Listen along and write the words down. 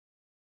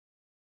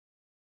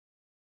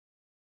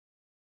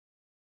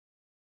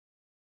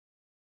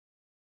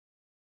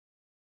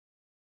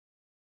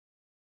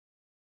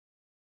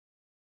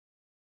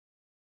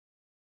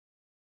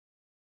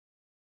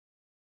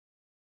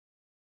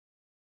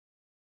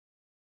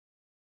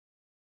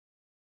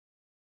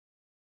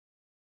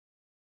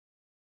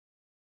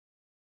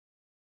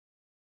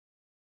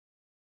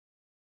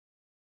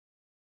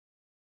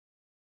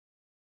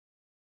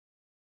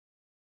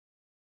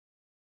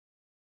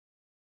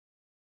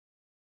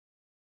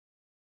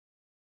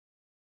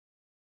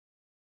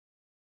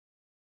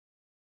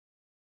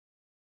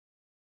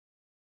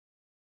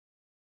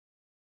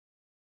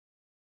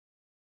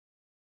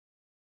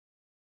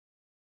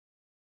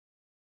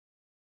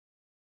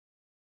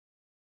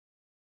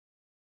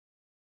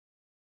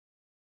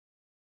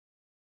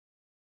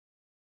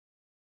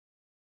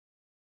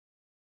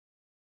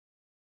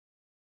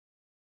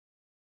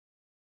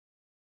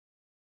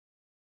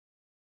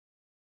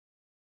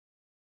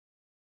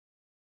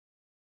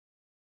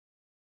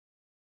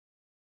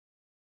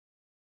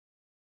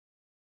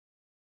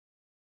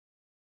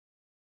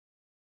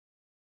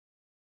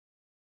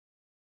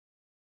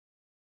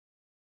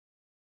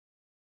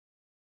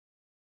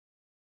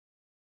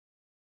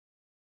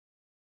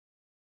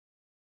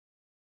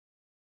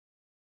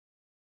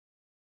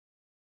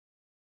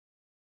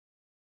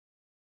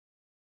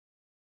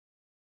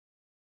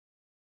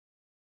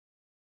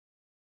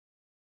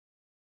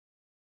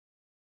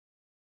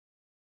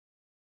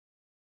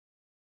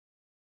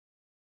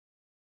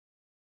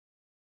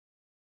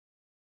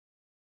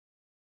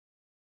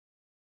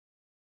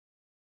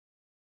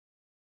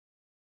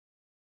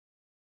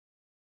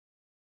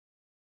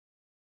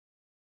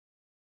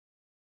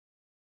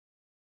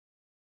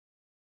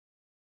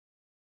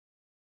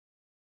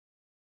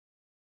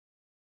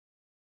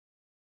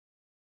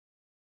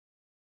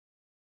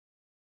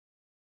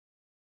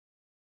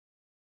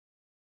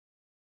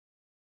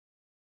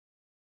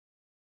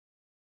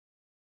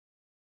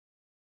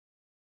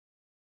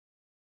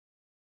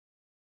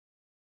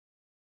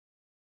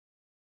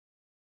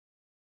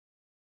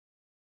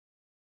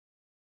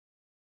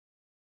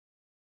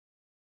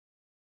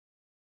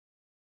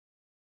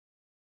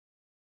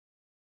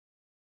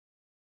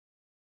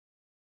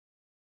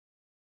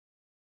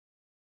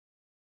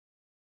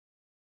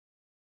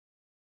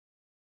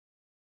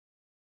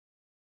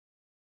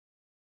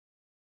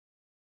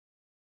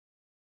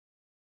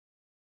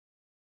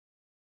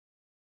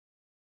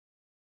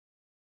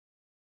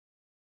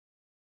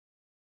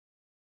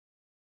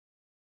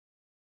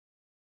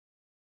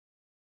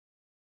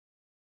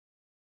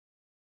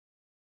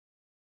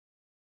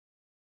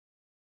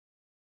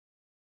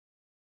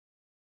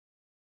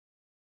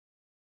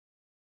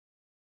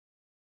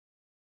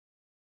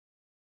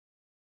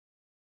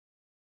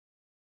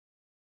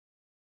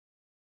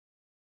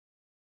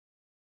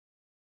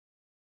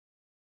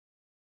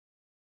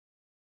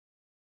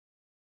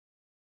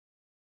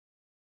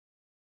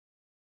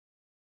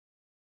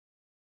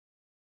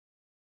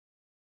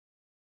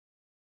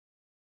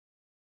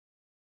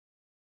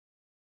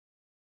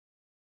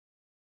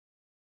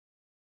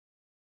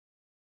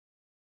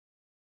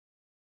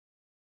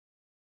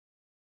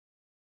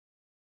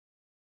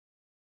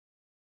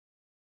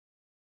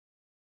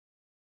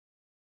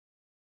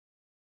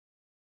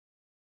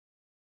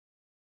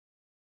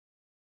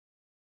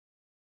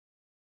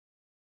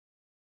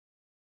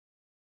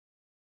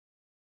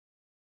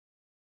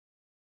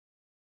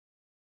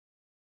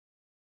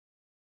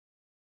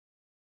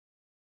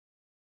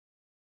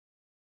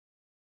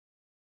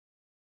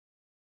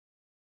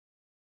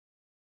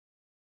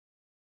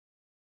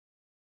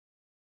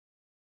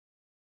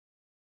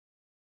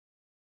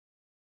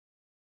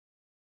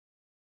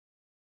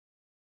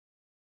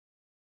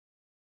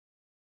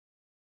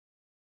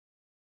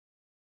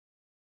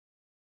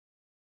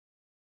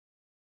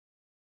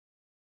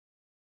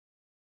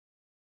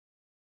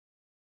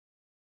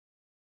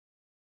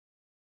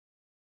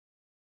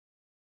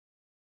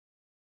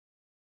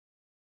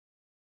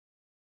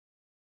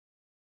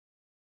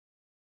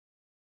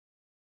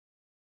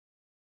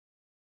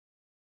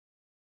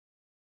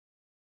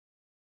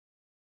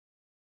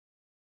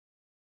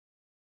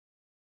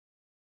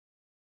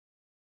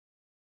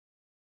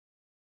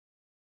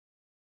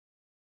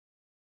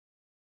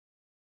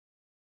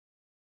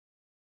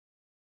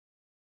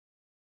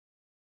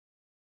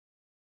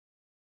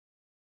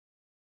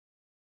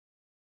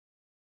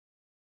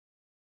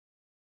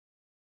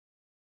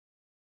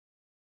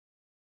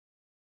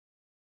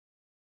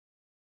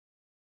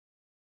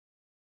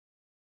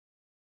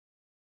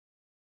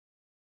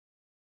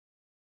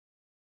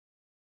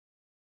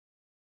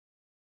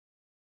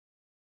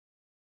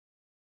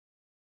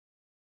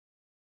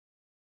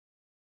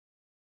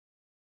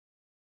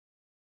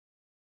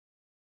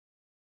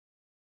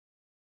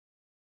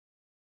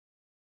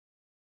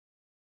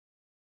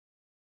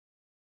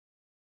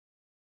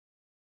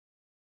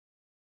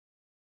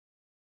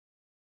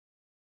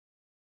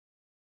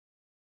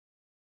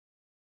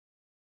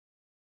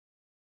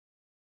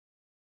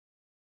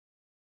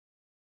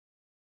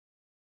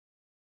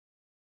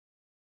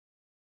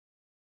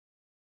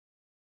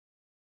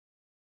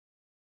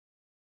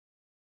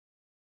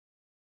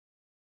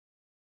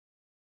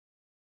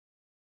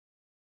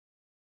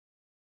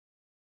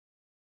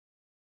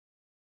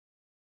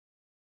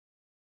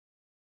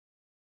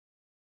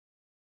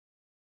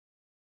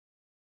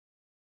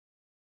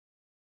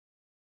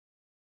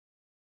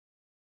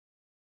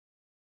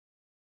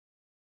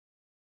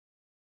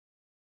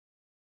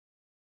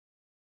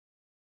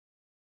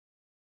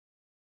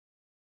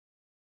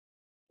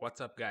What's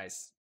up,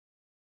 guys?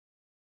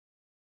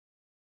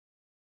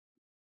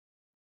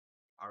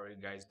 How are you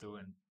guys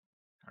doing?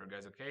 Are you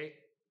guys okay?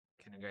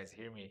 Can you guys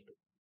hear me?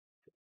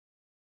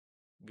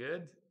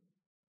 Good?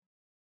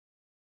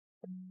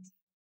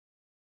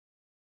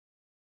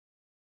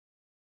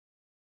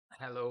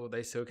 Hello,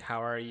 Daisuk,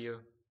 how are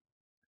you?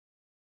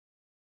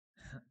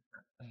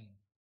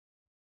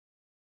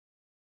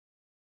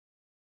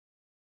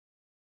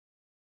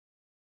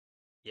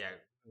 Yeah,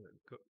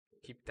 go,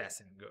 keep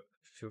testing. Go.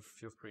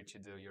 Feel free to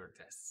do your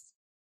tests.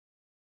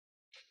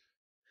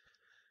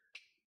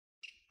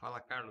 Fala,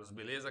 Carlos.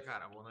 Beleza,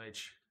 cara? Boa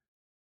noite.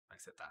 Como é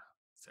que você tá?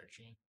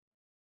 Certinho?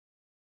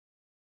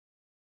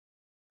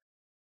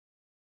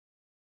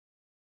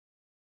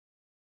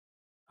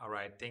 All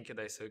right. Thank you,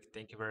 Daisuk.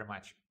 Thank you very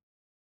much.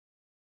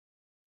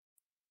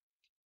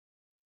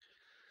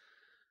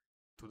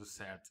 Tudo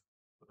certo.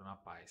 Tudo na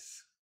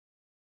paz.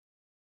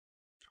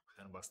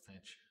 Trabalhando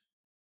bastante.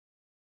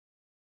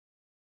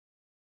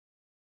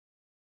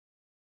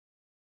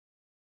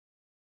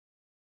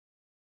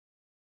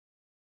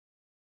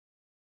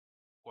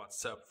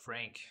 What's up,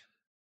 Frank?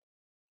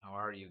 How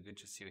are you? Good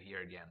to see you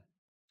here again.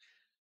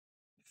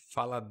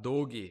 Fala,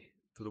 Doug.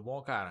 Tudo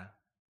bom, cara?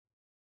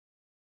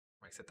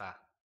 Como é que você tá?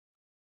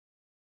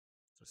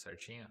 Tudo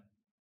certinho?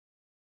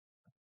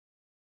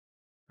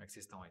 Como é que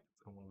vocês estão aí?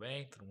 Todo mundo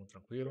bem? Todo mundo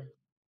tranquilo?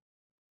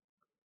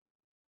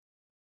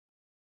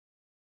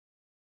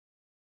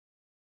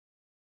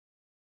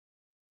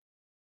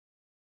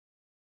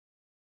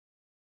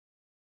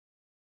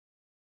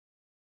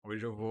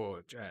 Hoje eu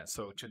vou.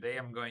 So today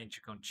I'm going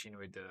to continue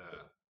with the.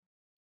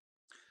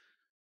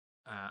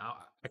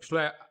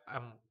 Actually,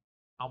 I'm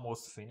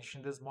almost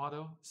finishing this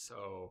model,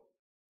 so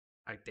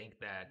I think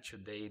that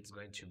today it's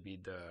going to be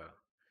the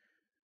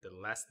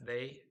last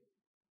day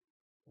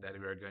that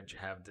we are going to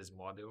have this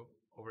model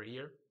over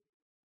here.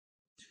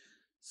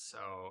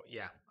 So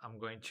yeah, I'm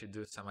going to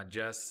do some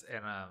adjusts,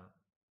 and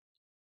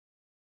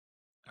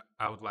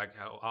I would like.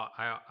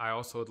 I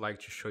also would like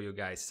to show you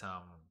guys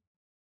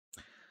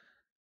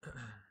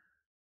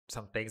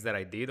some things that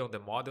I did on the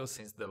model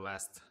since the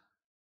last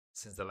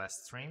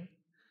stream.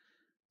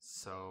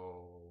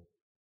 So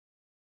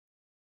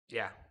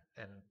yeah,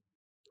 and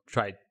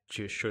try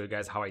to show you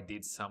guys how I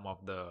did some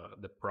of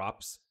the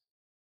props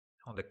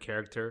on the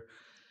character,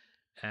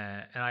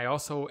 and I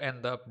also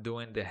end up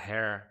doing the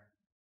hair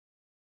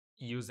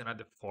using a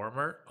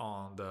deformer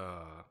on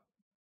the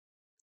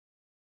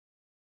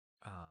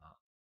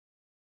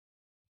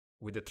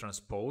with the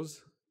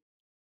transpose.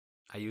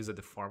 I use a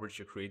deformer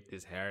to create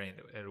this hair, and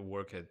it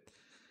worked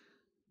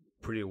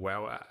pretty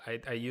well.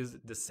 I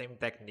used the same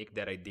technique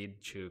that I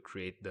did to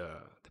create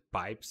the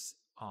pipes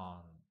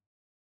on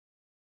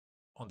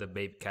the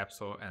babe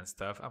capsule and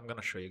stuff. I'm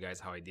gonna show you guys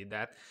how I did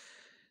that.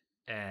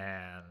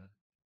 And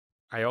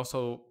I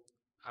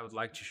would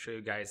like to show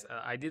you guys,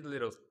 I did a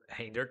little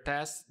render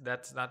test.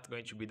 That's not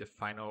going to be the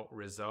final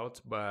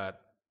result, but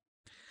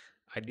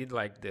I did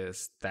like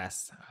this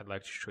test. I'd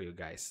like to show you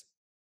guys.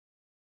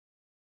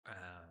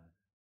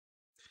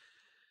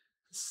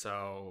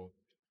 So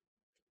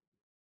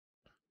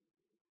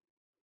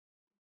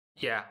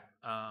yeah,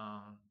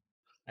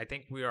 I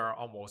think we are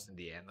almost in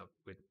the end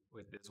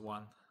with this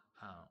one.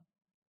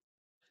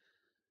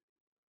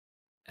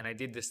 And I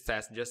did this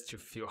test just to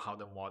feel how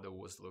the model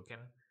was looking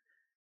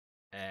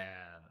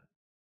and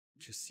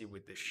to see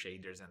with the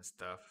shaders and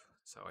stuff.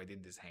 So I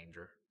did this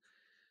render,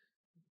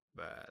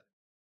 but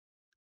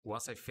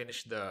once I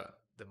finish the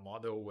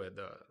model with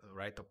the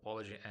right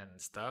topology and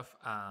stuff,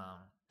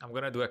 I'm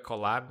gonna do a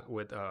collab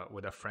with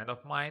a friend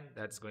of mine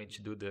that's going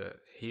to do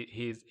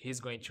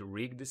he's going to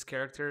rig this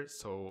character.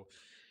 So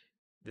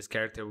this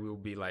character will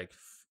be like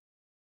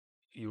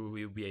you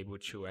will be able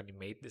to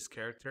animate this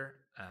character,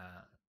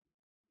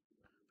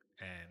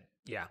 and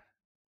yeah.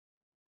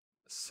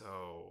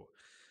 So,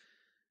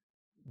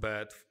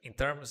 but in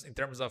terms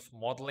of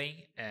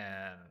modeling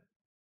and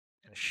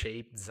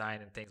shape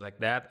design and things like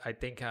that, I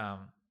think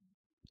I'm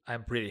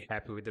pretty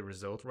happy with the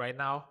result right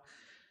now.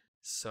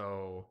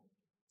 So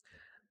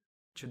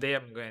today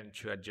I'm going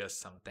to adjust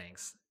some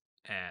things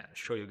and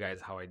show you guys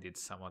how I did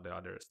some of the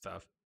other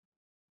stuff.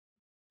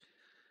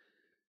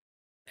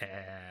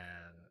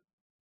 And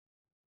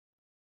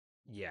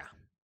yeah.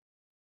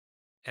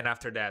 And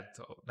after that,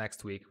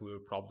 next week, we're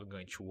probably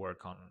going to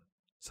work on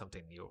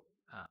something new.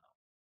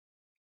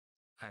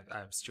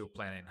 I'm still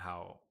planning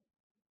how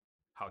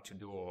to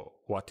do or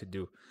what to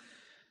do.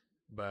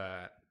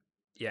 But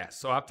yeah,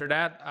 so after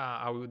that,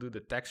 I will do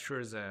the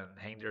textures and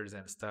renders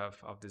and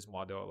stuff of this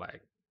model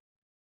like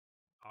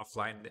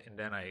offline, and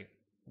then I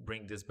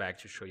bring this back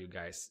to show you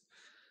guys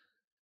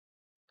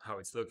how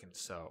it's looking.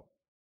 So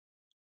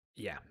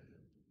yeah,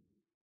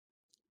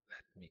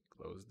 let me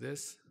close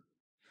this.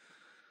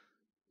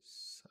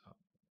 So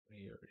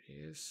here it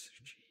is.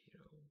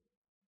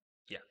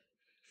 Yeah.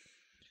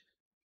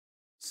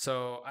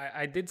 So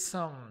I did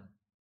some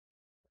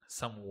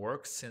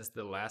work since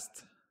the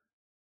last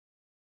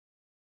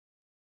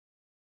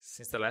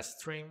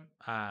stream.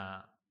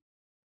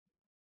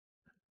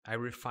 I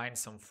refined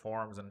some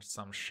forms and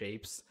some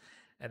shapes,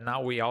 And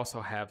now we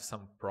also have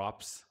some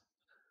props.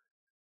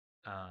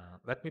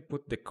 Let me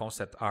put the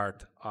concept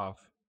art of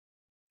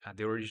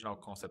the original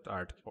concept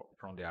art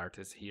from the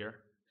artist here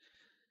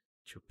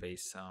to pay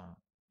some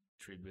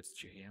tributes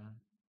to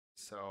him.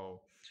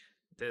 So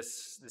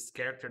this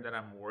character that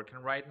I'm working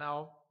right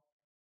now,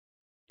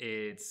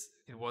 it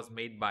was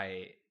made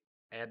by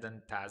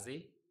Eden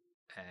Tazi,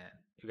 and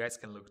you guys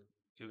can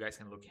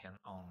look him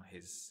on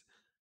his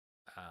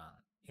uh,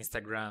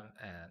 Instagram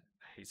and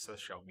his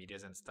social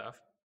medias and stuff.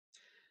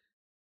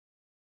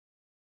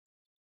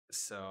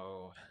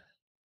 So,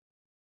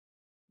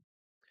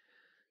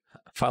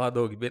 fala,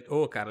 Doug.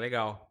 Ô, cara,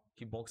 legal.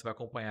 Que bom que você vai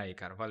acompanhar aí,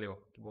 cara. Valeu.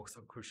 Que bom que você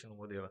tá curtindo o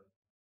modelo.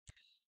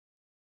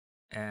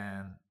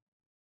 And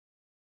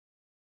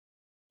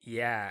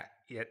yeah,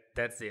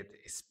 that's it.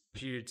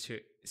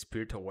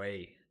 Spirit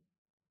away.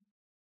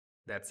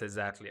 That's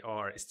exactly,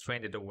 or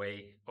stranded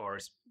away, or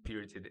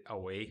spirited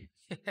away.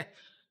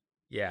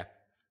 Yeah,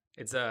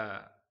 it's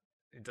a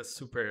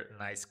super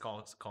nice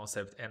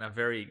concept and a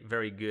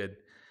very good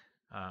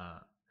uh,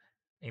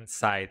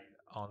 insight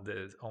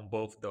on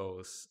both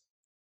those,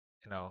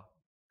 you know,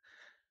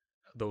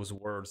 those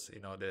words,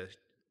 the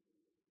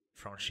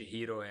from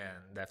Chihiro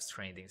and Death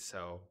Stranding.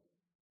 So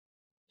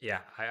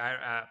yeah,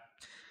 I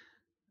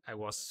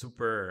was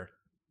super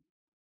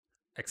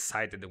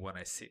excited when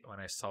I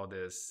saw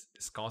this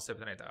concept,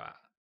 and I thought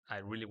I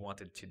really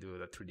wanted to do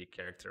the 3D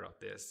character of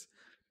this.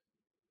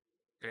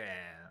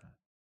 And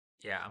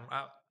yeah,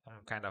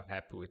 I'm kind of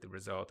happy with the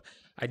result.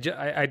 I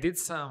did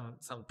some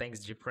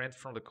things different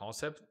from the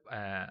concept.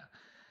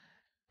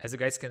 As you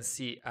guys can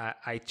see,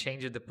 I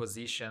changed the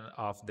position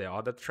of the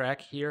other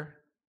track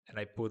here, and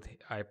I put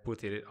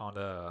it on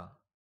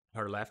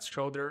her left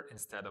shoulder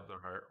instead of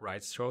her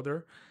right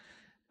shoulder.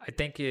 I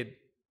think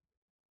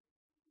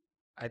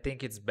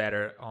it's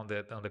better on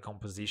the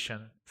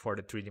composition for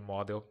the 3D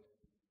model.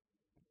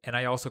 And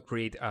I also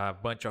create a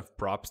bunch of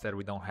props that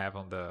we don't have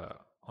on the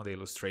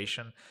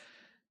illustration.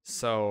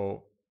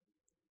 So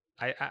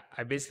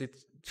I basically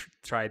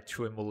tried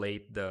to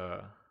emulate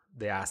the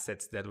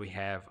assets that we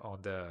have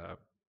on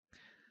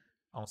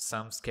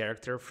Sam's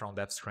character from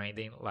Death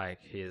Stranding,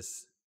 like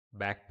his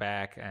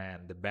backpack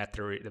and the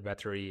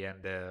battery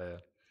and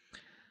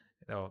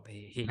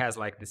he has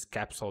like this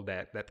capsule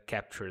that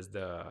captures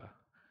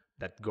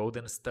that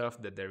golden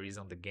stuff that there is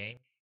on the game.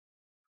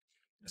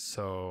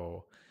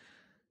 So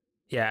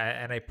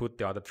yeah, and I put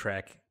the other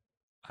track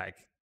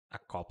like a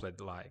couplet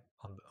like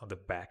on the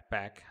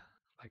backpack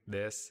like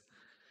this.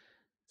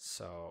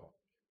 So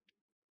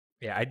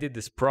yeah, I did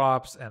these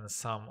props and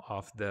some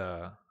of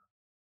the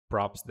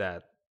props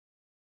that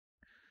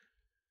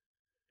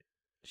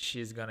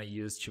she's gonna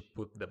use to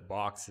put the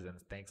boxes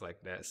and things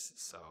like this.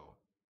 So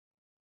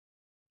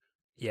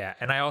yeah,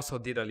 and I also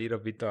did a little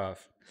bit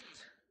of,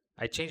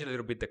 I changed a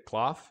little bit the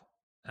cloth,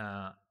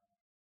 and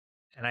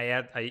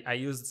I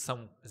used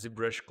some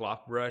ZBrush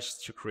cloth brush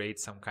to create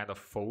some kind of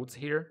folds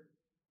here,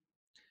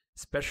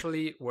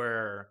 especially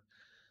where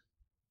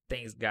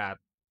things got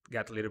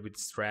a little bit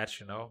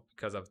stretched,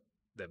 because of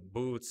the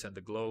boots and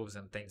the gloves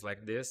and things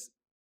like this.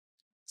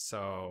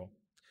 So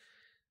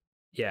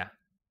yeah,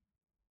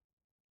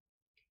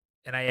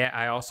 and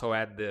I also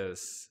add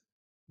those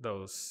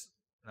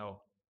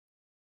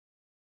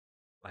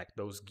like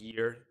those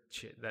gear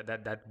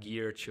that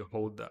gear to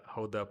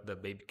hold up the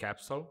baby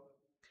capsule.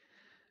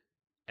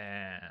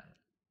 And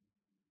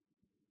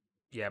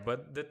yeah,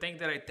 but the thing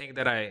that I think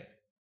that I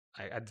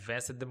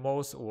advanced the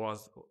most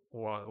was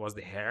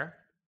the hair.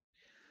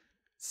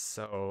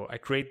 So I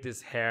create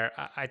this hair.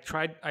 I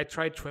tried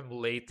to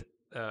emulate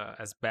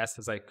as best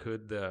as I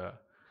could the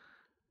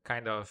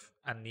kind of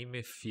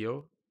anime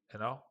feel,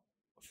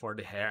 for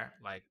the hair,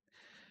 like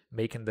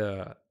making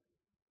the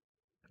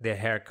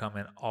hair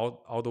coming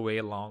all the way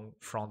along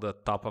from the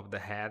top of the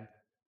head,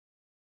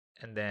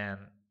 and then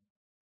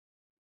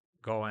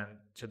going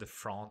to the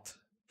front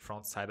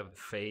side of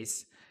the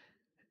face,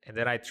 and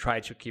then I try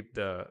to keep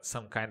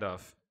some kind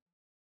of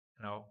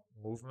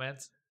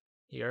movement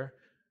here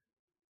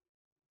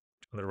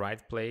on the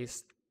right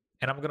place.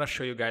 And I'm gonna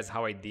show you guys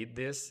how I did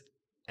this.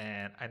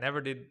 And I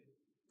never did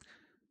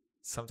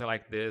something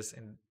like this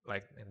in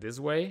this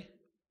way,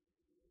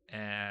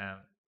 and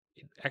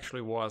it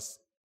actually was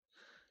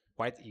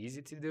quite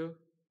easy to do.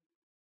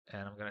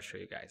 And I'm gonna show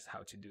you guys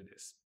how to do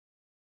this.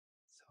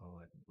 So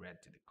let me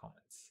read to the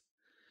comments.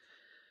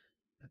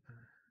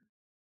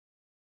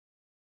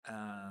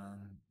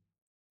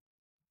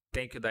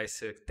 Thank you,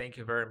 Daisuk. Thank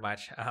you very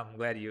much. I'm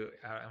glad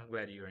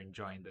you're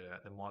enjoying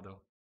the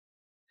model.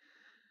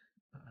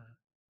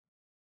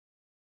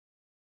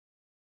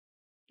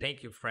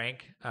 Thank you,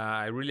 Frank.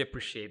 I really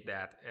appreciate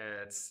that.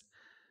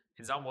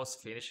 It's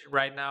almost finished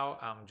right now.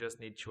 Just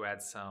need to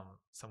add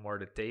some more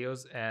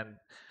details, and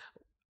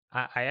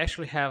I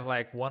actually have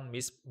like one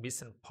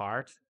missing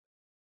part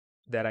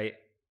that I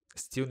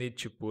still need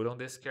to put on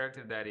this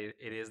character. That it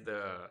is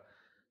the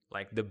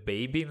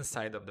baby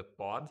inside of the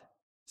pod.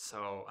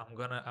 So I'm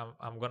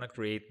gonna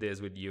create this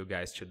with you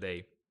guys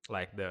today,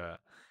 like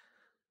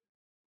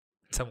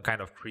some kind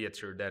of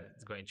creature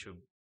that's going to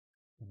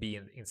be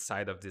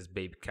inside of this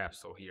baby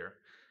capsule here.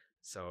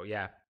 So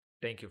yeah,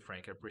 thank you,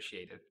 Frank. I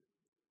appreciate it.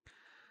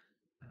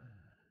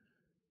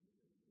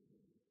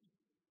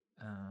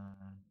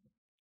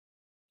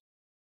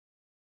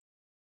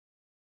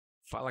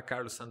 Fala,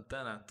 Carlos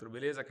Santana. Tudo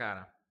beleza,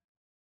 cara?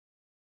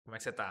 Como é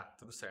que você tá?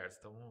 Tudo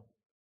certo.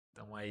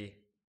 Tamo aí.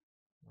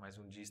 Mais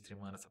um dia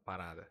streamando essa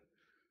parada.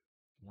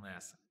 Vamos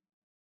nessa.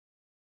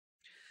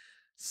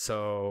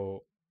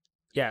 So,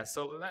 yeah,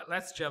 so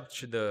let's jump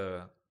to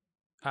the...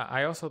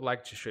 I also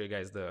like to show you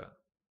guys the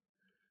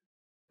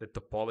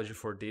topology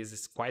for this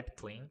is quite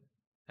clean,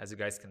 as you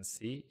guys can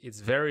see. It's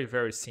very,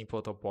 very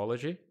simple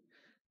topology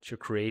to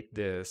create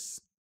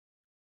this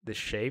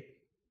shape.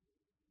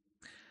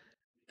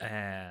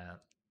 And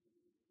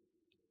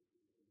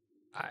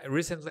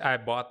recently I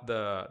bought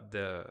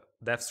the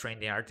Death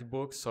Stranding art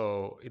book,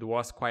 so it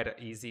was quite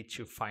easy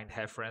to find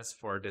reference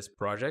for this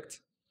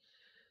project.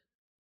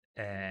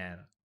 And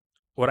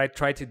what I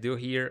try to do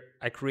here,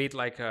 I create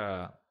like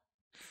a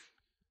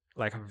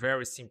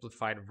very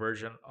simplified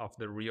version of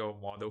the real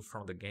model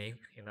from the game,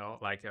 you know,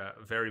 like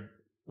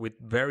with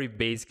very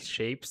basic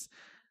shapes.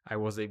 I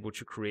was able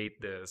to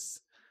create this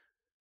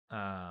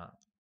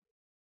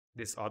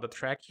other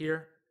track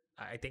here.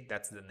 I think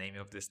that's the name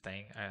of this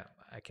thing.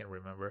 I can't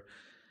remember.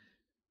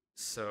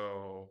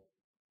 So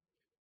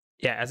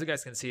yeah, as you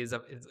guys can see,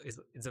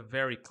 it's a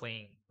very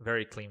clean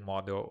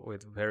model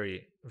with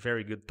very,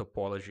 very good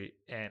topology,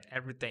 and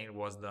everything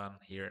was done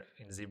here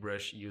in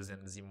ZBrush using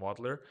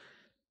ZModeler.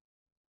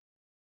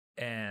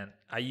 And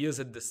I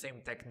used the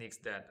same techniques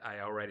that I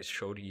already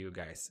showed you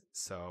guys.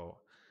 So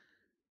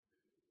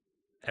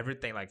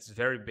everything like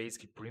very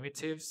basic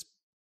primitives,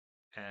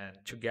 and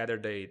together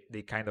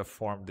they kind of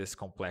form this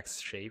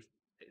complex shape.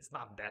 It's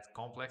not that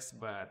complex,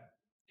 but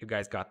you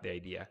guys got the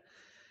idea.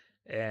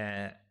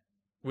 And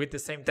with the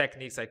same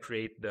techniques, I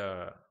create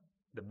the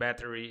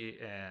battery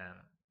and,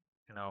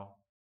 you know,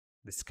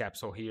 this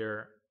capsule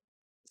here.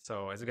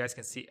 So as you guys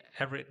can see,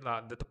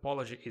 the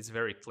topology is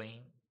very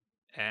clean,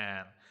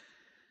 and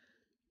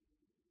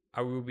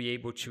I will be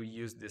able to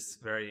use this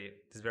very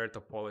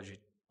topology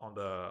on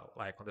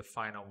the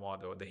final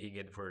model, the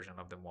Higged version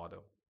of the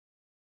model.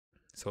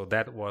 So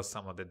that was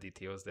some of the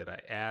details that I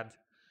add.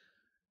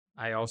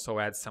 I also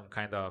add some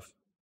kind of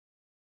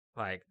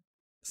like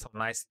some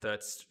nice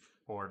touch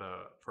for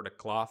the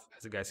cloth,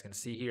 as you guys can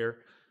see here,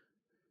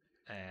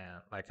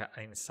 and like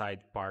an inside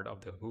part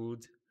of the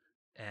hood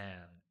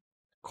and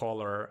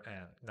color,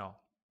 and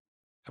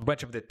a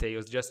bunch of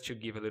details just to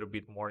give a little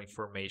bit more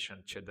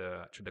information to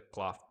the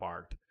cloth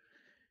part,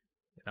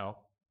 you know.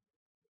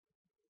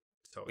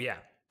 So yeah,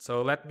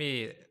 so let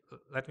me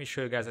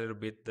show you guys a little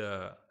bit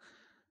the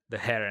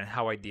hair and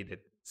how I did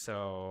it.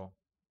 So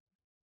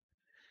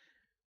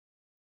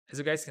as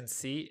you guys can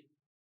see,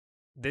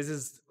 this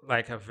is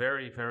like a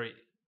very, very,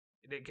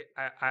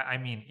 I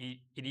mean,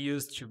 it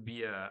used to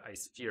be a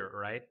sphere,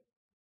 right?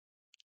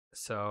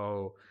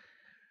 So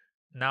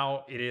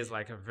now it is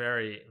like a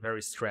very,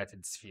 very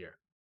stretched sphere.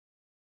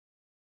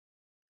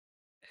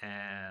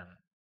 And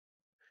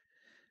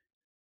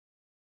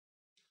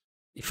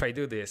if I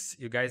do this,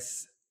 you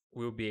guys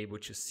will be able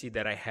to see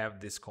that I have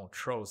these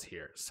controls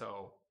here.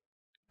 So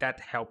that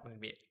helped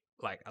me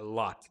like a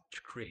lot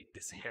to create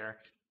this hair.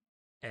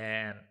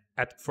 And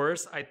at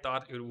first I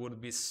thought it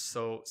would be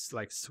so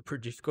like super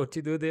difficult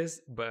to do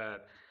this,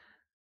 but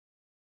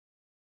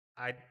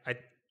I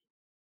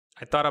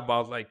thought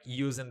about like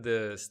using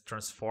this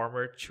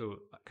transformer to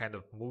kind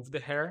of move the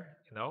hair,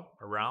 you know,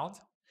 around.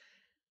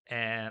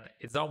 And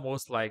it's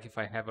almost like if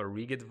I have a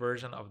rigged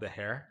version of the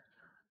hair,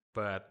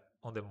 but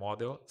on the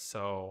model.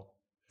 So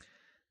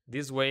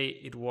this way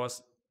it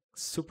was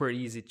super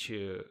easy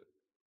to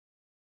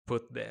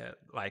put the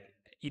like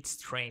each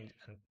strand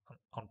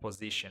on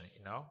position,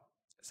 you know.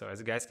 So as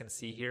you guys can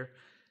see here,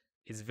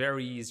 it's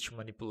very easy to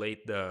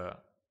manipulate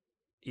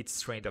each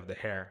strand of the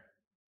hair,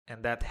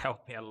 and that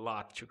helped me a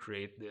lot to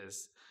create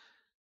this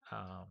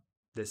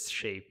this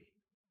shape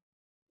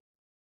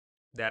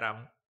that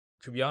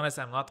to be honest,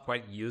 I'm not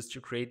quite used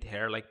to create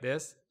hair like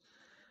this,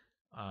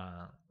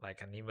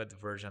 like an image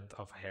version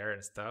of hair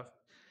and stuff.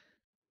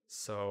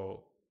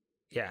 So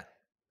yeah,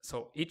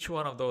 so each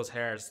one of those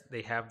hairs,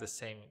 they have the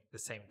same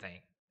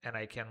thing, and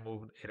I can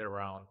move it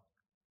around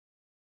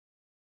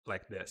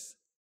like this.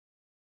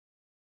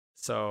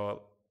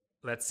 So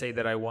let's say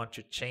that I want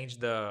to change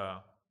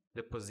the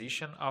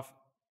position of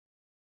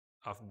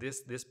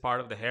this part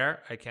of the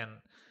hair. I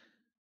can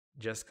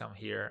just come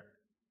here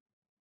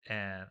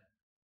and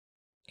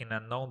in a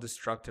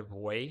non-destructive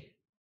way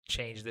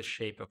change the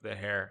shape of the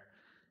hair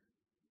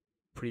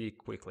pretty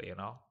quickly, you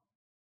know,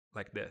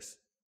 like this.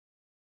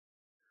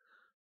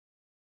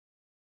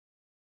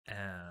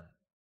 And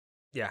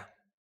yeah,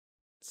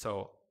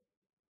 so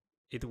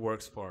it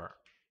works for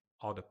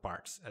all the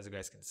parts, as you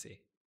guys can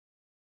see.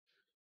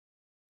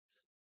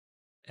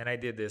 And I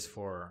did this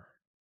for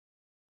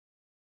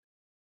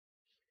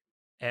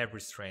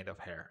every strand of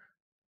hair,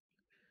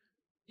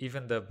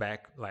 even the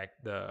back, like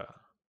the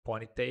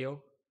ponytail,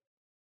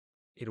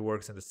 it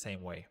works in the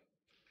same way.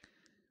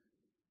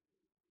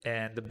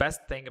 And the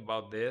best thing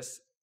about this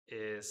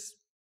is,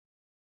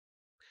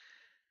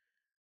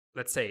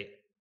 let's say,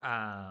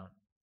 uh,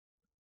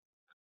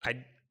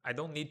 I I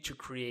don't need to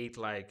create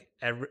like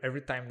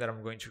every time that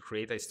I'm going to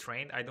create a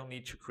strain, I don't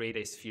need to create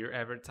a sphere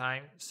every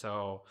time.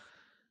 So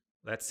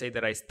let's say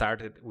that I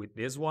started with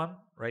this one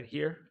right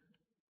here,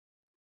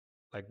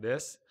 like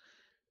this.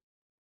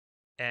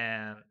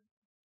 And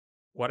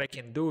what I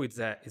can do is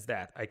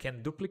that I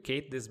can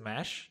duplicate this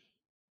mesh.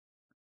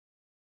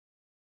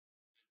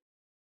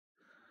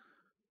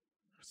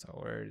 So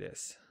where it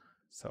is.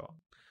 So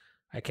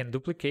I can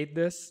duplicate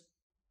this,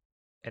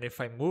 and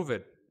if I move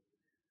it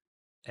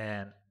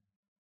and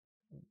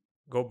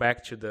go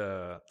back to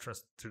the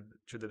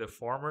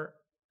deformer,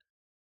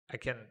 I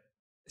can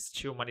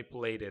still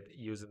manipulate it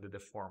using the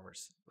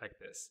deformers like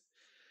this.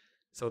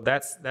 So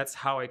that's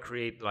how I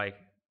create like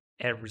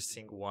every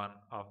single one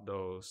of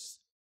those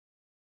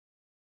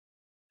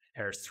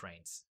hair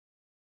strains.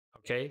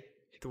 Okay,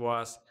 it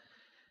was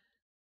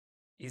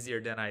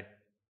easier than I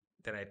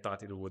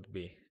thought it would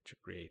be to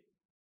create.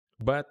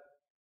 But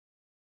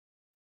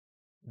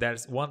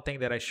there's one thing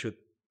that I should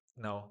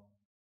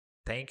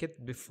think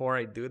it before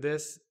I do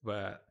this.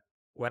 But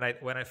when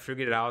I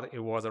figured it out, it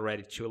was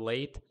already too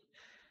late.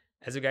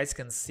 As you guys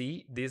can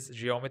see, this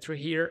geometry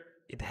here,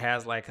 it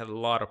has like a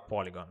lot of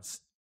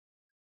polygons.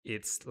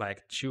 It's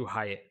like too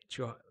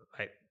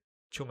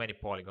many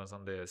polygons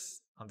on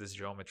this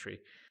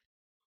geometry.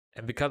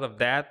 And because of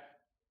that,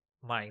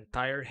 my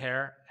entire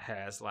hair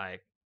has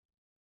like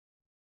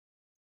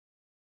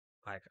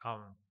I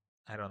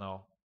don't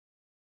know,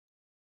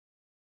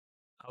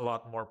 a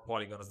lot more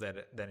polygons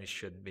than it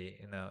should be,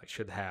 it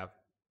should have.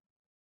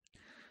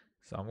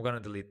 So I'm gonna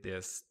delete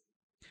this.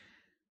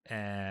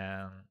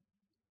 And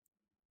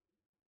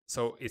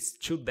so it's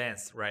too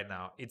dense right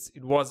now.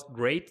 It was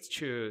great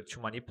to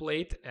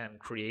manipulate and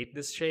create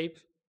this shape,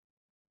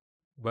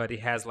 but it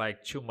has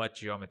like too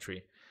much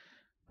geometry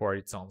for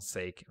its own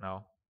sake,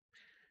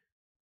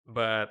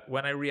 But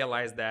when I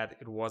realized that,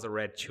 it was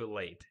already too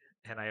late,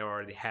 and I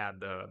already had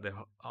the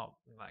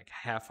like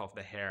half of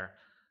the hair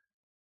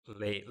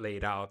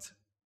laid out,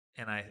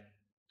 and I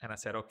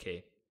said,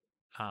 okay,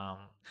 um,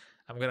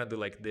 I'm gonna do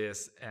like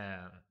this,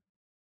 and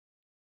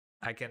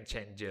I can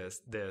change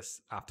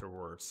this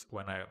afterwards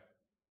when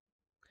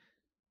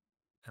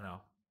you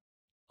know,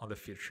 on the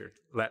future.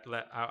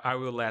 I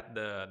will let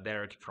the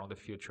Deryck from the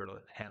future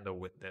handle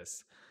with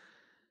this.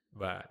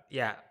 But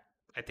yeah,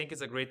 I think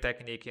it's a great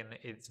technique and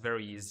it's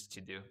very easy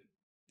to do.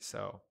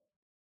 So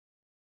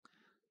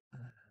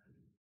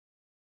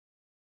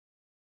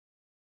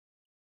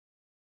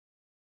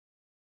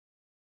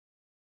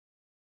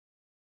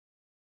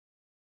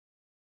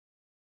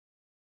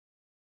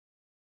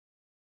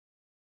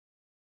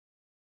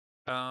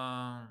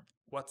um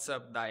what's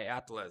up,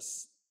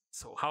 Diatlas?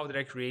 So how did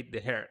I create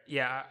the hair?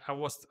 Yeah, I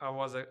was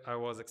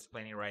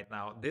explaining right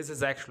now. This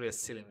is actually a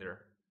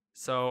cylinder.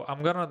 So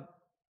I'm gonna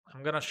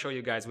show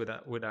you guys with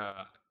an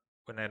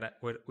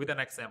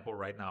example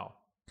right now.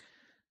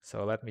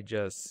 So let me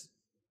just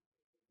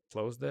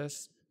close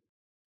this.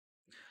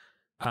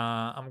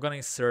 I'm gonna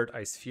insert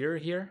a sphere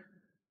here.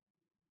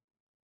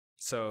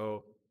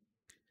 So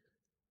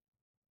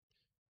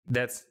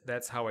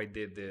that's how I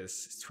did this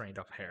strand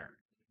of hair.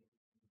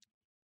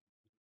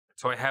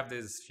 So I have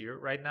this sphere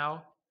right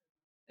now,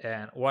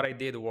 and what I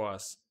did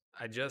was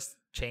I just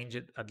changed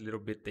it a little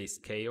bit, the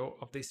scale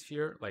of the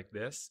sphere, like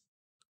this,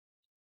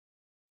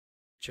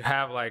 to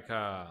have like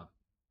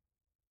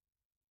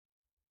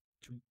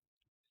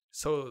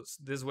so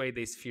this way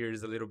the sphere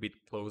is a little bit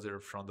closer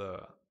from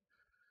the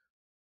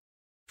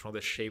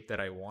shape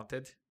that I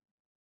wanted,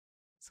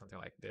 something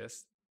like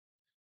this.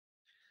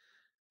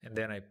 And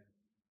then I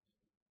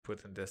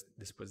put in this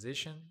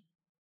position,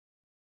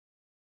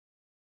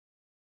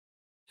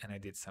 and I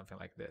did something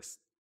like this.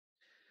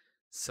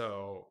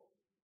 So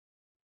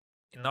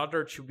in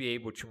order to be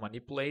able to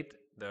manipulate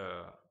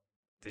the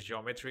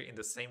geometry in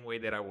the same way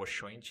that I was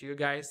showing to you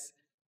guys,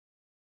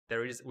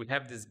 we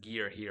have this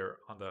gear here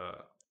on the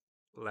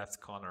left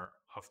corner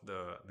of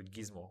the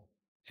gizmo.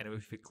 And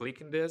if we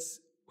click in this,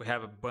 we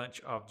have a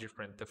bunch of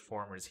different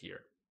deformers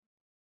here.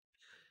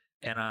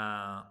 And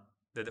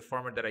the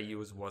deformer that I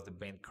used was the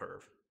bend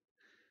curve.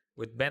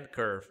 With bend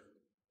curve,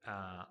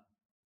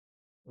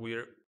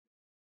 we're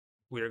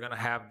gonna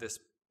have this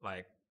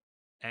like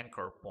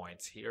anchor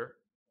points here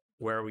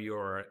where we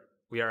are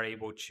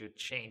able to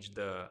change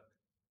the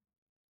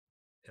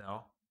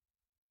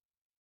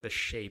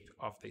shape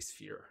of the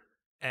sphere.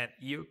 And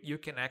you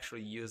can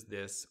actually use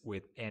this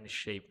with any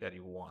shape that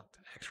you want,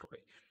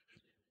 actually.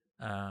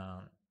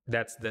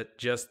 That's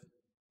just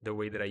the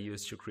way that I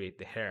use to create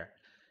the hair.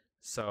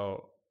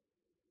 So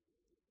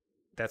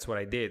that's what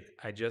I did.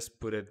 I just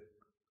put it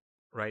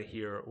right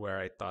here where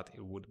I thought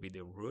it would be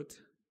the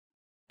root,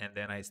 and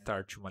then I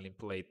start to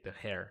manipulate the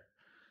hair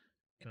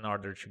in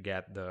order to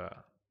get the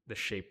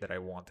shape that I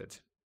wanted,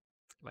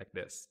 like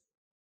this.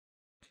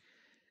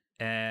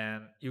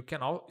 And you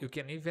can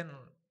even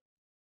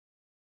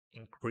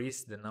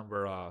increase the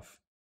number of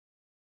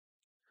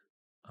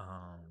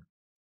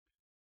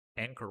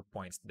anchor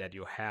points that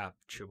you have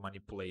to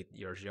manipulate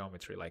your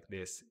geometry like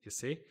this. You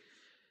see,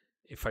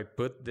 if I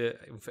put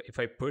if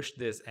I push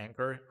this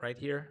anchor right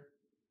here,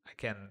 I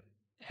can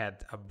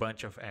add a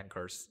bunch of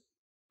anchors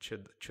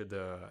to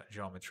the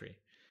geometry.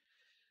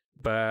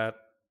 But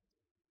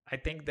I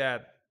think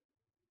that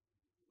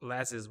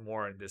less is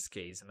more in this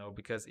case,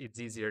 because it's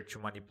easier to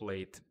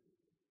manipulate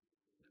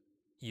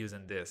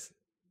using this.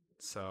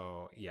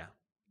 So yeah,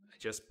 I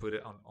just put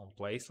it on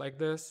place like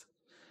this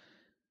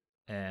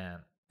and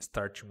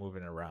start to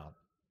moving around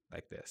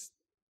like this.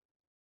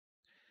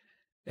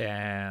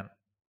 And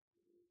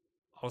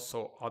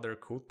also, other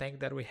cool thing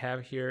that we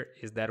have here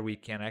is that we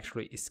can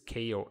actually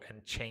scale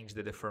and change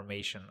the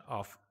deformation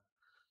of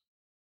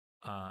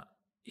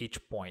each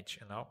point,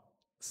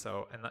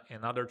 So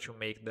in order to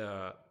make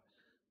the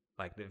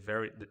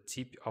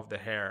tip of the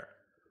hair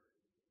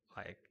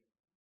like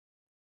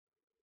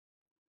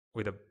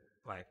with a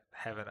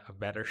having a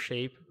better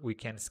shape, we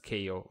can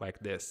scale like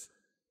this.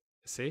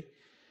 See?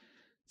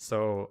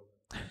 So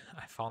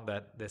I found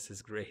that this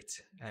is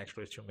great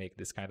actually to make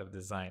this kind of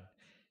design,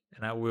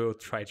 and I will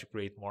try to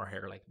create more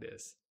hair like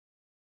this.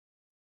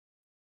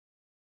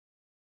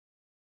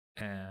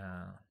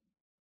 And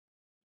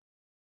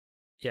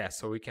yeah,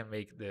 so we can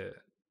make the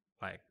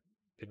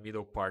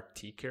middle part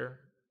thicker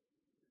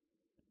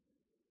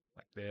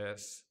like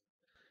this,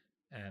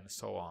 and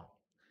so on.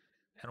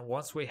 And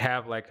once we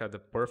have the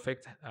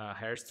perfect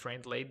hair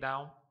strand laid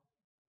down,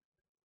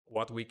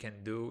 what we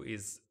can do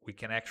is we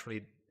can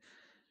actually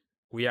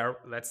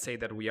let's say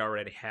that we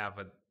already have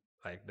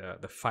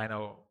the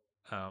final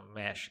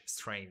mesh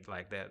strand,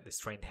 like the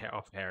strand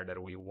of hair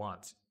that we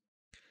want.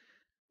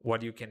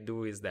 What you can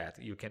do is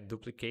that you can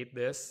duplicate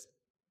this.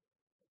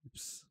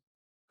 Oops.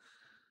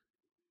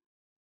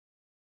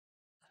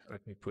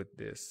 Let me put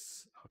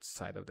this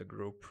outside of the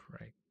group,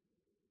 right?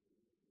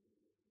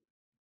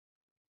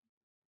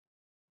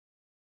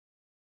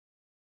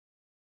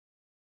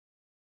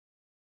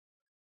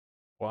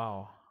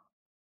 Wow.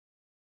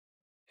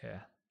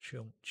 Yeah,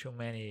 too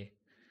many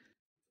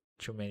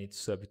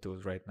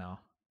subtools right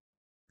now.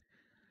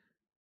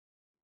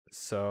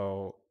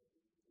 So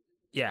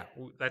yeah,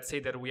 let's say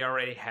that we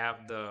already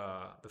have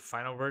the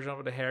final version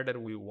of the hair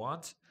that we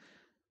want.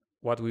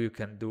 What we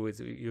can do is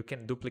you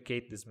can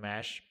duplicate this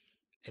mesh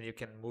and you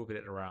can move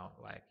it around.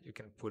 Like you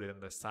can put it on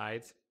the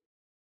sides,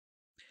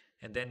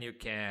 and then you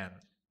can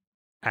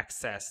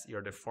access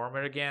your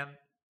deformer again,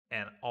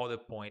 and all the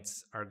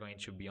points are going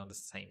to be on the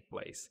same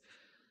place.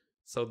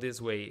 So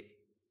this way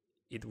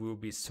it will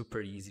be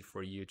super easy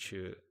for you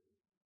to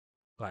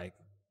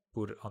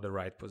put it on the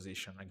right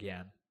position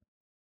again.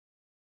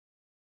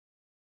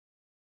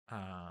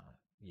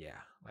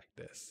 Yeah, like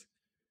this.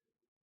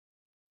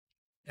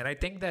 And I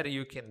think that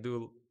you can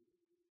do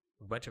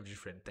a bunch of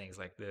different things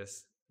like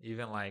this,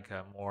 even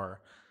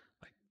more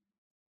like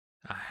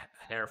a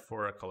hair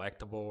for a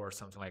collectible or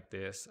something like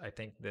this. I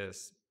think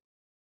this,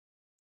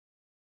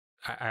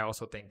 I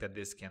also think that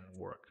this can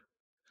work.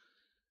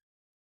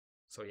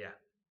 So yeah,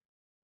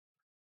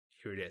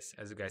 here it is,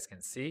 as you guys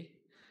can see.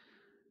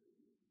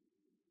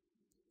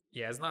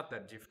 Yeah, it's not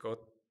that difficult.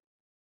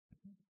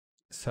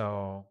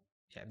 So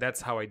yeah,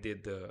 that's how I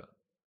did the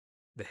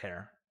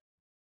hair.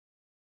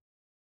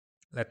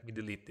 Let me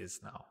delete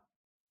this now.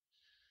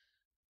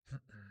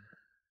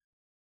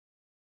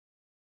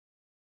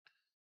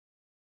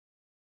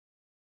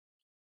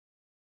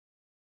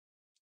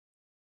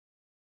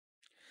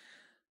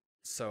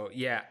 So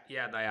yeah,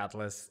 the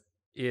Atlas,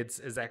 it's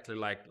exactly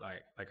like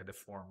a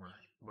deformer,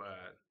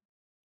 but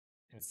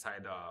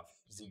inside of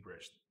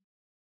ZBrush.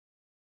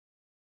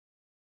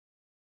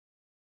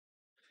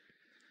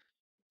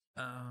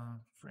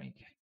 Frank,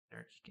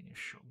 can you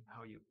show me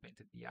how you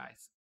painted the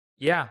eyes?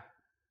 Yeah,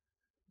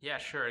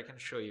 sure, I can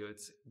show you.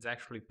 It's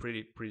actually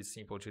pretty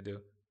simple to do.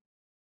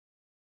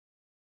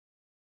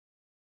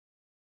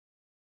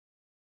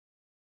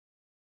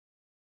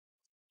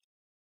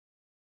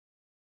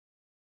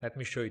 Let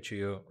me show it to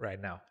you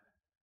right now.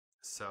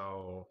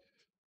 So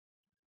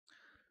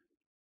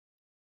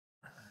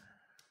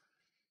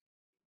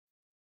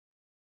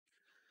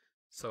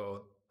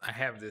I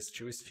have these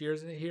two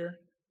spheres in here.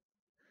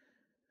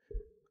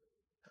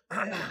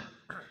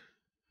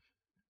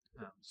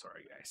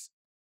 Sorry, guys.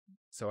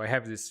 So I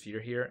have this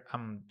sphere here.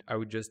 I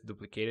would just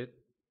duplicate it.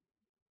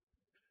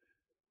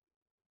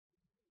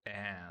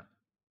 And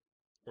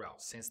well,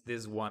 since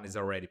this one is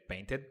already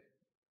painted,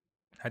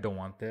 I don't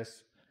want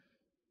this.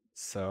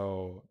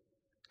 So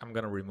I'm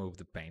gonna remove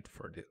the paint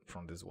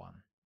from this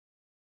one.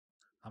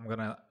 I'm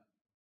gonna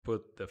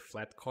put the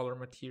flat color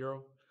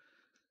material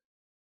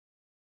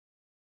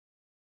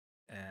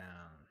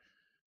and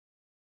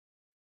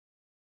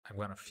I'm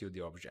gonna fill the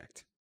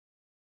object.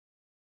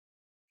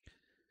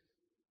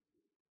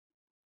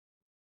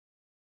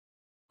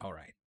 All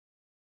right.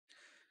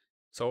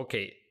 So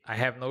okay, I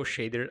have no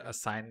shader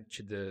assigned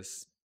to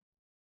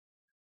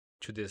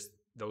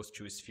those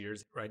two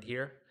spheres right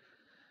here.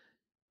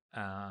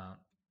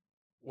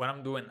 When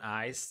I'm doing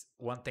eyes,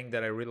 one thing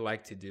that I really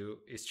like to do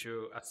is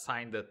to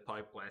assign the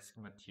toy plastic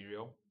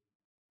material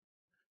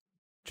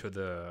to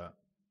the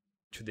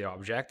to the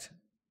object,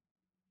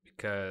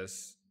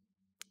 because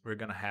we're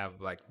gonna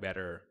have like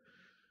better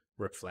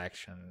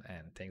reflection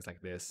and things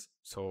like this.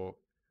 So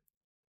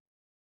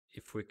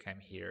if we come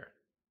here,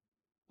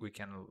 we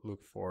can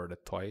look for the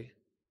toy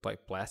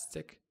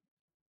plastic.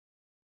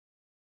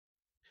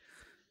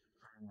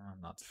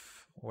 Not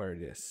where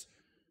it is.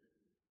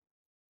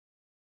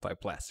 Toy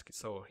plastic.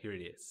 So here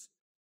it is.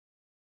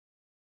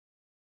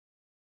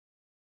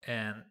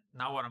 And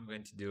now what I'm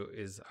going to do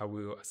is I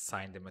will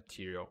assign the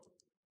material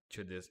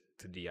to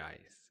the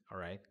eyes. All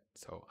right.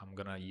 So I'm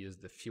gonna use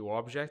the fill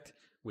object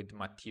with the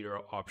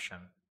material option,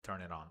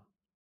 turn it on.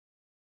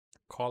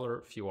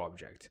 Color fill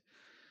object.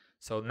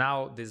 So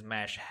now this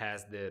mesh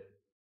has the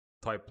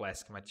toy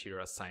plastic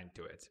material assigned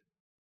to it.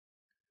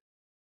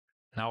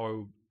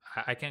 Now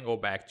I can go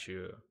back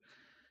to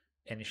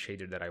any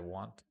shader that I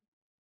want.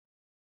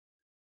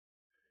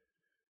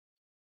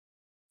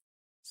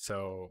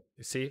 So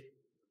you see,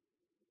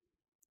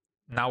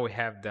 now we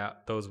have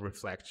those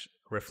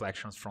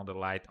reflections from the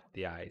light on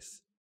the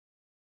eyes,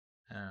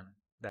 and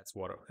that's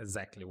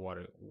exactly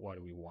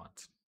what we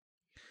want.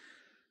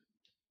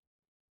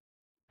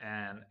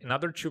 And in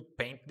order to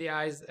paint the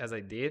eyes, as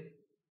I did,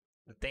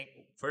 the thing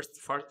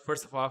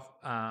first of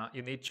all,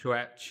 you need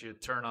to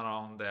turn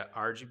on the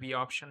RGB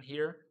option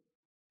here,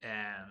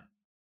 and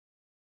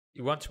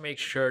you want to make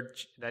sure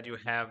that you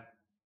have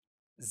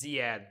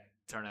Z-Add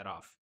turn it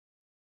off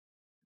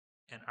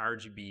and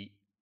RGB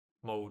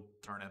mode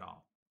turn it on.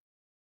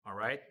 All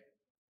right.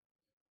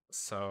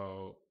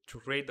 So to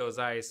create those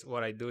eyes,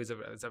 what I do is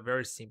it's a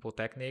very simple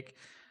technique.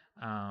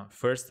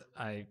 First,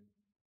 I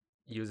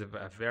use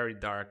a very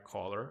dark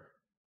color,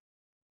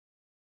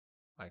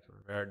 like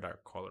a very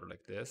dark color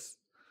like this,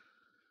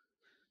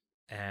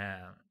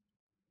 and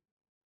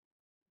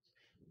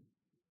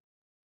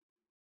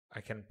I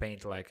can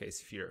paint like a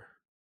sphere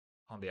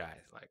on the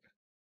eyes,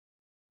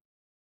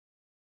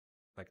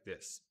 like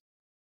this.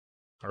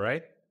 All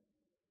right.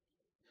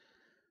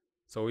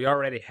 So we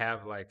already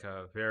have like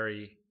a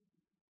very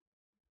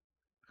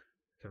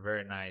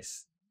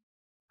nice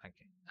like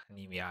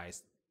anime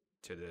eyes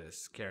to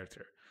this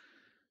character.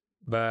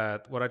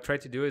 But what I try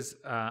to do is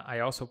I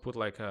also put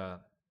like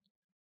a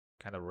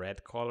kind of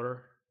red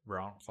color,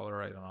 brown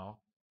color, I don't know.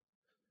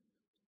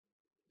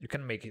 You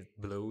can make it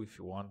blue if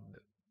you want.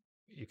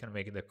 You can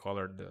make the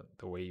color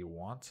the way you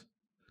want.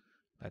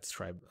 Let's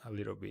try a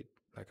little bit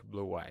like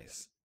blue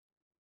eyes.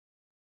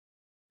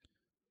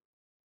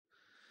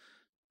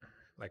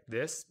 Like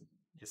this,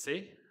 you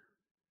see?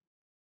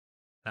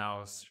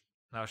 Now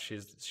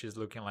she's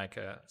looking like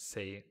a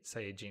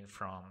Saiyajin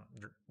from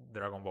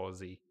Dragon Ball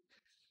Z.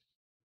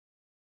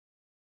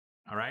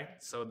 All right,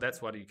 so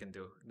that's what you can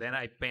do. Then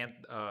I paint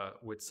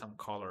with some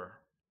color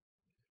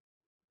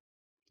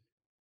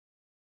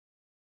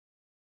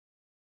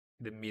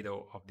the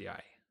middle of the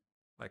eye,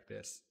 like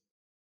this.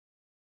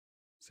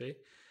 See?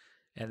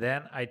 And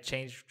then I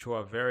change to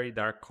a very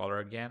dark color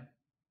again,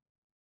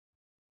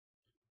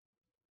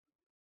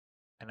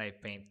 and I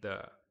paint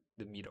the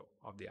middle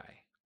of the eye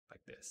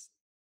like this.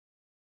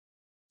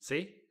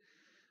 See?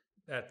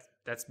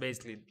 That's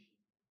basically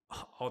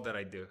all that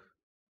I do.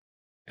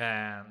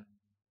 And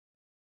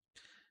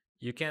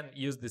you can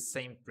use the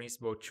same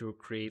principle to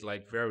create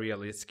like very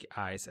realistic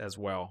eyes as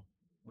well,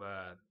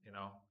 but you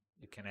know,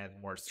 you can add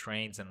more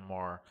strains and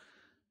more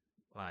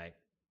like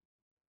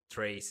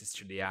traces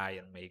to the eye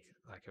and make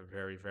like a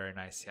very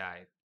nice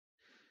eye.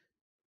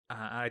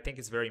 I think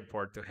it's very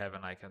important to have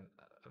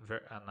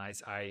a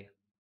nice eye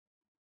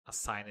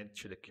assigned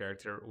to the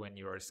character when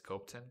you are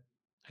sculpting.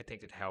 I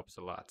think it helps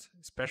a lot,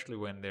 especially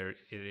when it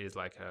is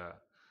like a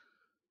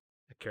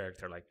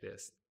character like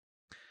this.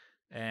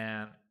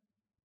 And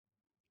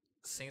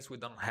since we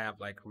don't have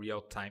like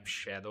real-time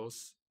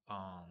shadows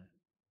on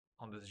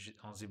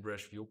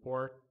ZBrush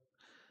viewport,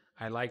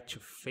 I like to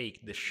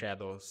fake the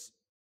shadows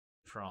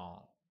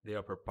from the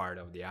upper part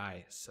of the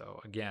eye.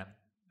 So again,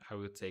 I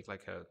will take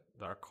like a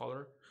dark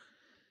color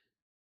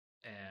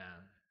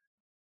and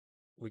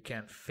we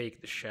can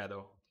fake the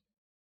shadow,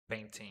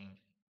 painting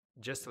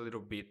just a little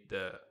bit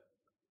the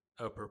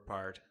upper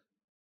part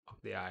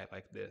of the eye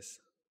like this.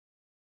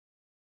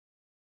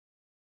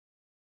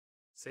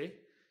 See?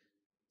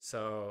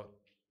 So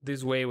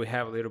this way we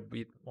have a little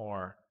bit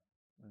more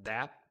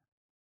depth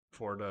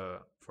for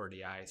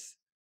the eyes.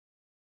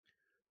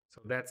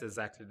 So that's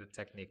exactly the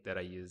technique that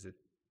I use it.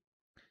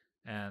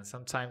 And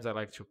sometimes I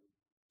like to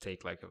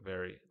take like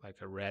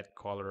a red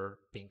color,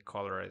 pink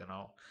color, I don't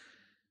know,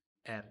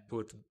 and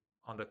put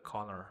on the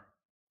corner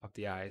of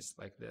the eyes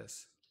like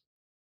this.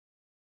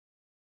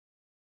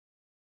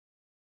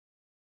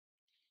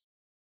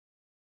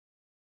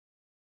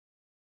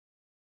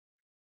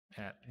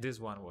 And this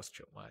one was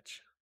too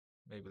much.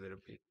 Maybe a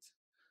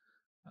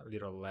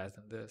little less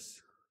than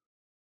this.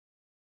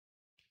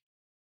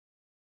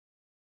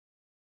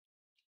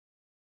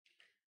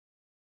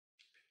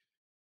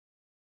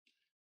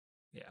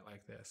 Yeah,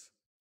 like this.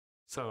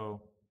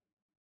 So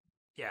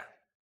yeah,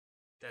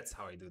 that's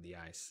how I do the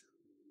eyes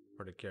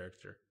for the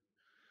character.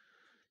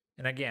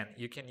 And again,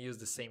 you can use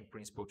the same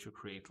principle to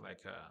create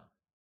like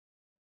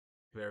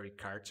very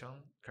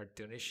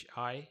cartoonish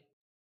eye,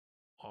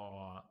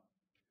 or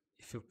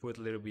if you put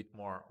a little bit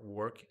more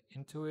work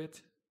into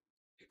it,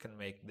 you can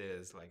make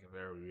this like a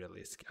very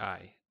realistic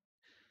eye,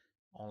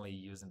 only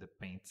using the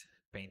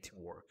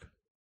painting work.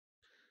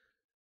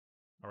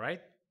 All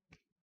right.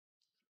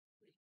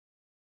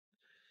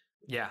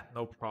 Yeah,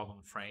 no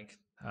problem, Frank.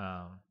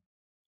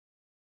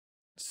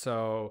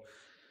 So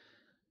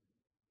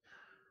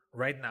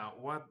right now,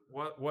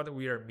 what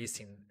we are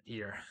missing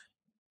here?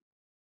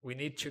 We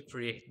need to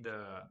create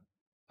the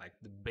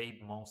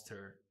babe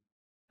monster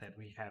that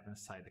we have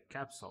inside the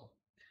capsule.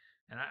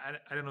 And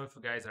I don't know if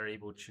you guys are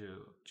able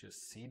to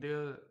see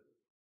the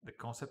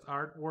concept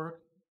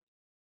artwork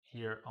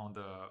here on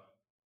the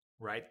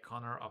right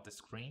corner of the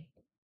screen.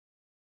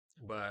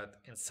 But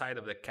inside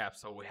of the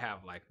capsule, we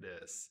have like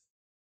this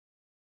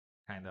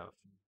kind of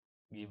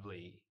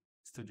Ghibli,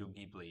 Studio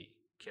Ghibli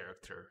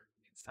character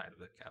inside of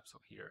the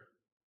capsule here,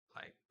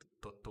 like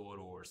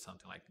Totoro or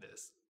something like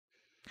this.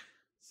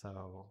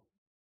 So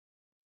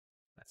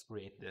let's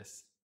create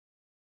this.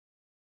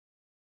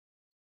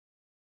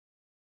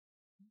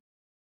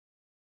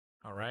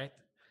 All right.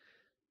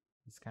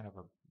 It's kind of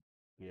a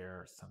bear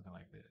or something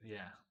like this.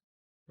 Yeah.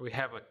 We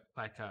have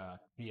like a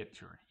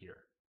creature here.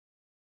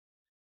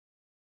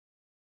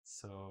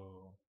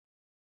 So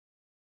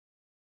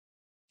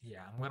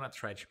yeah, I'm gonna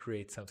try to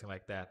create something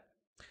like that.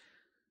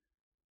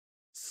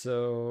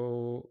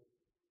 So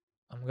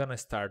I'm gonna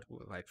start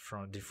with like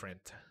from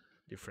different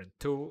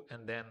tool,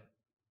 and then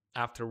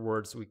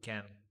afterwards we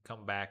can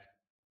come back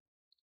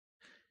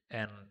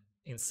and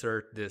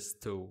insert this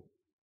tool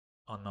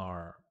on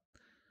our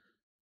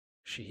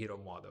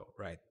Chihiro model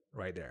right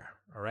there.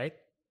 All right.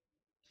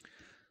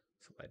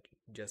 So let's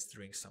just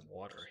drink some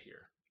water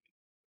here.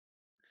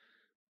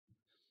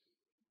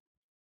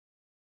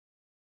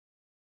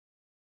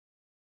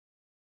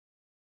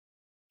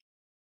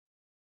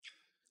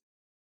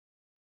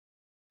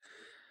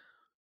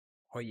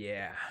 Oh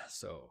yeah,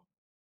 so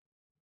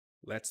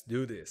let's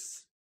do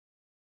this.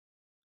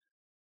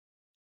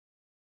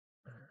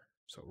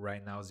 So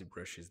right now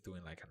ZBrush is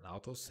doing like an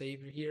auto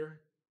save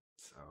here,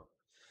 so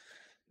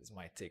this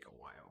might take a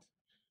while.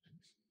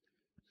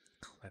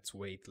 Let's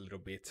wait a little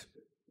bit.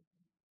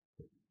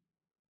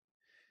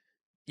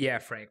 Yeah,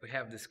 Frank, we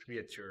have this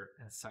creature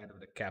inside of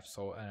the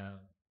capsule, and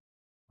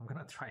I'm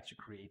gonna try to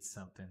create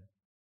something.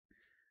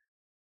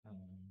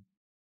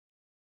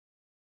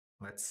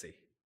 Let's see.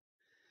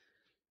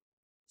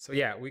 So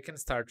yeah, we can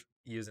start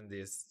using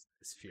this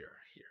sphere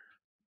here.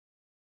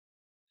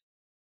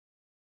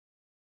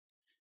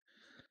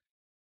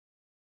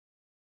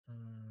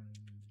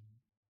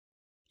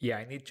 Yeah,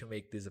 I need to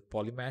make this a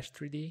polymesh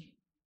 3D.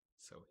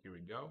 So here we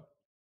go.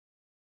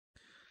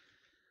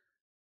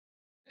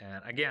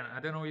 And again, I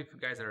don't know if you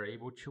guys are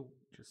able to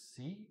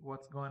see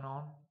what's going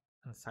on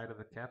inside of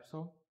the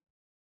capsule,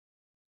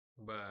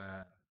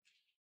 but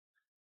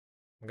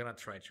I'm gonna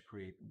try to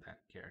create that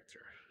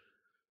character.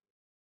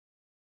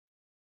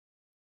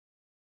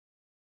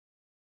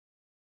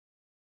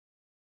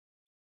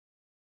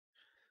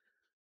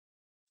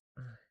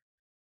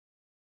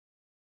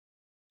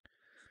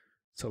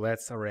 So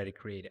let's already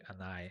create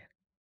an eye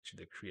to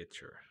the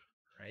creature,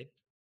 right?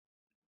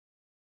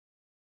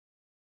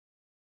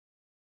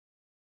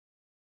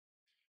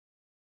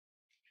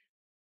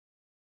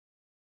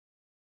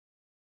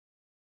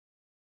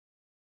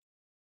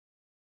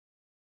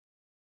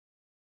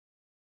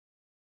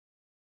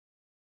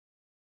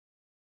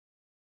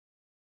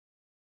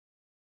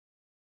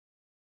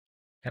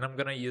 And I'm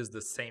gonna use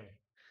the same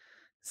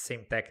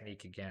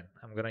technique again.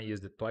 I'm gonna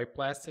use the toy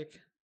plastic,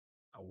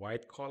 a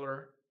white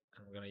color.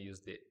 I'm gonna use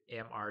the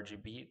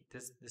mRGB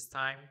this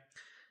time,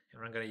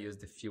 and I'm gonna use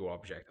the fill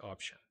object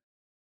option.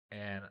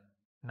 And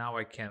now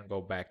I can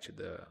go back to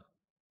the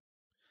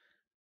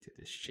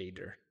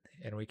shader,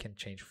 and we can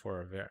change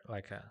for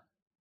like a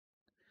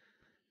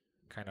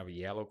kind of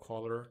yellow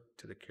color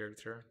to the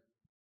character.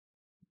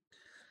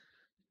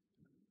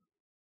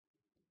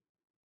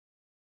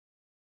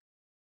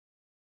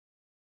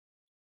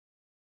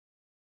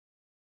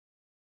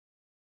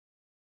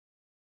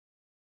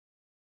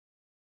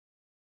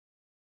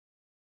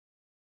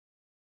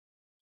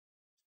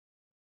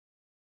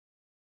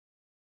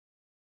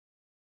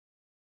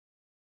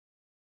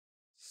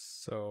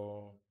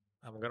 So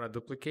I'm gonna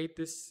duplicate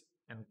this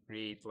and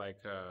create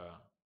like a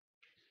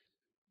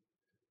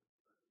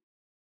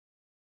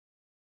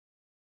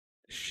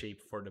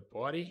shape for the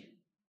body.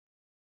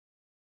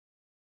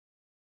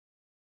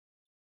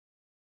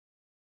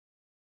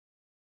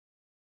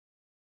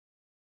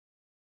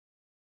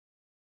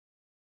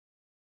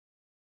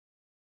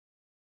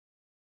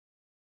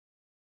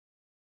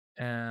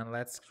 And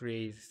let's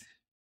create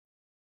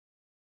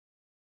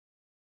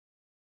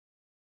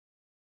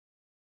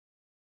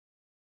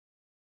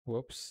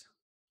whoops.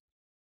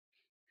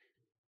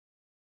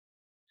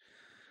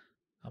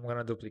 I'm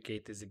gonna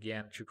duplicate this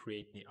again to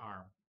create the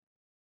arm.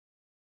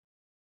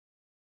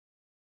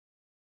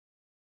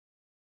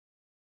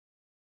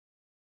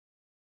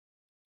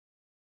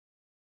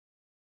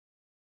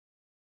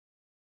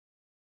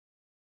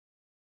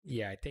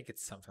 Yeah, I think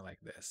it's something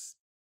like this.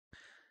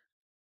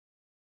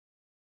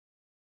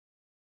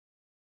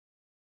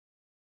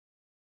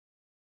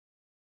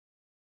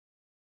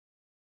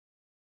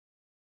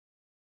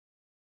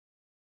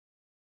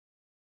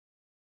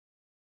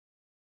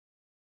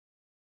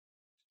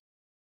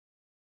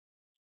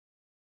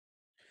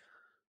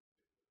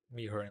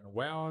 Mirror and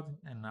weld,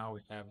 and now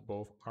we have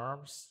both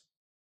arms.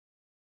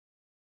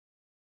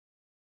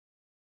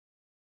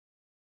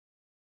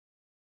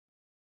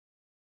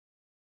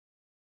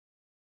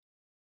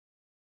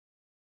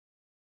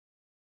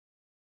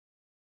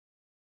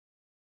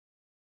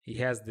 He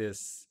has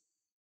this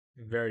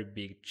very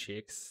big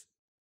cheeks,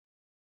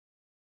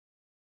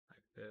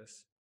 like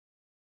this.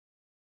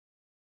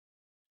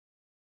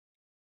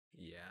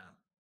 Yeah.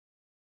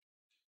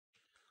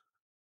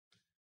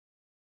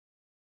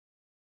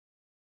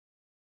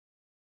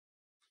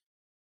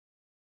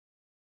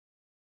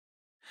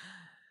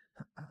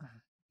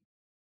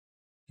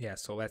 Yeah,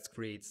 so let's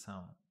create the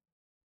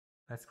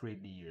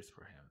ears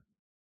for him.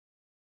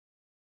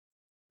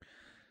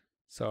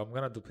 So I'm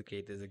gonna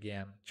duplicate this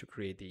again to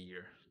create the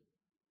ear.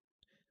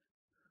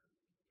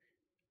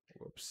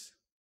 Whoops.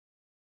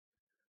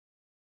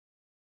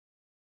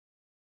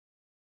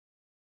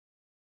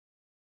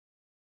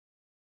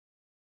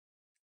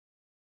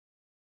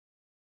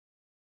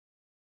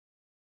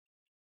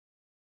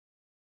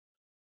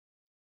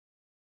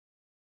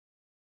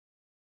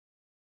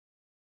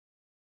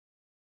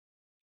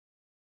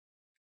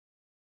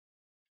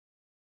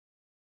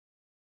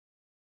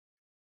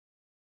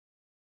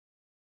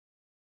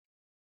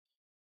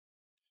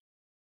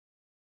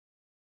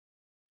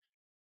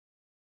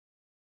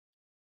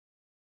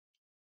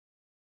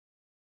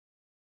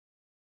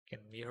 Can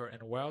mirror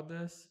and weld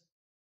this.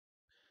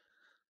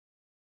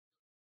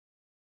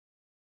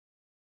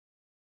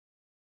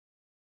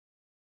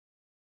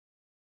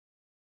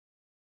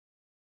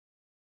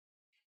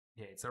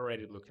 Yeah, it's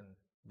already looking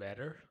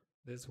better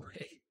this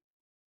way.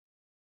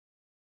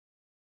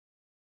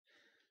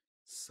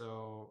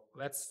 So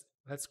let's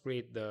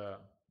create the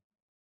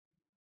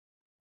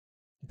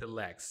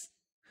legs.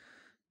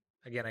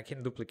 Again, I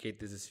can duplicate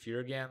this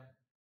sphere again.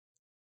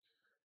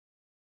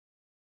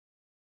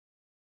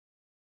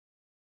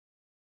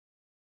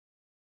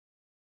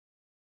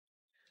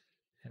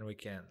 And we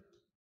can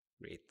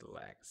create the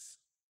legs.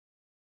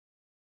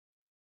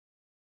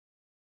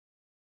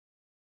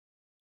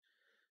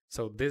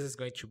 So this is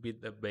going to be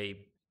the babe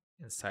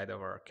inside of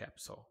our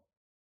capsule.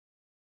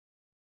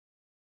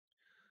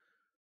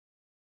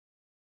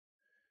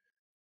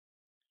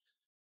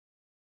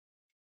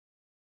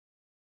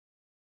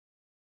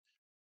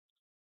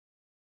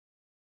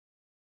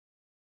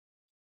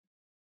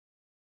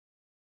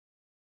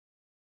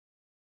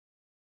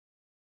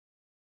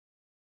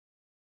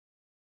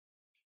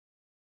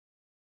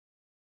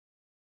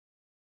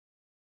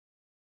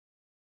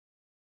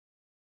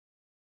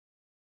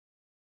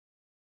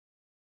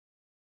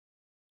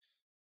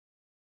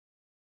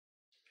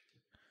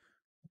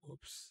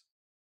 Oops.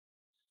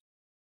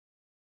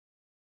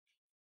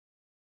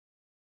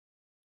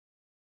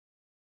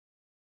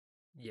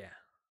 Yeah.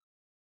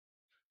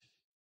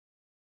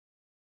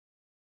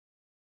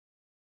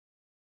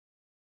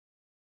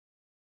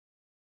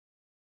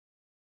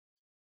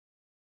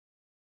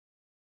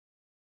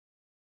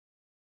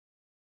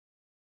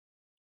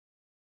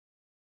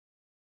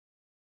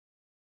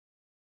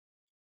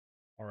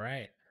 All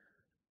right.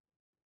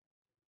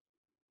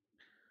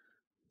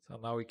 So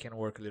now we can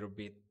work a little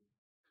bit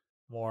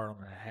more on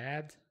the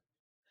head.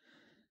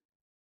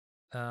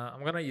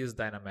 I'm gonna use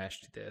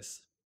Dynamesh to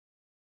this.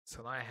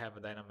 So now I have a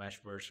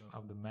Dynamesh version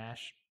of the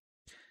mesh,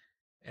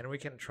 and we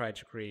can try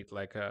to create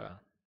like a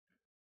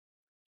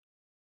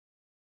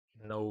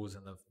nose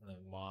and a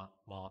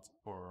mouth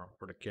for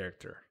the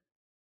character.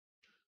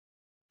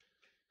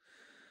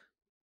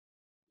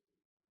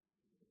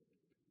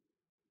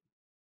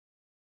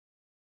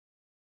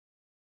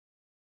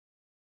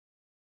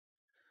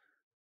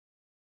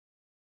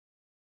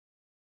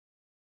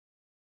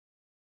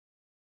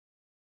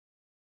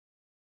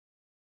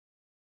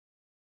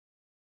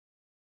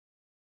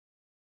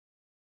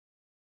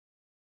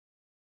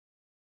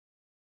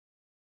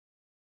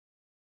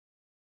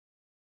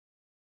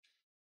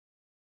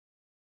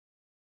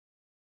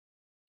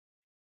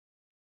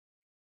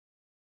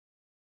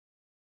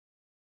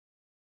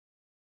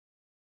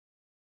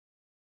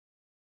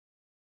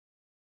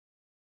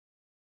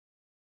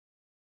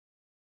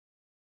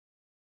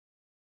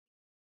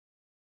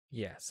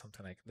 Yeah,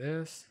 something like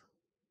this.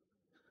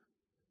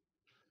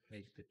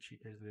 Make the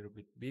cheekers a little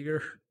bit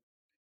bigger.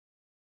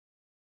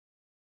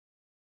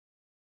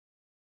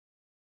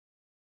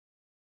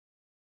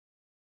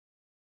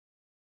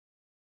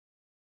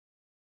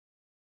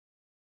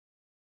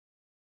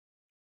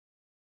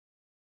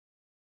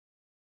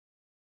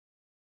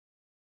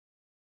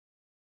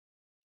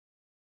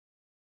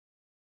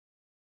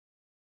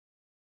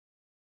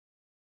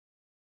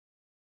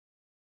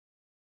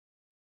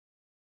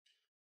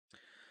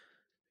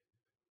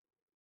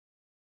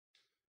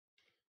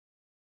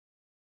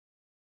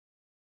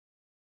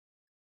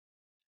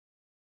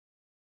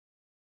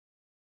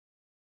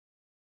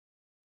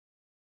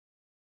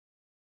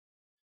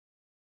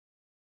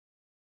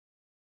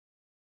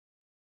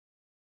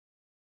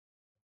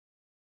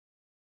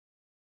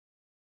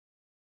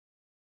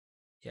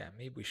 Yeah,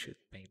 maybe we should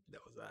paint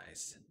those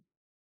eyes.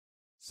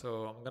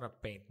 So I'm gonna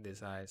paint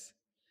these eyes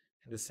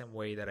in the same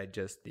way that I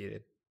just did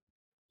it.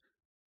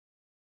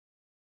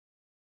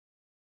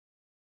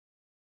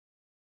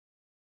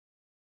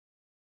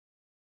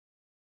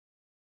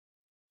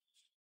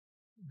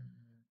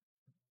 Mm,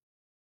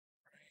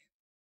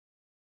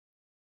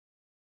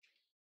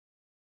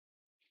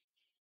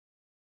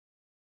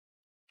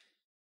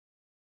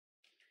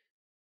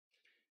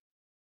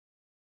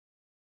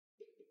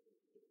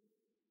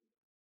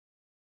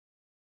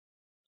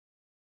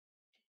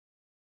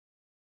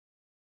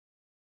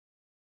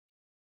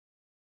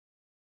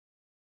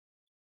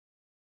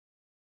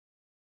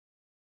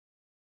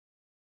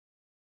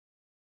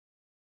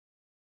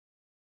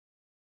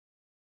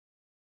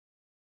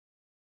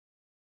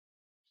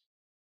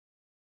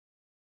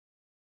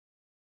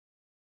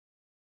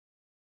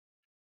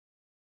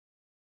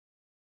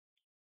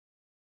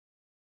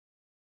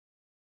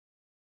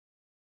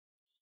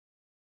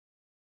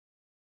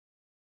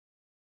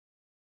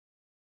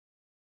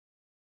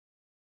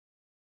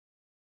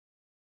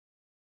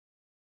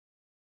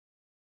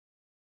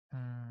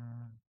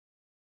 mm.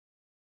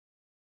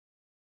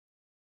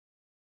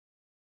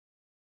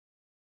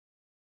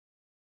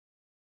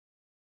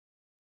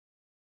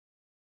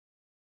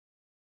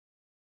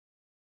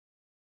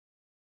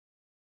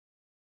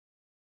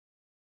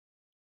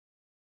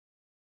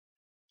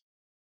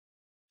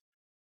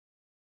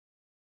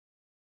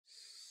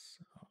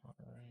 All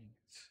right.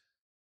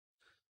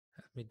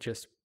 Let me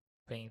just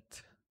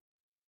paint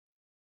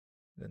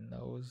the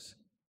nose.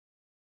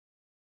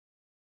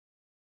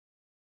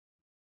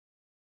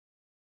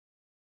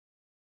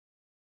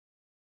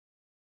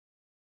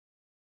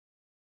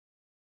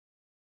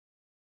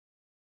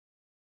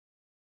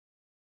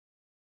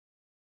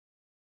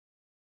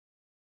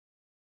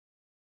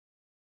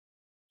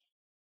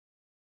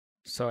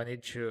 So I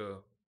need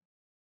to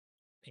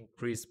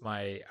increase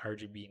my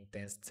RGB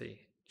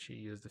intensity to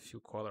use the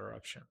fill color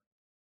option.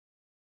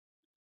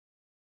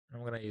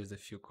 I'm gonna use the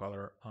fill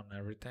color on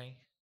everything.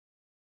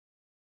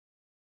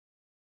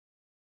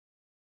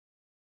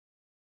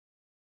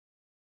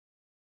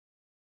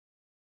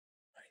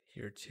 Right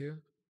here too.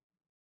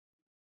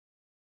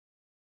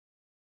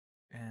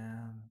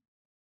 And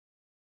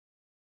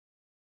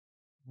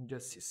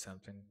just see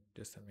something,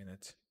 just a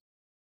minute.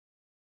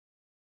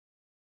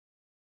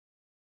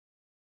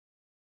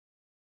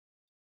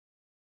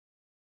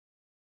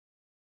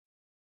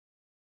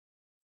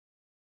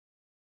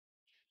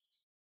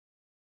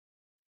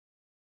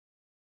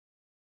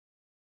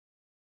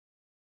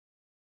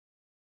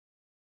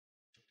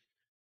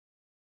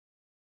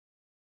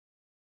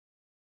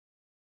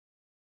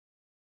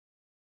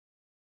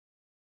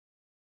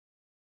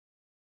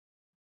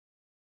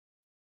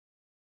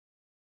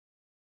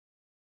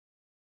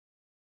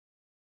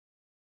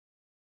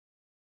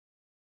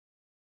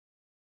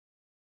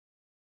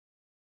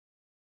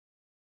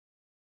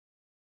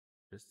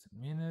 Just a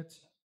minute.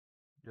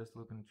 Just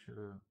looking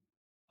to,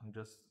 I'm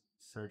just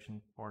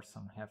searching for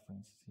some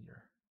references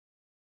here.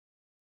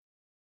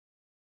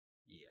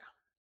 Yeah.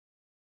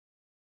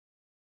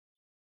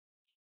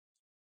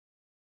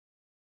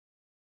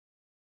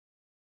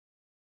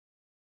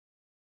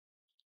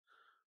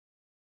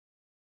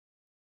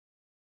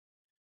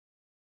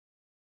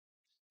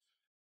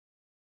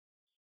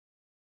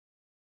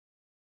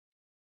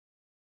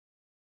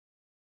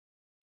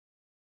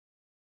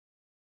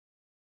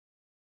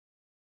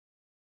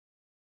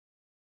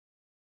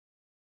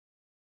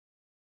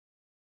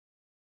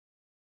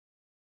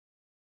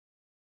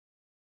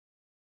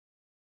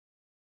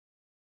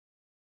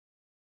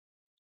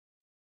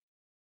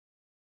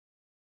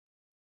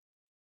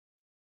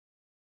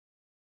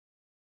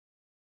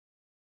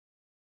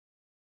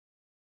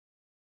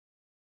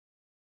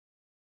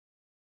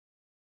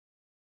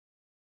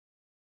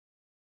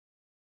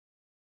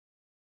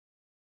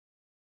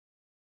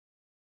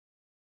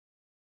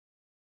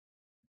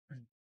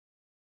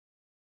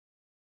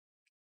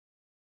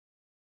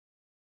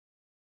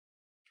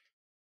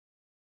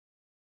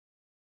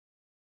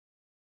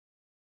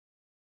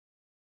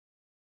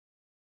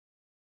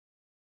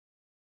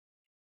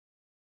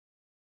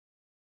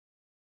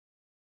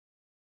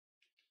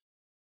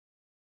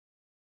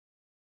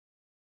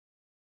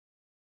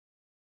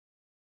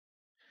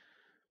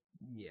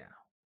 Yeah.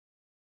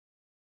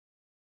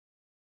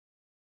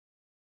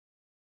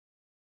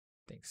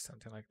 I think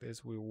something like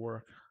this will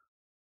work.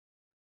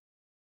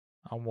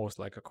 Almost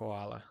like a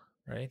koala,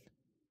 right?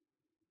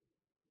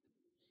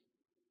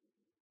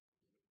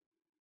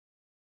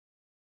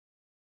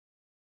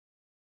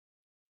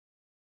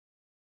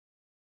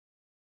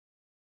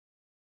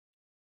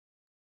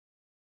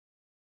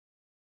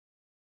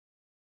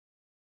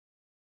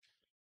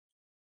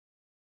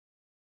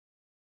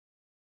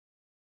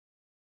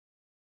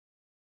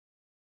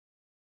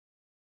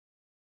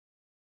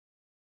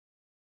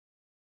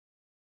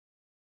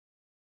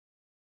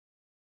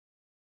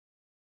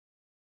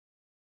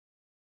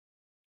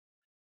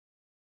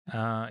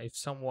 If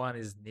someone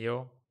is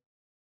new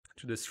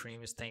to the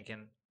stream is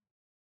thinking,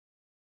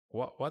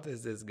 what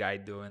is this guy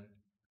doing?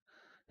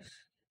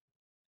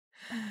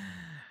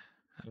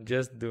 I'm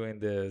just doing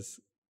this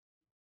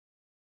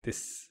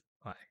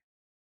like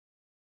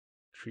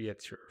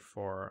creature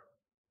for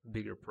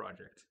bigger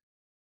project.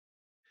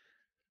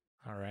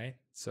 All right,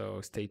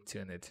 so stay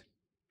tuned.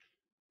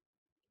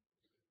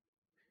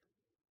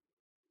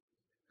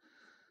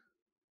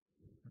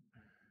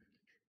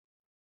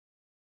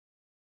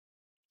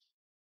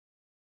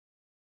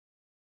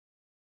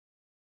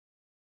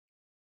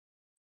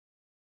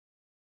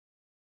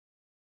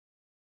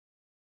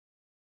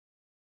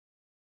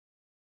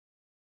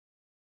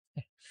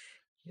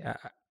 Yeah,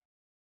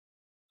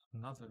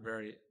 I'm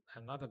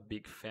not a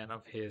big fan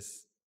of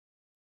his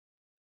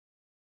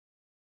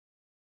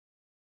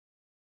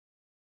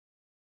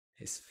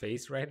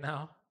face right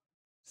now.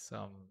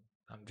 So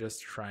I'm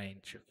just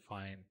trying to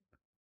find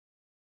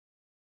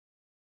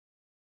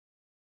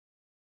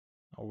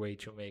a way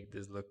to make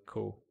this look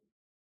cool.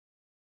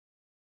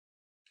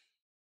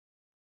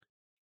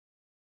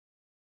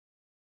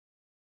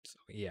 So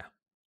yeah.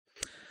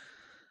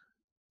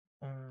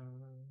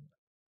 Um,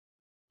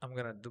 I'm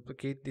gonna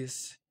duplicate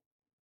this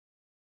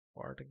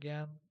part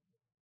again.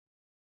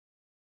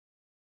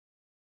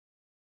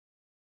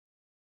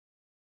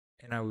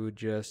 And I will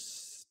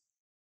just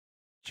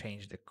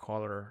change the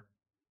color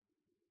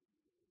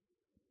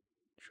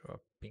to a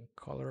pink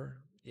color.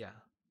 Yeah.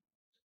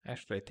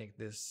 Actually, I think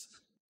this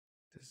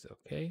is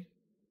okay.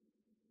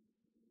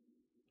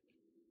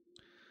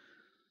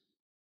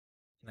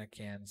 And I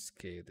can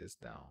scale this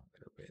down a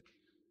little bit.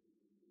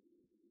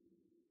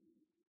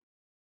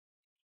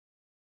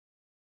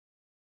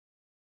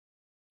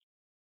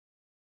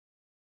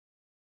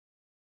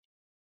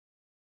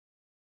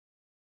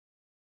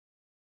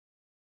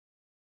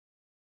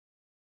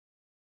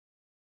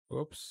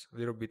 Oops, a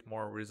little bit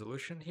more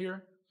resolution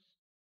here.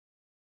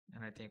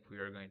 And I think we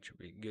are going to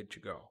be good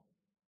to go.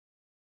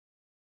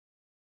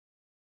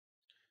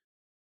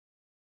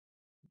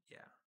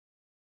 Yeah.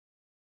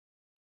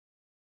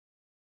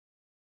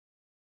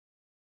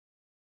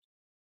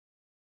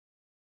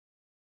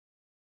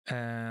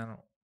 And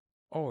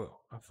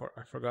oh,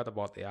 I forgot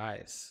about the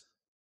eyes.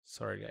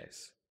 Sorry,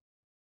 guys.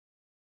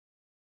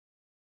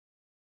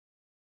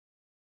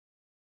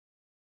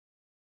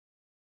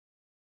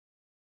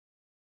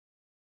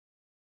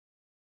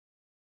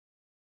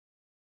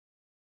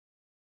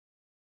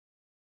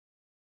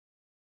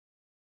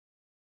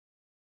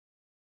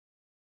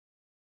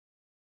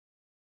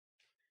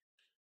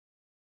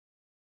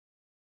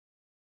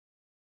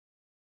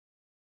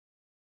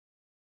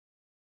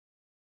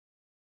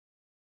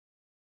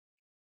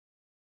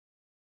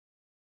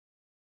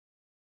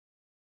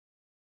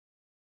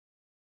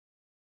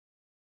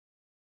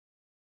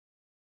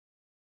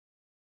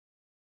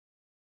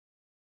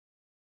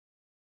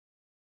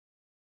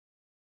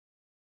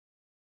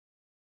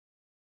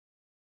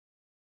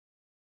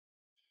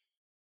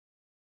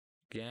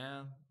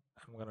 Again,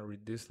 I'm gonna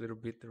reduce a little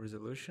bit the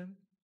resolution.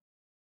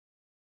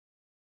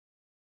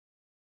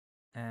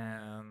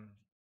 And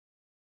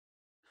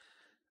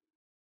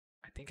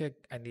I think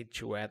I need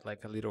to add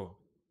like a little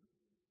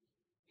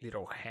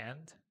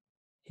hand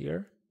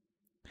here.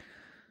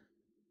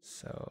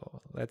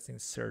 So let's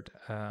insert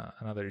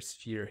another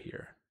sphere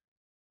here.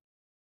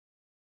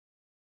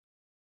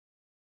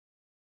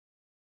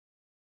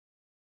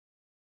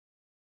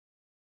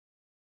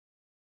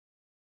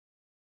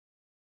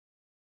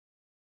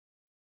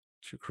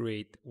 To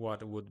create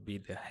what would be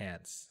the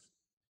hands.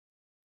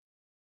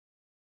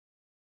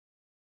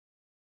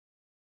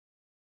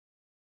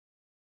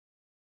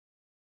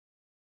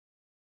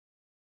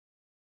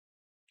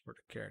 For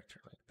the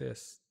character like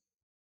this.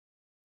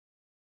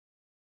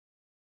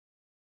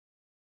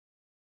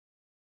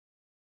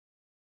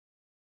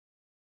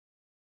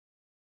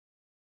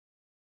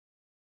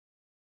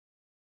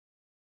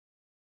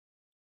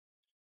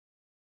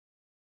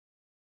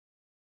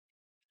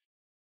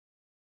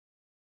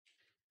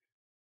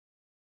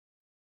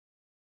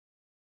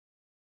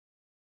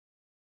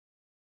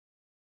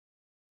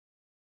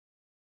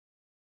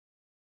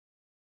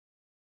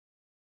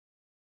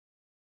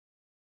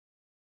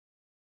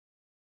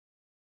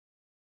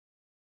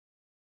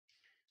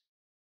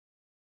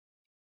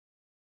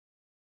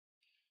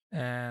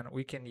 And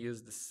we can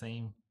use the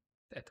same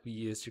that we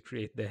used to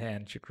create the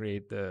hand to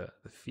create the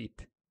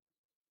feet.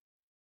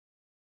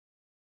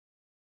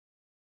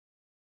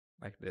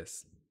 Like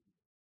this.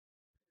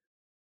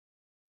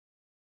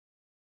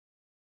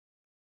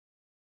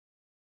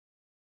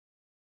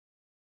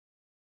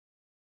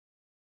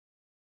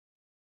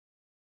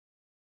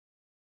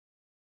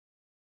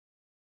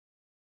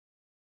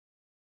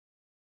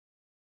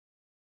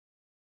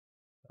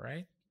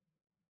 Right?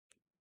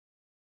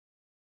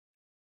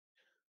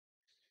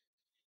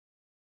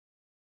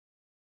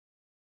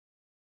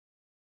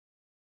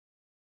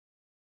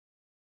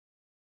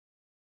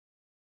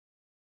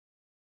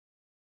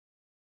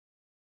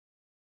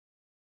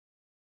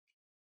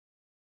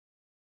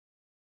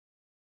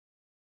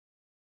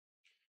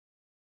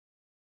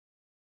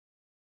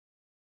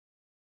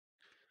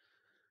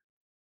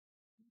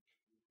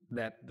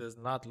 That does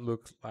not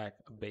look like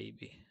a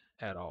baby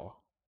at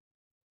all.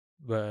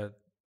 But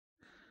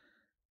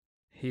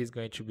he's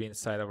going to be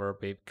inside of our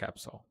baby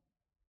capsule.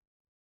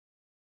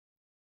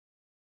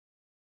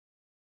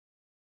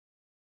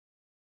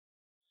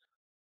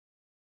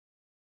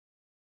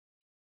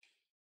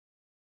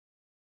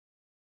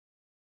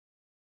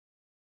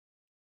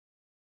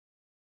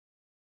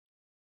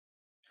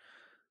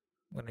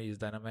 I'm gonna use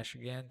Dynamesh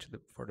again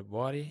for the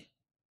body.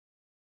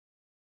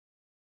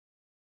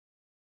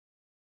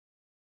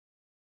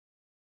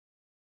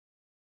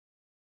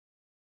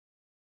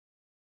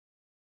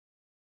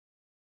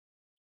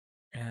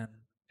 And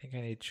I think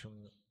I need to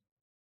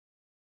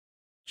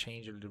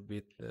change a little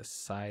bit the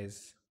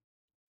size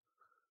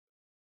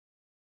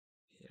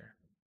here.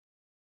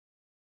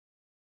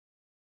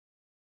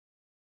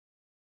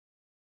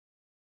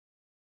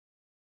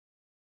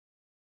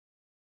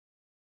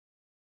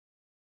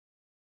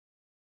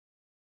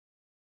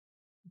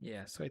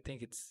 Yeah, so I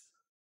think it's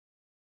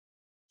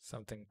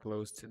something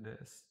close to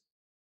this.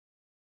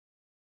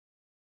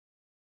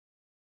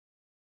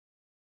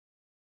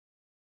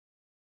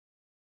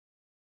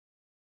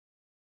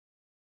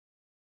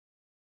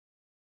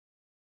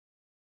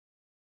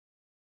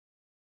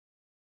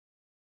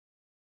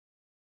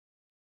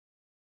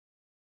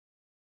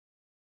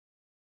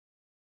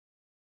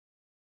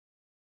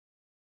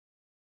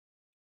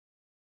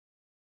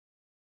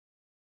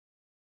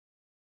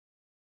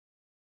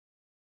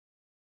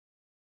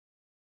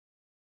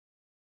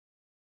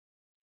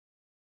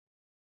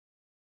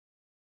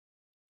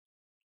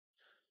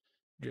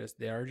 Just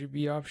the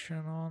RGB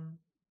option on.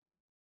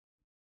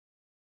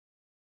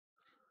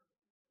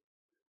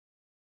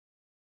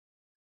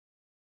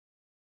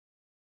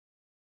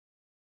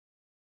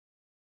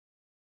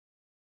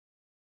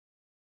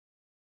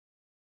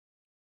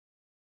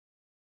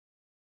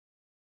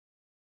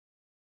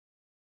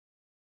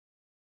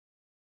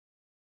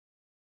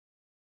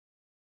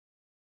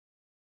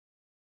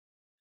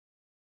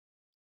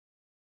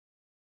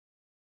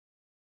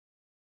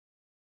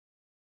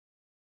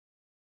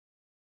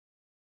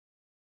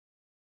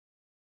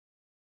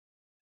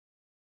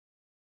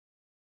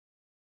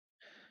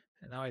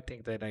 And now I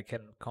think that I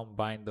can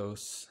combine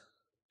those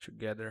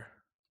together.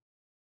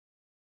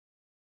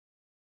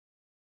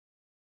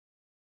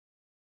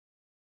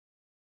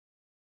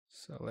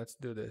 So let's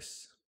do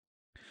this.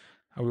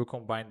 I will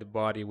combine the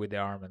body with the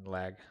arm and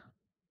leg.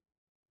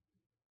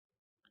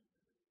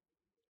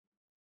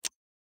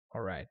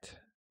 All right.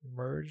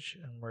 Merge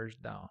and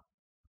merge down.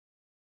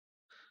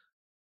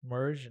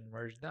 Merge and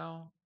merge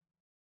down.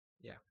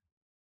 Yeah.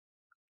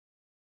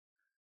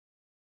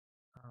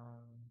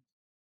 Um,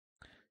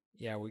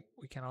 yeah, we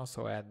can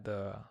also add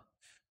the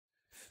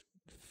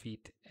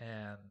feet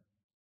and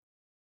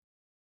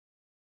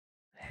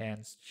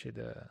hands to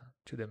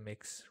the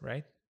mix,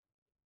 right?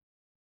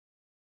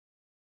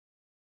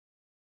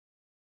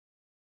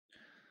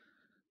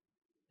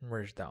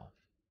 Merge down.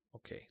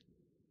 Okay.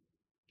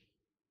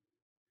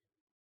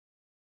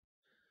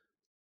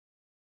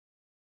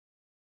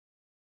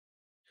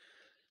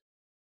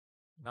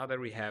 Now that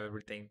we have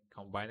everything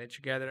combined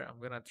together, I'm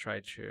gonna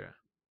try to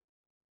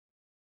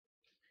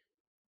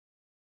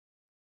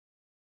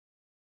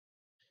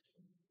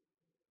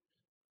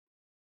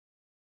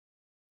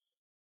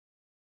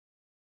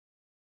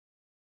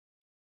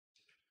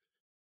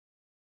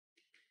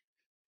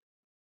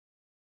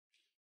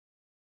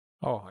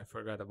oh, I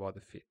forgot about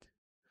the feet.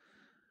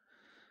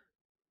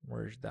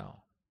 Merge down.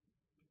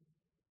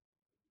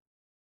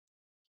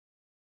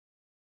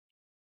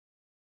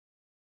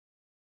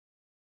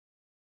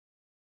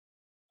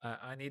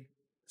 I need,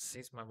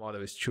 since my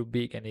model is too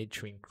big, I need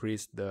to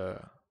increase the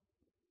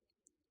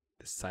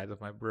size of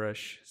my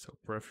brush. So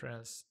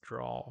preference,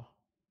 draw,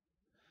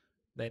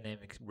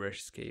 dynamic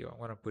brush scale.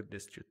 I'm gonna put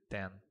this to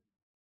 10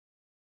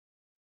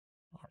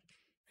 or maybe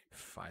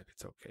 5.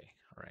 It's okay.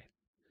 All right.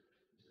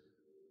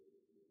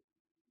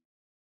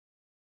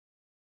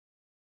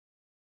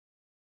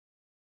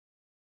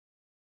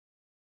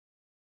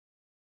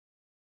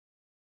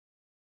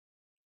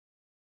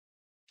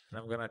 And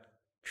I'm gonna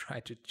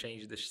try to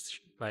change this,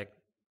 like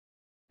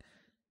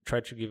try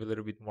to give a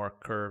little bit more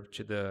curve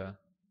to the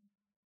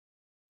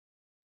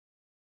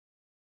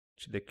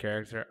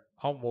character,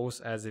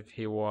 almost as if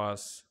he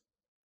was,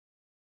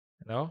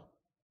 you know,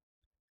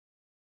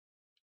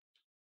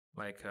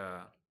 like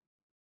I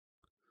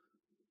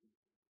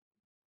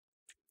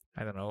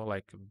don't know,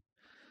 like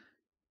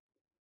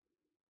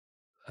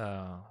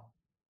uh,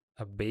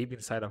 a baby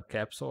inside of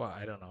capsule.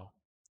 I don't know.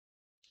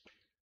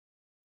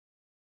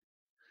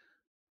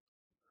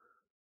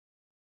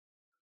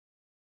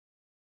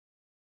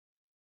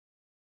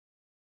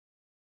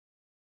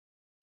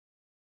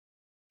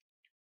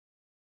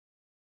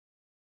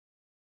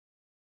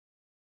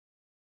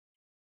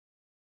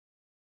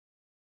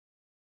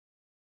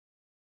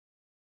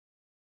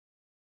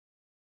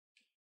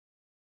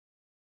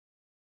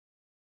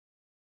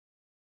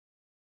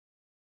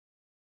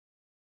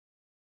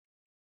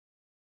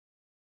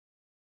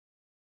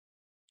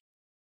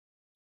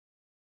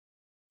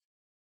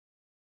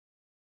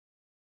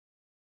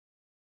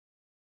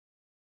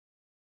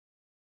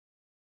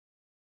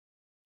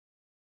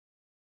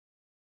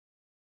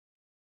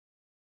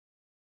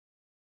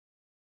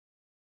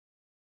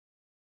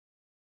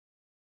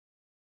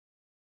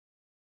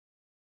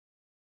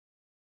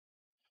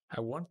 I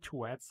want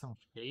to add some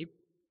shape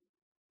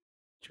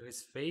to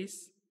his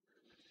face,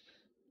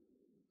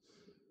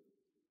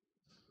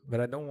 but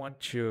I don't want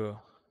to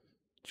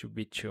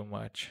be too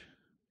much.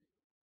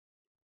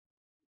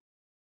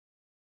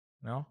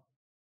 No?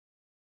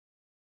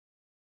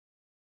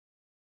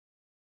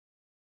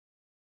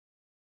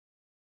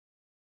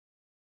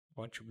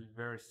 I want to be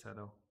very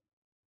subtle.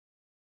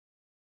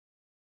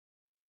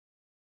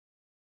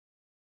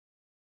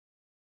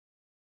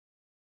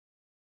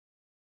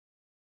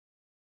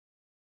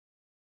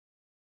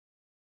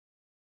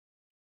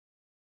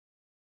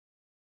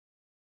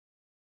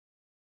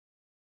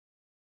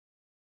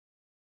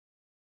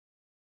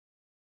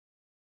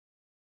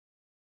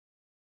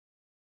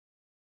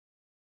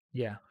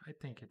 Yeah, I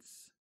think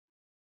it's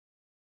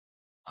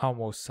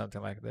almost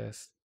something like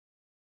this.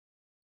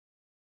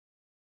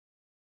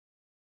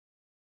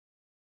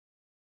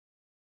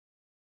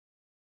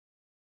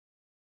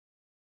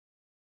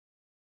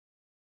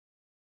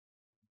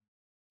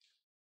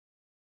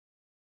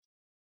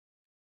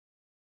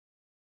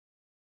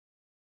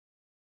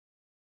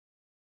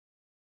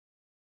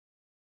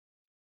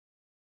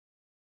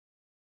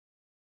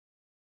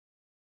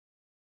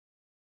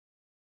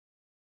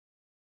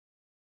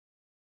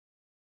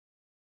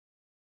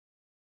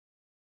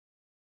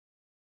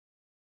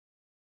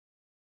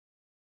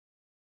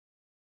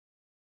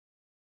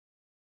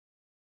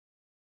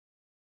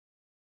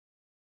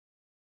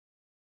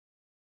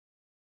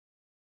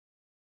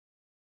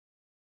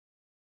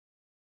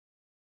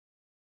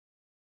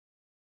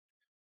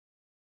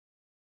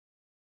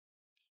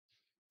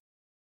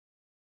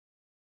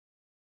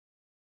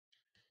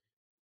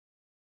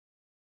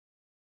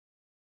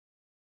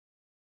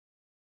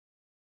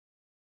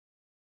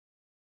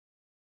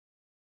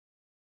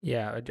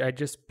 Yeah, I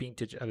just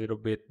painted a little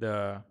bit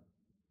the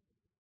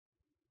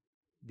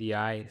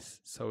eyes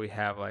so we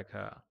have like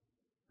a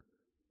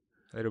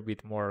little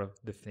bit more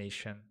of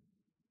definition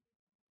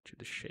to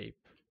the shape.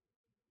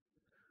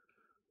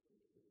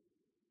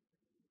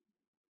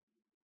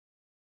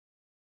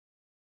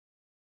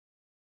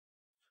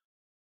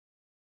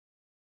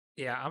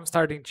 Yeah, I'm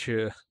starting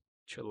to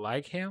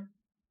like him.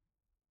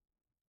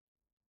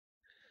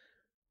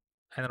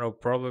 I don't know,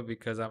 probably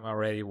because I'm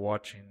already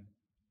watching,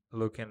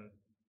 looking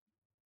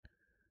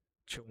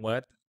too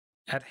much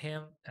at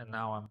him, and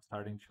now I'm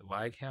starting to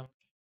like him.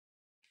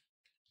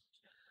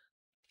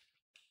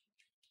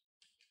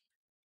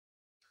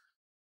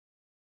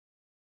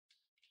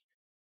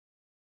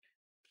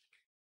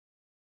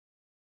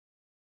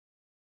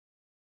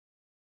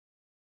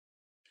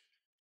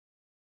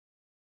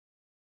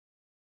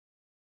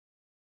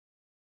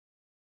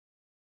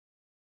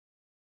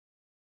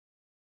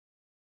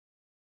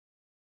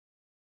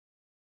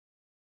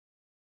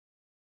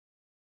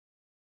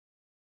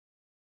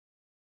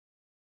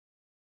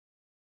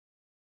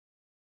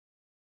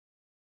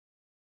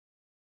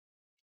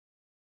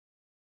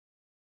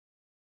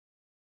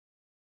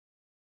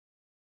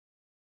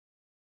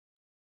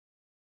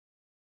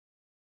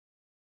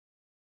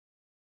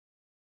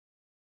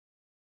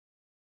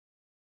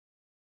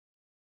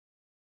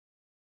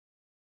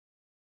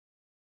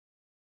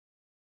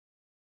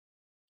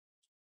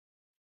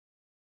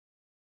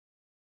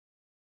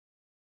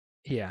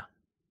 Yeah, I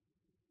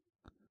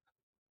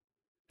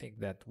think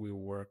that will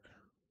work.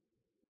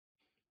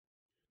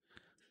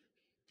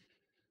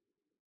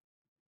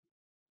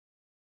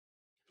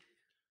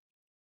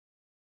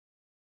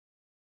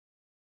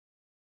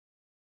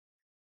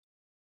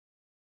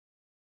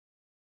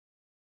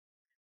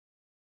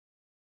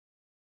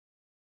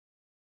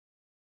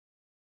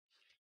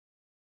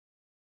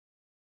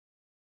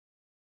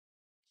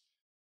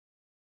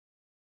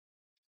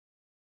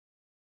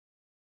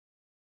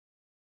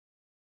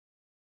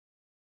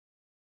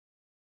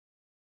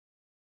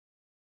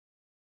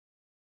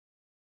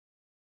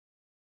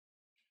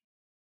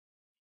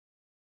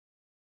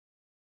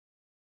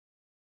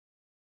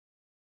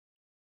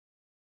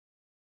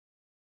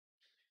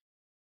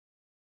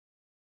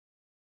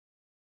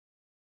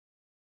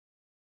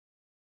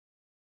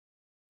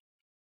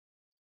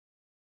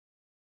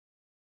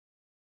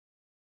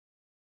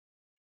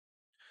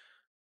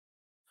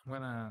 I'm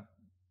gonna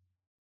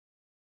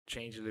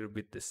change a little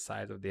bit the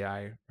size of the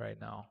eye right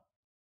now.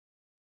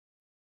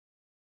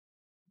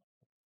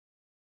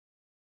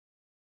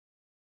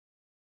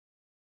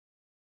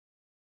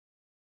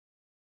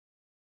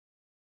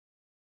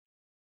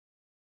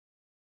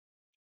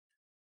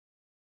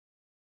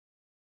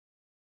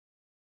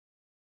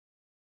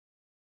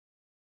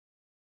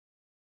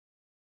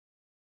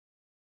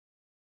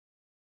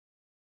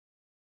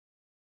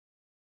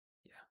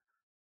 Yeah.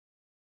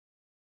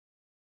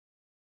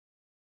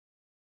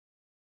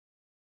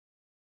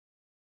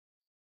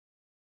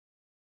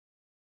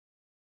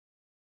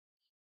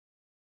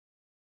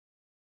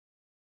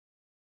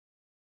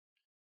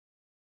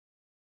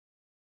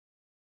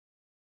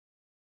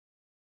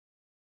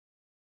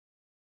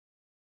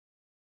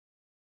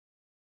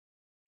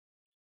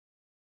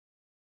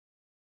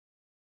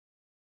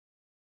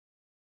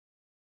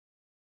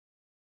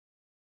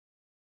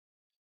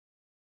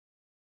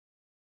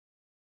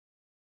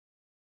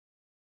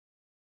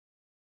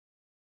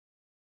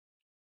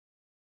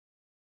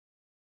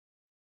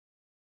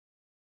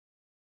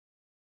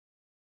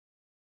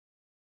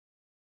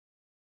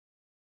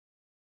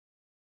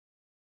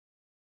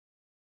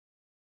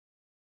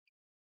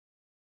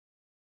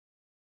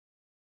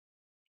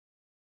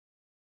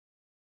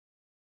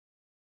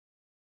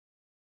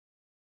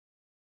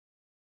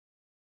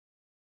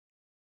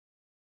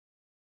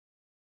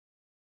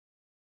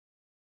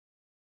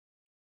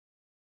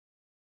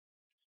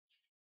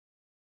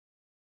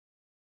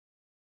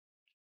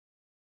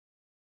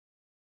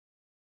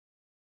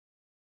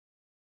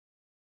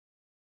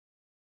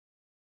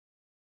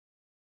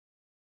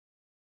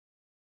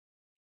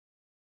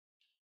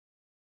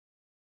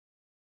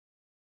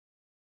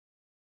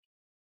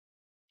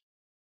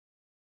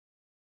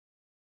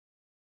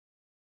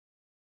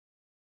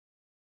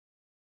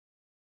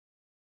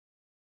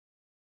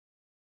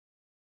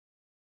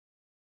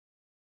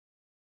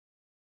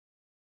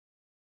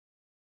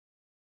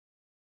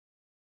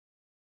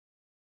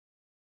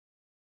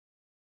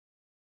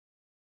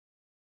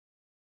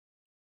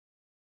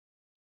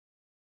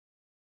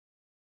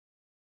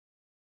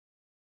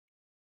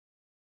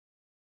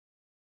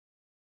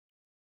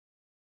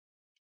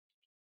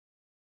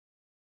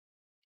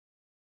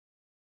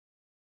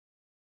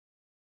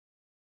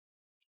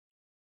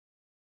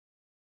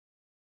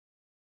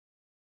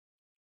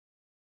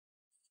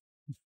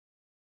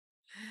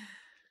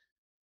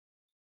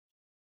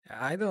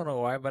 I don't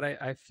know why, but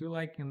I feel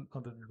like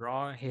on the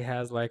drawing he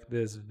has like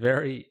this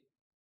very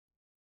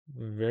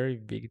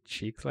big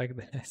cheeks like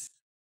this.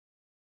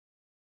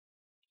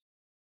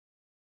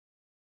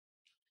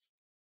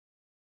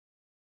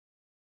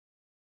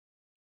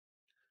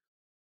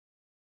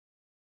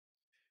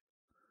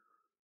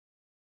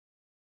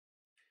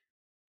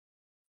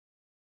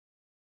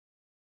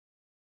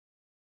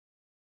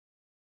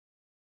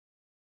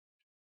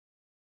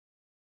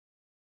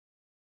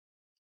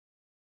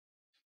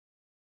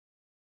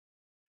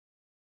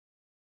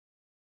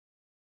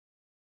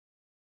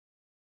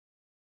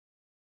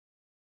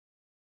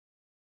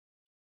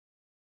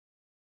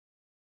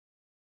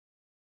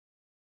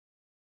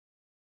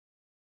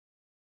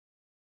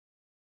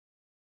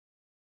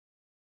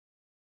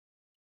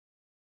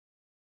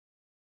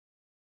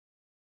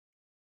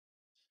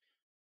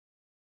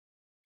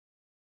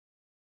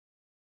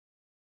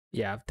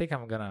 Yeah, I think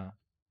I'm gonna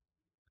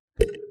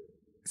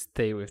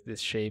stay with this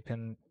shape,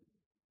 and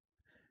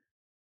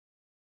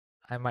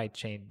I might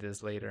change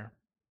this later.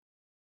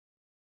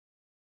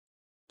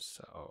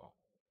 So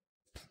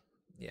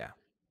yeah.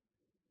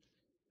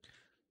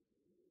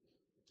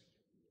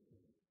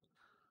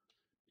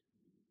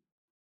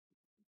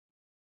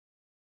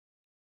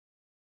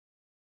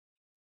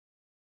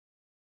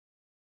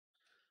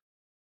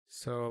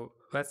 So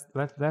let's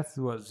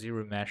do a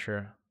zero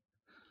measure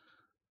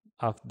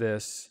of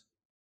this.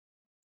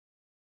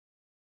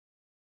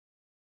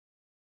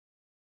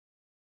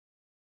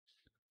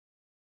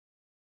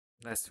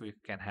 Let's we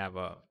can have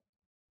a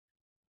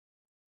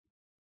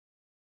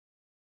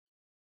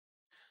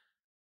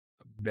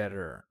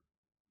better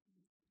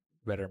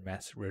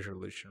mass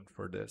resolution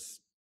for this.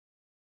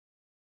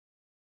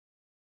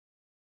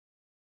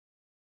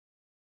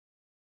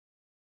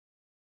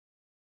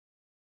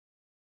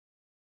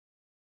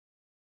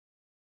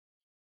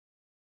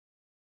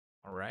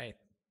 All right.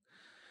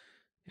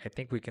 I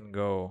think we can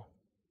go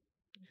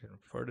even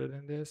further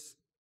than this.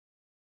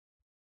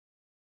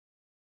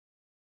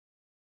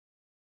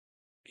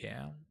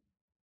 Yeah.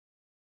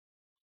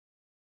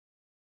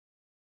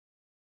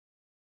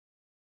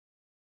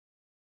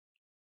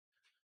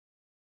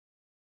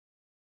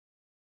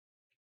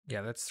 Yeah,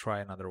 let's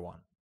try another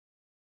one.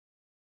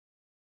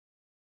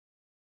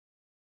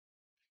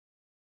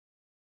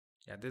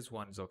 Yeah, this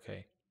one is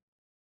okay.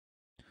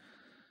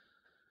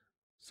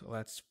 So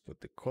let's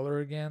put the color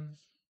again.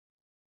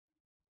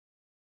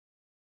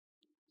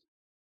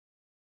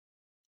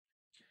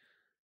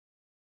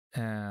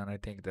 And I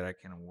think that I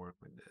can work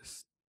with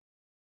this.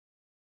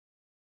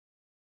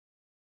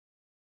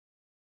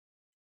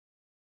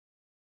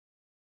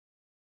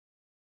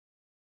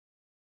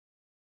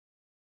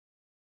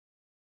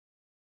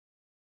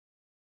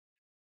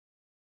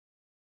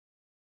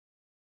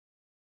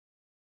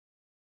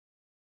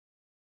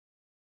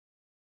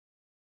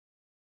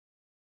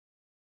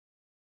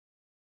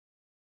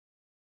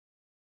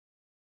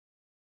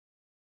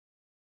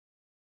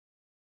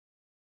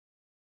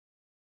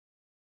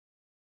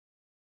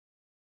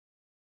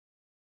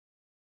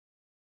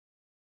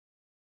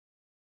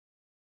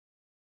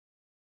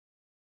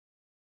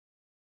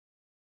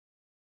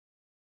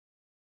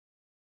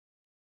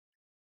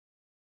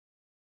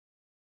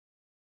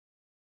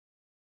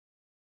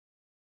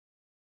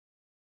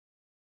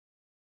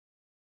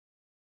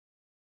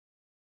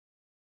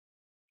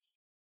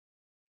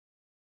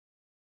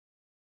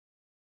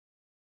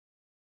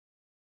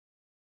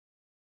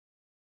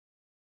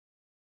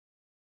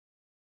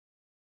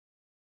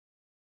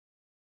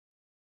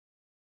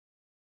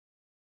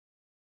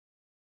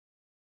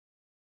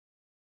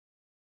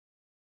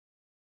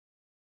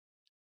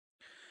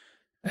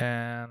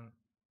 And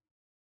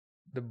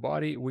the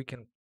body,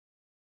 I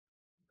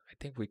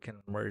think we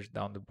can merge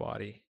down the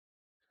body,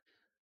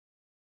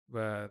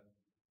 but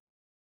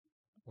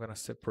I'm gonna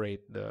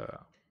separate the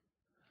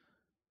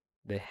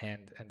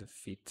hand and the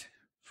feet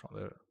from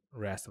the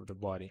rest of the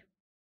body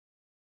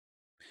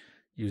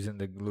using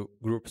the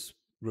group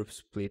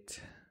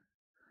split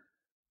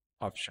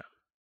option.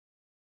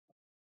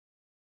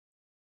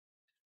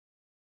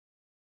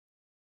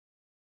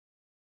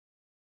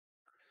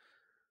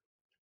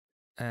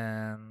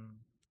 And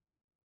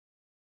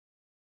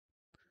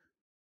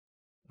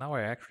now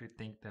I actually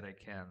think that I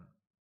can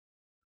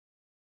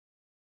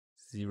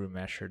zero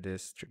measure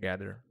this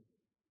together.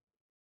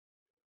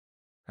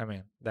 I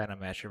mean,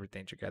 dynamesh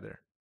everything together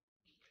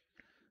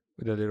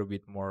with a little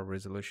bit more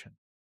resolution.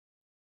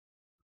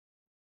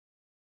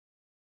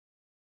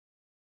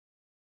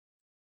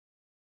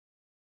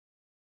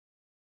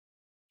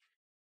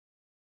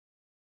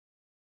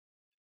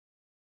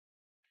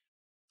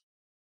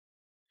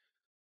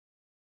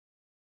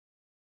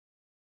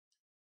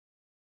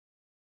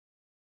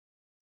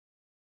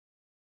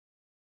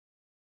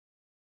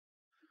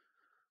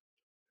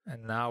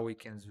 And now we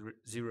can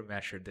zero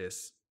measure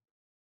this.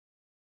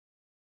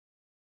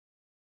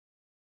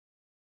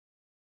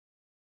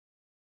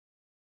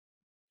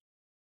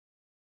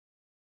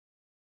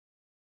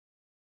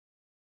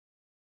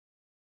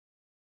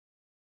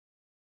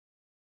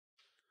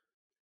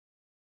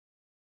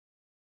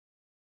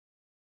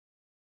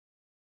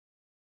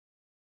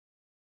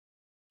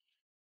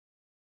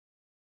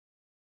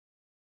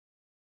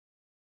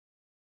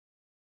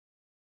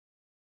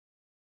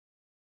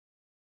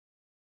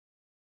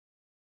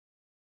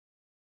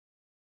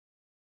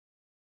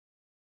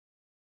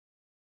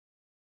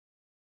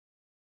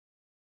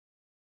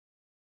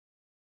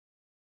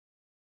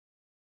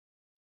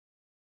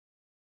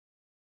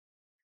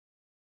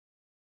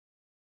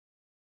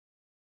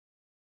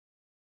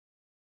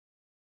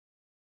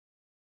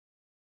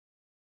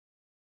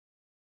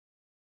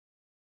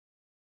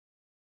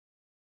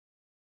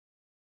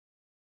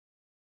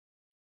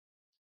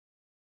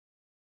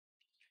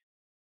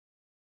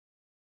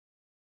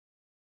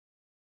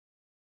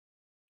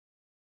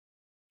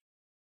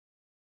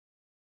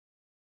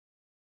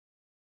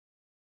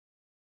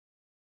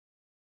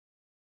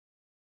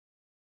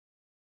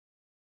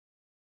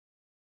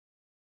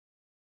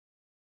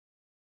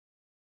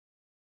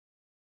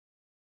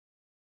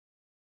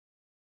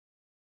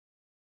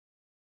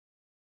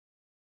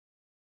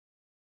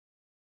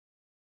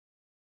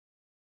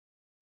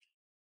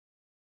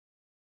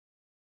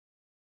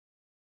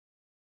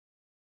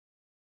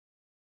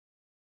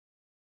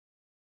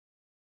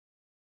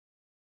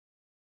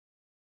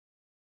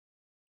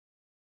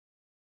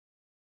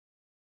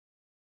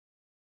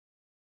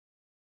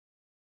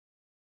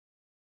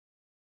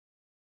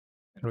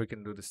 And we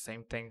can do the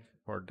same thing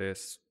for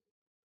this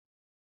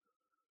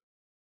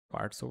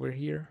parts over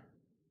here.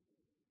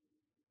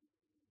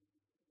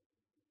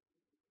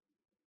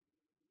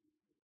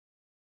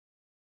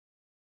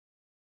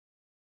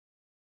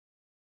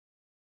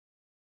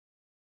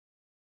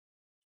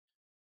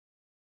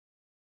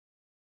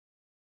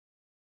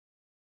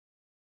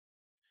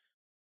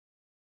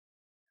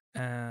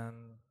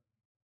 And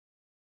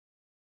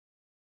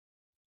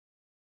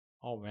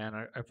oh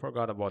man, I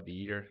forgot about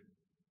the ear.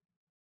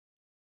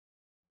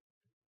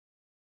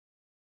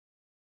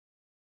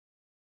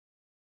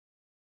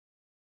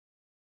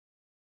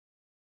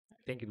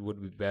 I think it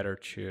would be better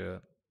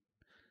to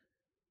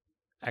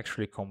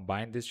actually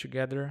combine this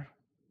together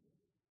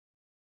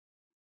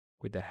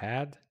with the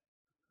head.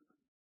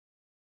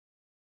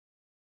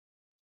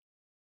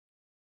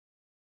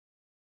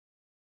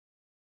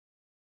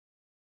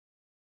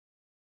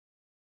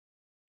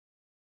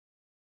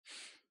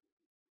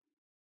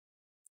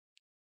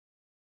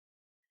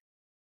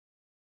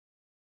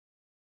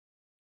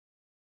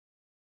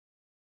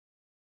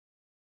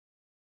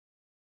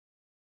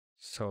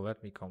 So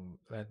let me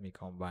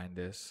combine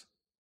this.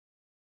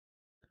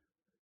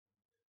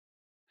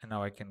 And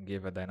now I can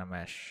give a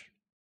Dynamesh.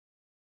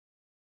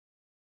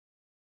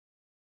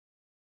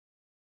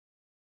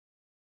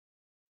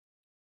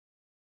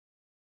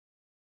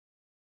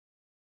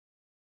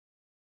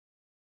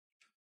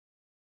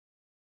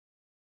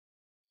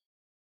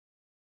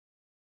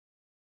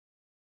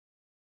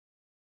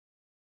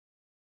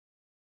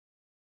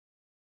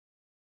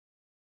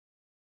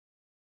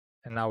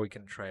 And now we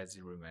can try a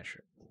ZBrush.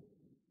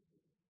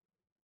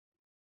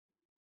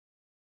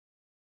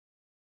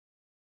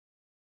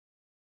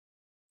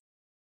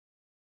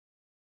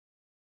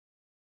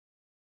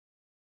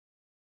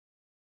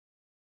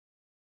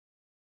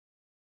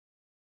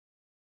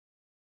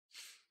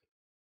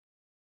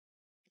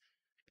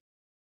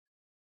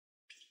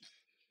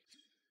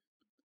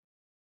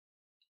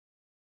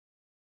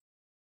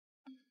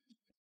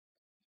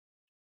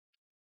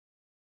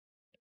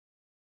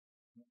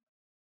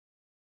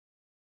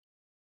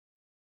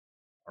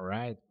 All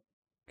right,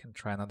 can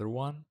try another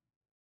one.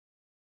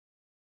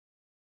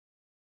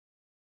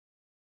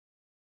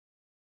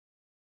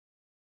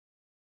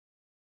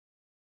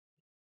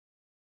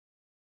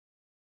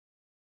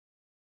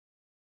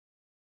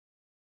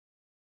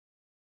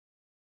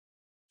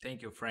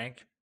 Thank you,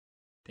 Frank.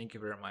 Thank you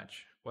very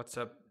much. What's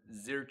up,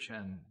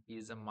 Zirchan?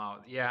 He's a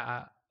mouse.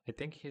 Yeah, I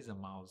think he's a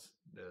mouse,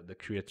 the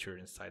creature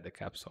inside the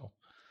capsule.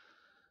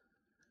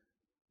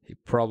 He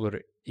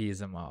probably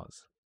is a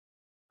mouse.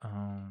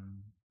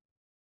 I'm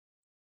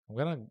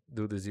gonna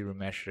do the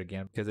ZBrush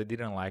again because I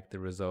didn't like the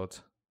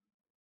result.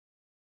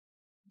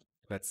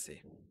 Let's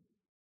see.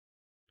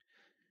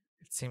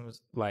 It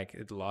seems like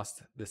it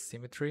lost the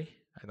symmetry.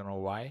 I don't know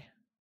why.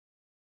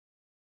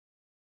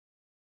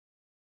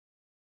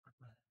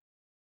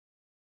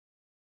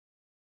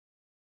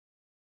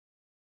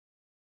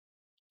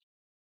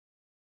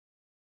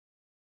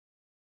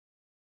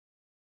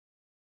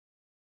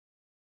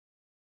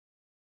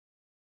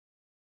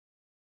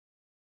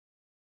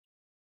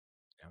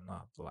 I'm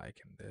not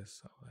liking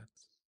this, so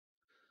let's.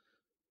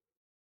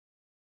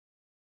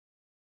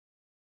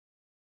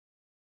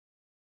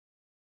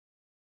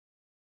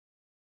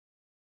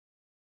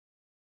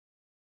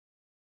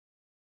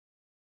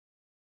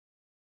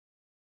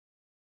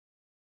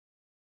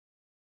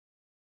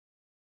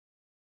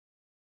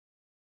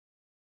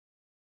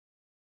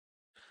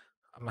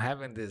 I'm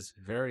having this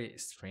very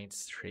strange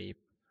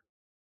shape.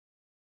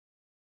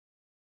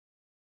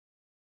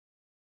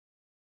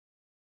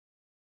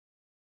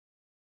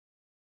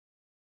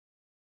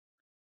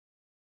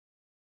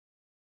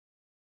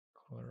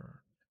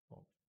 Color.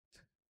 Oh.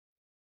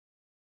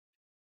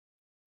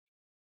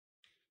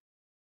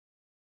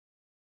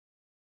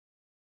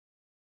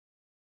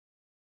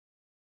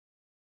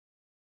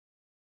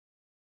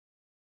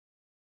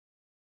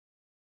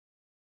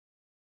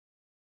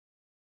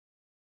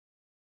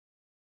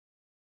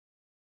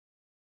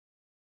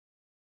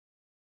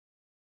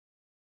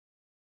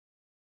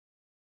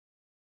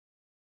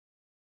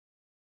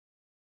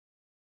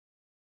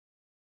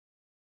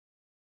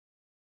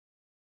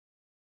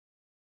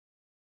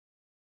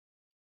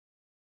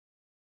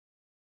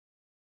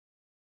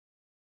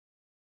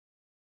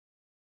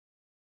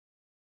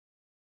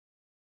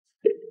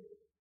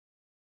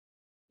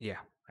 Yeah,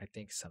 I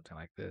think something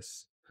like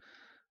this.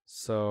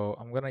 So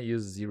I'm gonna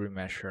use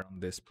ZBrush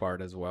on this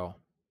part as well.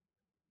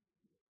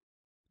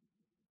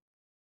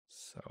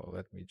 So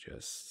let me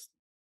just.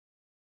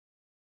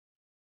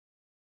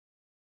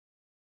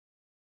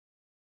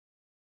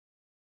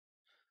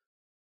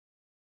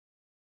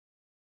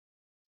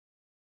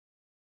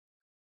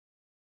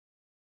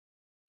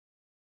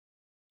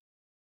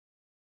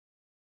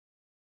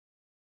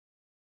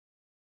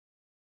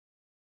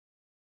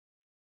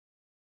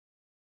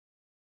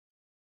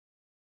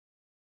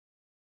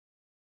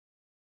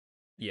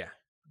 Yeah,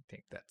 I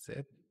think that's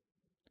it.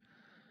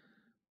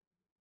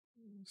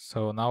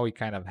 So now we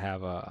kind of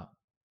have a.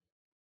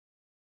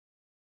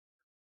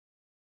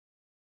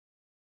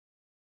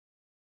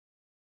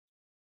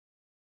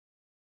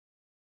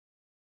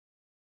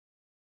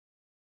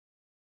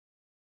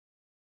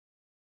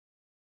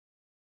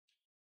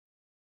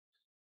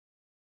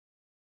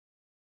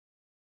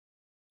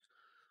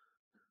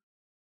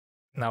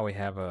 Now we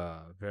have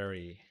a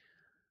very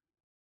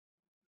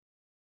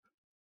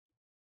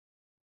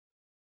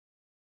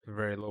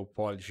low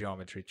poly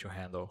geometry to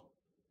handle.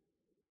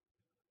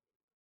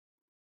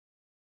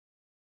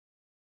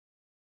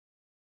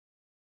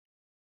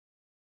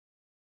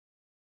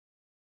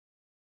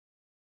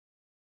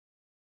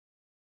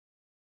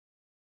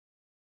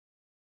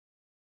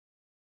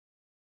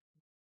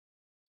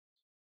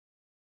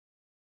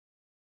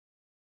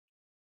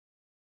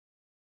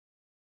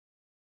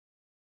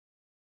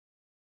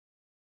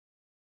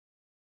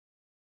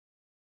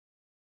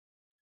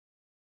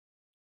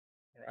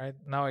 Right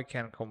now I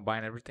can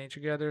combine everything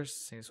together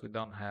since we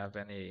don't have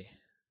any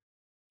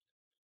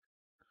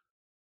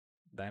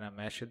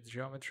dynameshed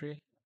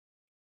geometry.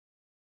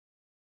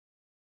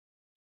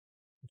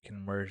 We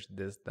can merge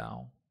this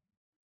down,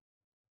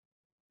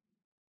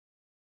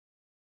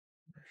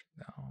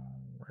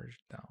 merge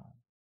down,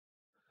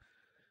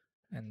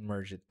 and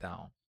merge it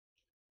down.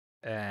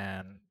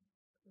 And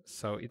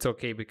so it's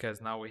okay because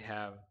now we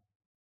have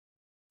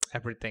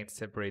everything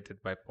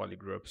separated by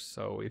polygroups.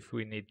 So if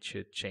we need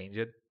to change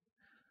it,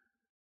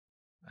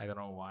 I don't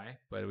know why,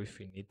 but if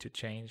we need to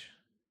change,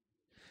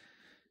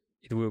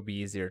 it will be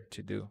easier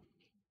to do.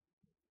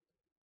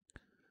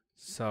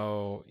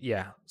 So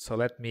yeah, so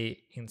let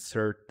me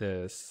insert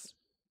this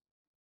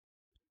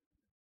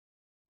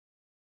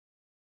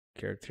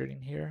character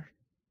in here.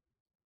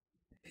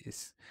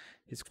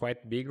 He's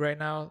quite big right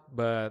now,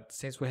 but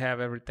since we have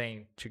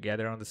everything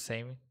together on the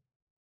same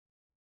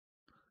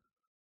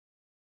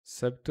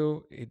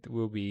subtool, it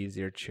will be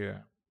easier to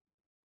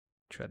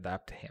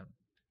adapt him.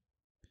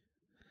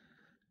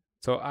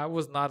 So I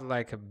was not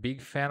like a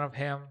big fan of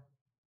him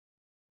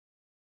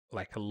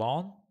like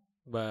alone,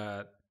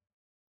 but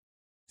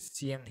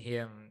seeing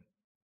him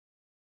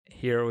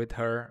here with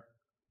her,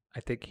 I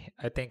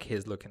think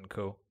he's looking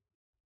cool.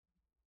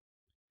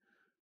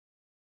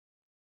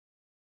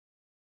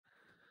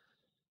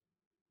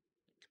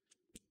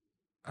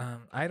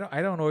 I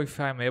don't know if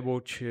I'm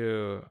able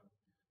to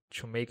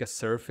make a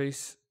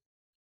surface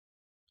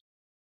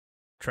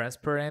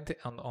transparent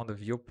on the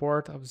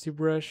viewport of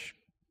ZBrush.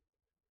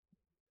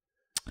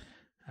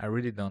 I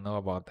really don't know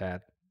about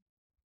that,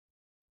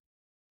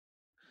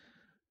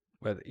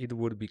 but it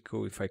would be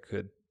cool if I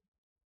could.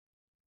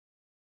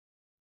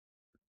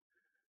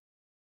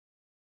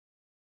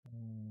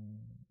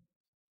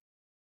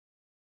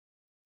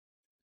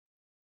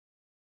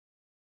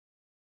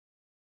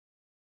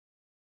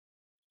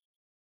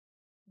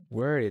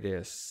 Where it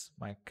is,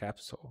 my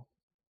capsule.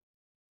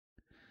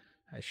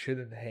 I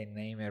shouldn't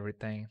name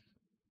everything.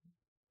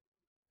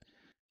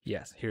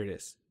 Yes, here it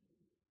is.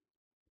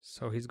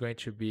 So he's going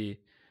to be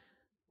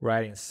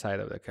right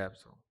inside of the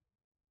capsule,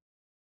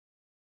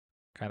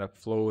 kind of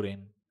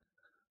floating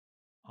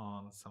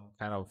on some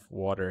kind of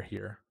water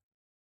here.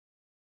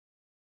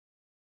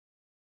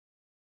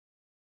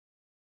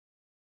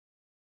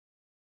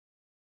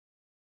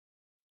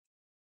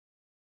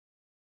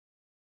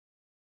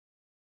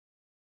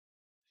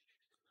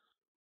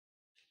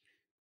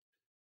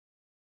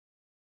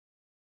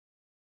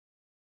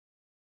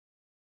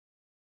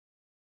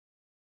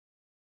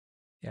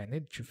 Yeah, I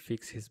need to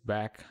fix his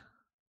back.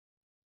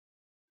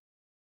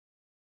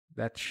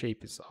 That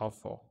shape is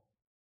awful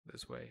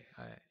this way.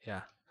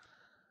 Yeah.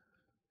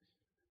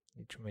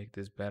 Need to make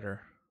this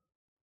better.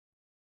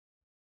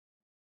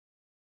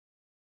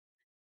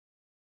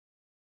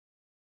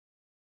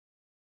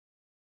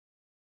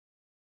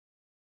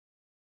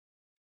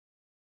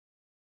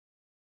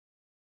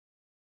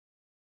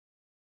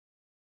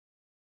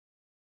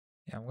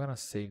 Yeah, I'm gonna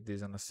save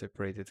this on a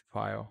separated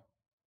file.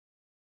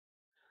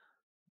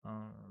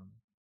 Um,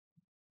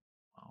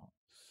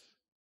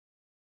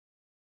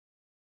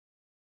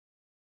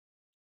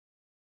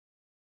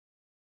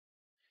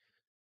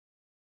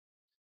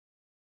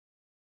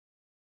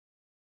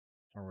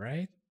 all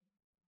right.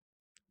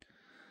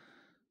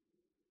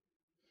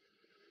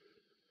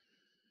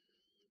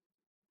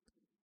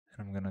 And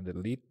I'm gonna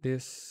delete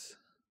this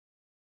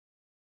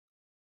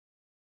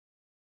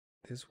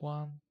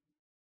one.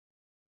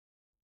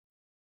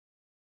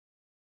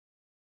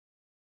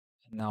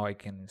 And now I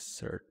can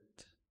insert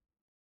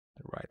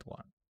the right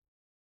one.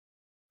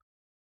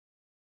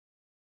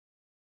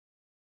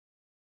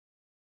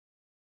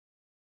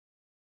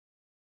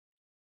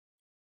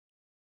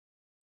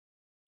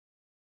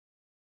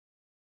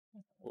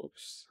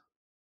 Whoops.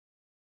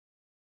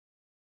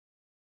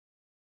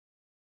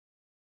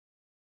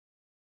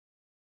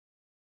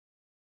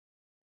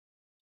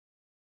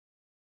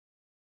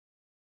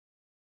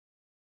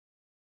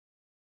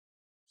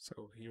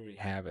 So here we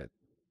have it.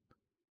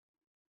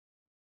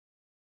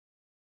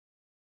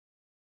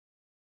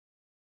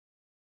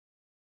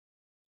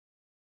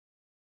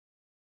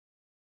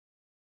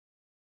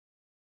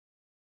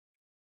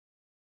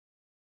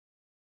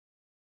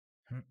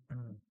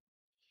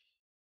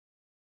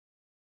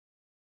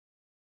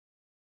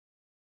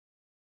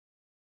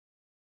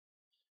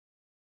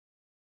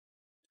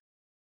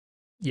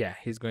 Yeah,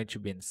 he's going to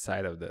be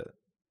inside of the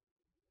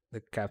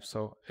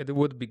capsule. It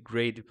would be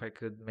great if I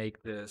could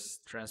make this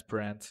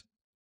transparent.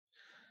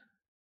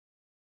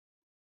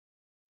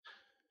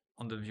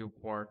 on the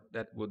viewport.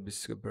 That would be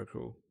super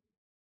cool.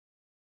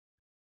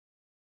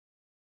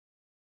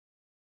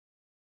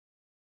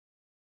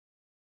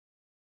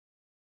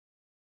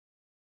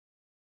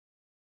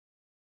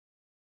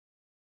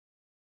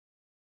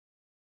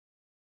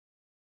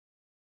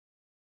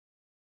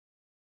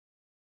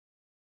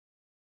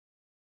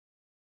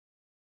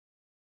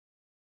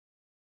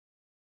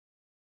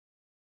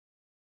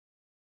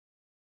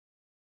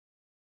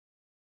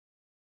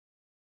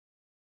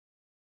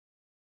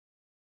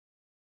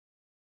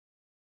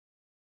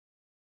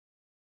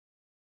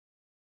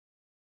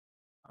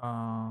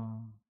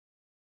 Um,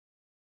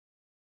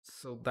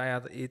 so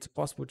that it's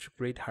possible to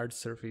create hard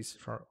surface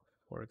for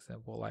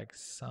example, like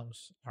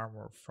Sam's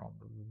armor from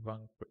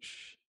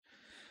Vanquish.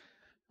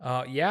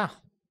 Yeah,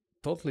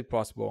 totally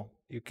possible.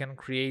 You can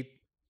create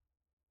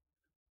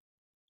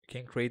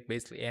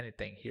basically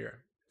anything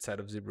here inside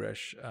of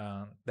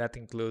ZBrush. That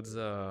includes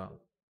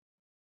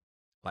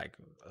like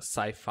a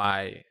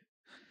sci-fi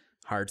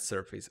hard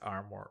surface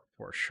armor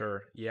for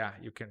sure. Yeah,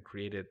 you can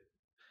create it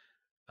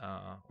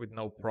with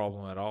no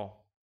problem at all.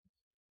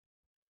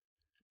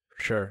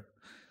 Sure.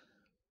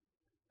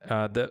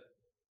 The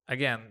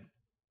again,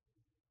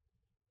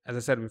 as I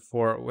said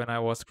before, when I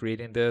was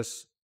creating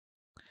this,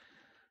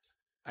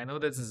 I know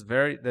that's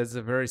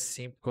a very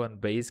simple and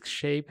basic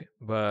shape,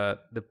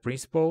 but the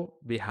principle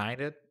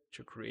behind it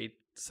to create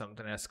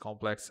something as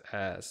complex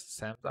as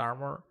Sam's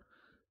armor,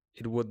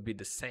 it would be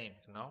the same,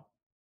 you know?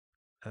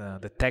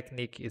 The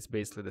technique is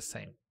basically the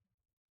same.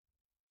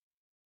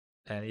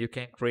 And you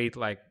can create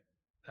like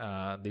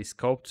the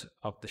sculpt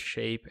of the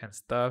shape and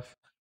stuff,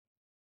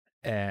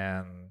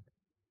 and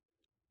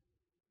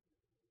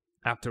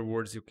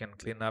afterwards you can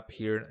clean up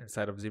here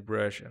inside of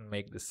ZBrush and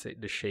make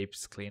the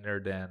shapes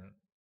cleaner than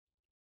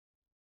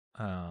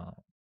uh,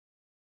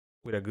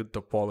 with a good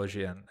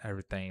topology and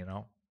everything, you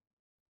know.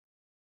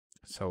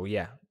 So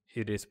yeah,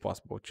 it is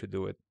possible to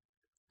do it.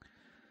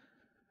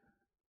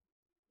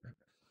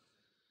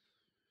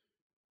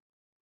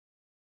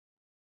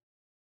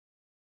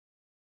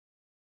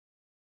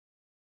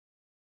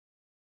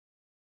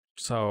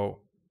 So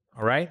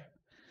all right,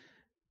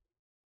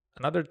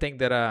 another thing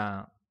that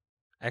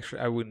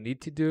actually I would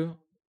need to do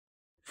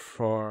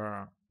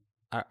for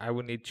I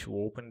would need to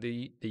open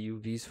the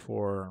UVs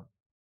for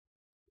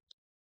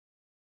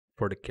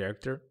the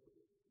character.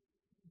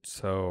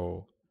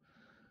 So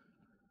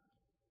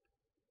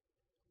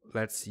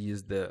let's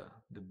use the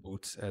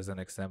boots as an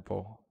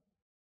example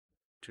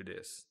to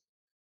this.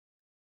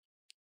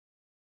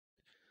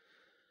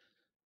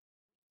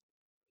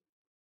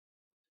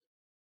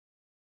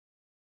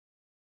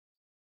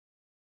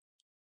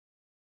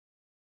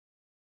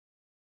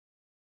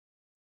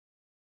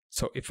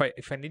 So if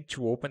I need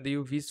to open the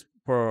UVs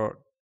for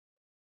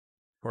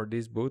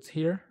these boots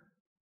here,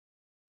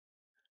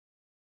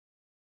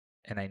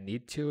 and I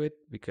need to it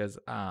because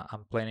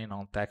I'm planning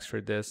on texture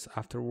this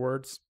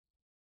afterwards.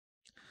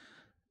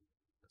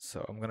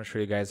 So I'm gonna show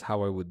you guys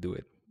how I would do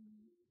it.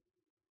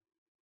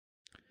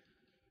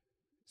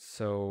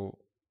 So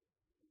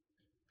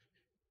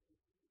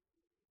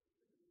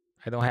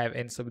I don't have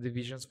any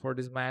subdivisions for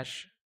this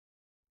mesh.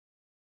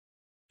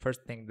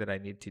 First thing that I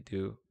need to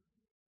do,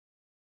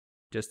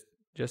 just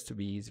just to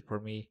be easy for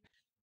me,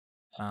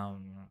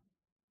 um,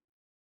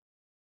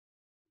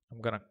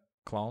 I'm gonna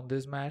clone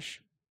this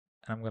mesh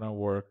and I'm gonna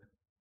work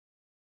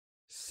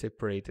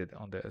separated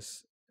on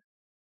this.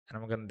 And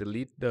I'm gonna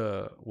delete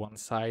the one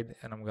side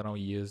and I'm gonna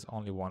use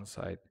only one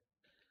side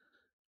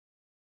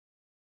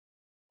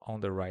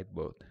on the right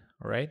boot.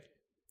 All right.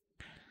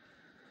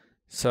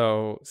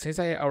 So since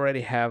I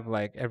already have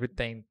like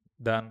everything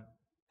done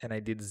and I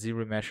did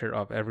zero measure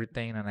of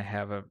everything and I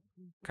have a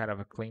kind of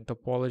a clean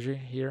topology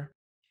here,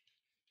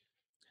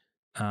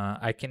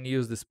 I can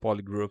use these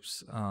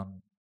polygroups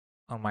on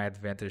my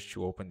advantage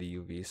to open the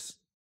UVs.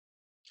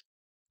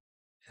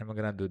 And I'm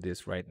gonna do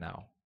this right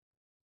now.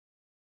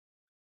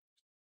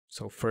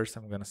 So first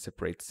I'm gonna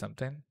separate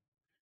something.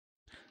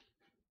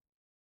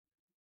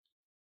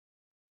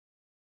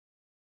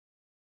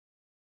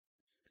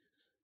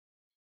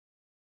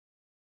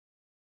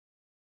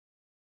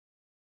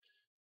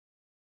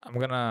 I'm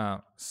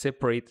gonna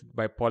separate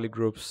by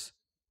polygroups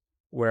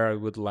where I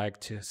would like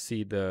to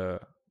see the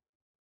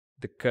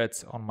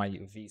cuts on my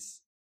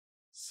UVs.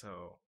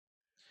 So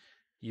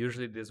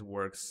usually this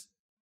works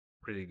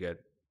pretty good.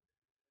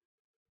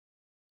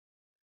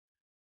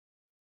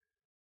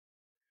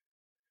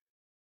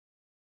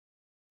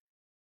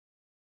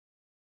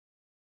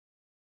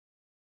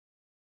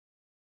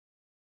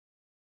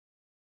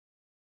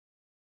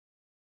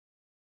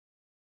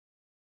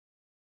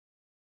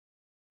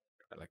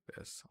 Like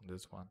this on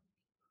this one.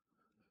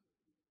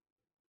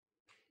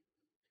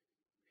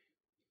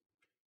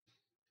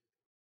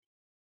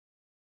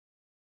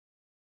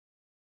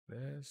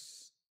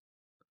 This.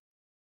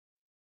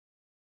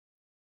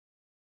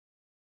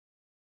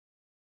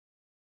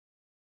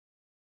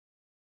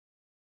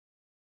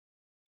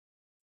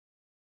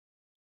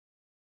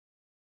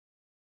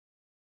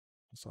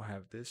 Also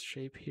have this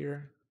shape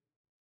here.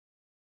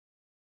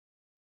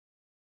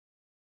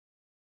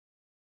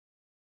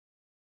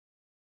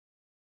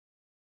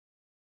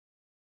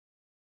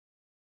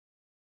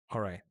 All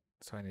right,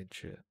 so I need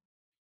to.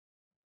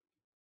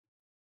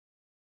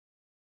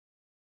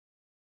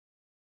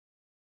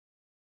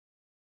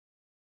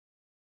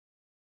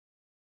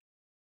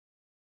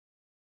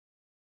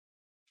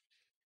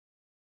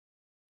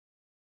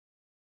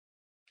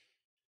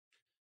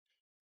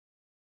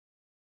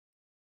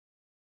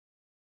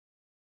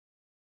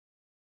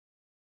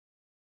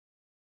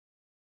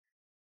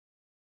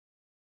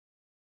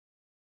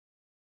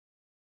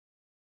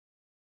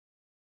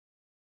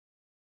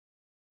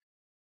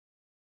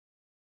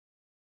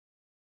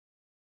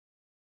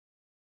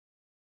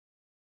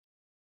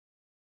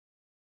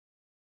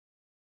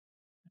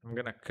 I'm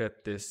gonna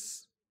cut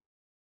this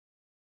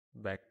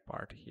back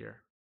part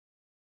here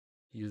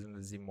using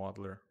the Z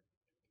modeler.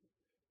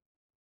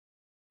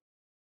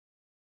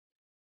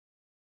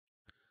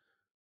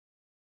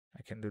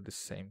 I can do the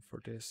same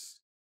for this.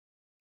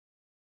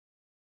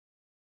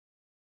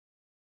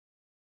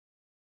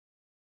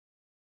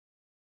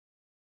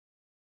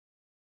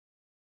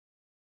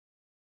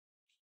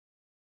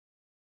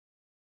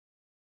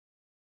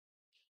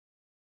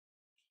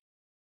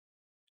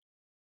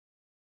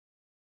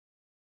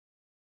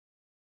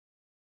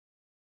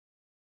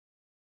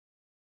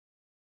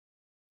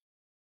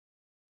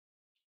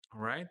 All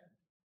right.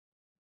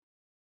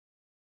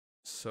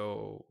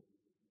 So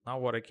now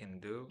what I can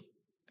do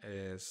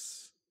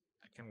is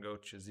I can go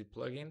to Z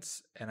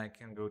plugins and I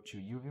can go to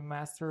UV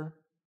master.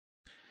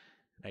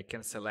 I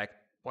can select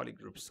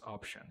polygroups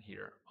option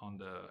here on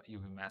the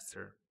UV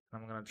master.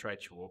 I'm gonna try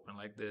to open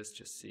like this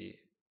to see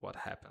what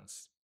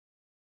happens.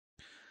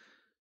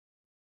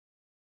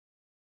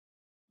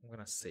 I'm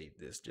gonna save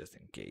this just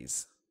in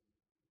case.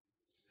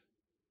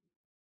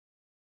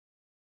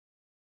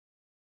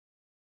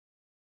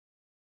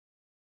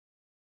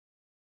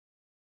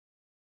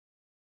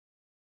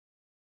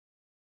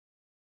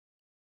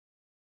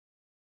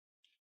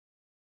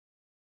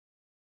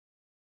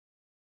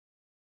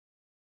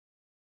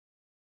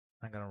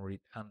 I'm gonna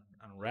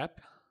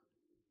unwrap.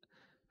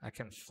 I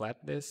can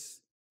flat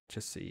this to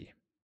see.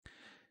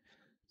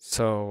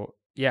 So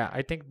yeah,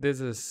 I think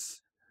this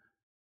is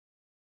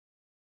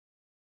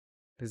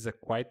a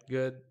quite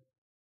good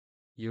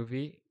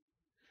UV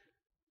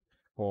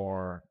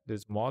for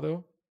this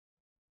model,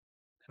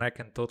 and I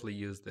can totally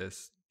use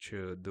this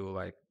to do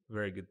like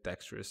very good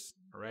textures.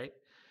 All right,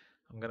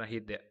 I'm gonna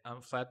hit the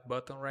unflat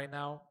button right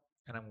now,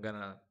 and I'm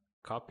gonna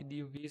copy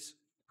the UVs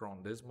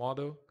from this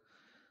model,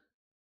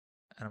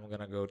 and I'm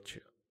gonna go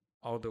to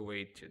all the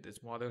way to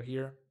this model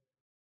here.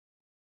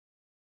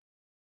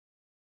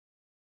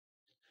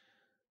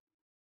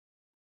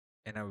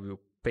 And I will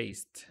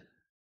paste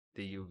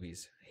the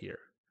UVs here.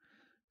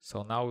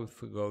 So now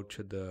if we go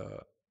to the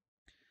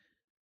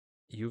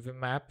UV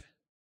map,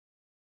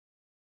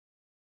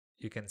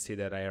 you can see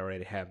that I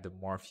already have the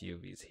morph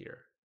UVs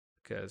here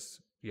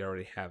because we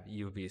already have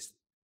UVs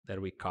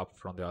that we copied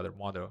from the other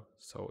model.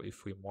 So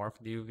if we morph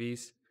the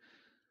UVs,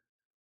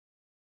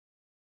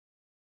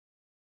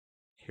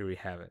 here we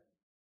have it.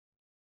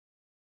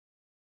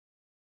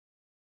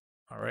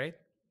 All right.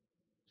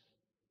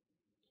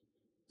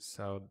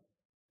 So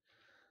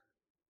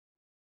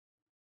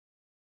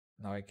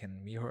now I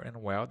can mirror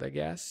and weld, I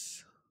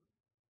guess.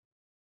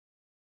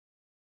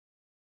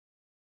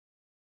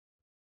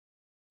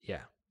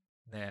 Yeah.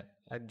 Then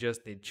I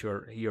just need to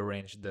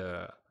rearrange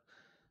the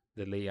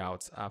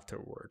layouts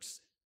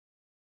afterwards.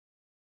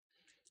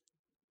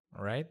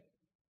 All right.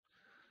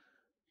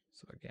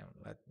 So again,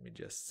 let me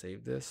just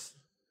save this.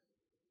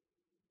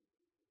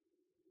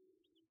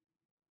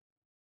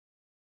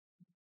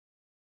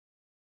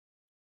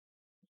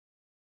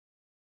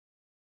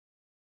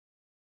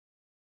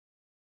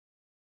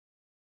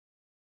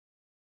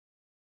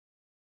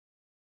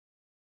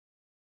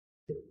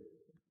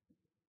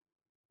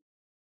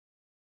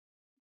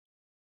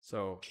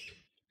 So,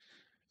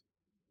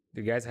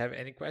 do you guys have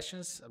any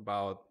questions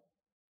about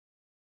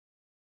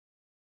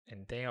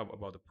anything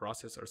about the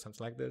process or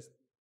something like this?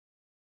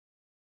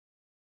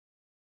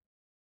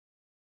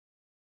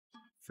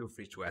 Feel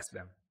free to ask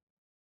them.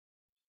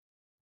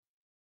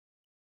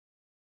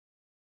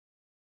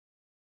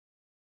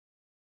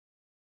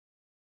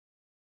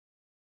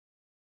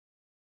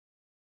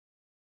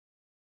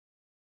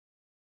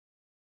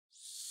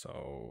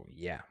 So,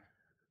 yeah.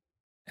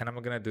 And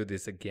I'm gonna do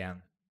this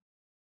again.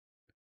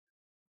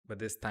 But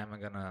this time I'm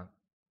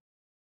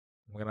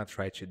gonna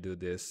try to do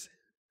this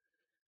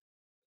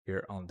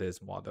here on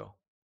this model.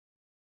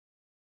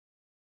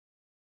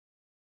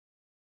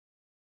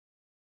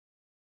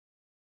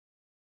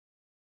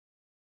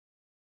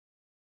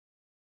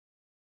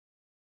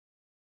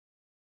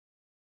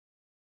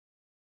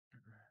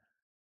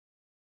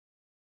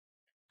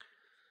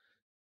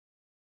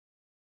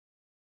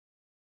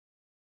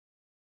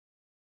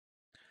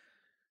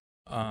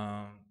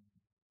 Um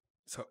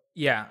so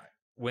yeah,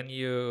 when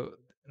you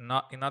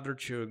not in order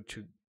to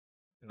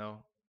you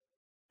know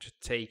to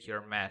take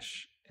your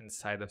mesh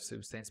inside of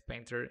Substance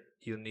Painter,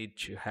 you need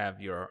to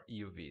have your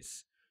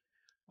UVs.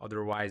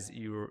 Otherwise,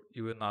 you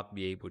will not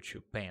be able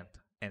to paint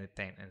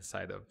anything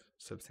inside of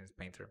Substance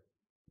Painter.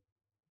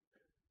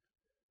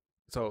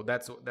 So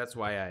that's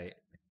why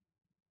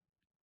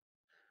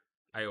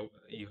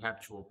you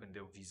have to open the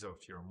UVs of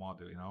your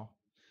model, you know,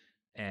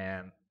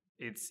 and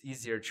it's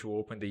easier to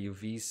open the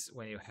UVs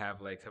when you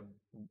have like a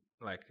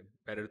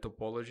better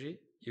topology.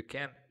 You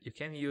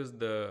can use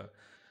the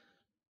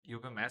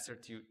UV master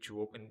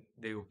to open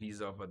the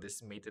UVs of a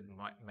decimated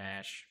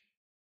mesh,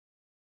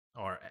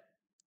 or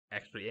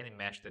actually any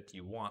mesh that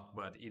you want,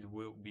 but it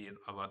will be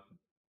a lot,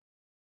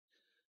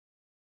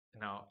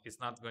 it's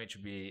not going to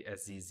be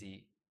as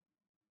easy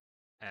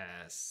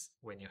as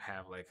when you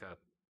have like a,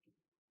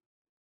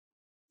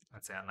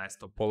 let's say, a nice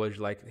topology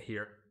like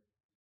here,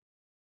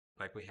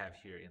 like we have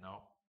here,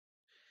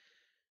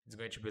 it's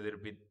going to be a little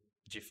bit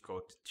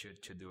difficult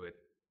to do it.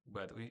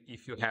 But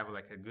if you have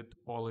like a good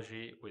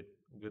topology with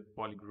good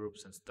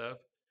polygroups and stuff,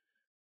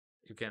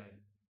 you can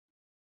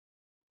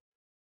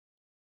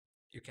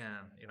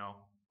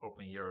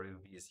open your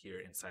UVs here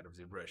inside of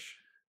ZBrush,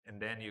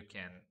 and then you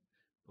can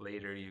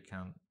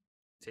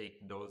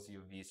take those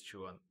UVs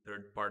to a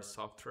third-party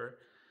software,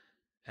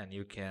 and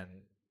you can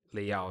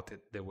lay out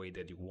it the way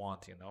that you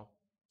want,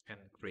 and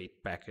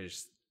create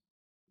packages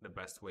the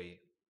best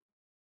way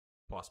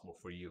possible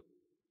for you.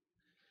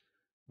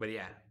 But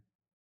yeah,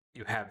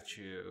 you have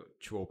to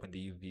open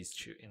the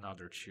UVs in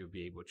order to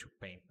be able to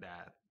paint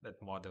that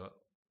model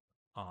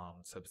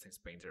on Substance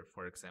Painter,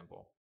 for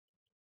example.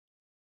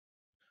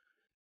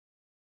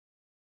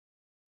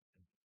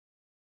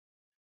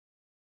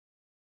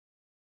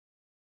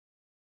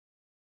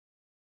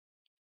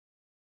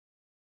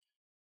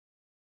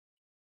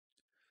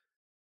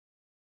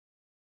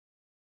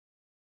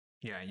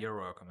 Yeah, you're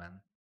welcome,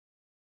 man.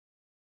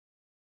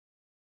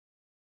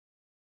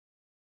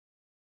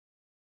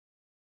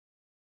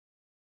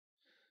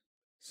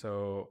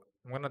 So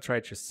I'm gonna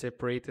try to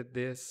separate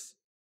this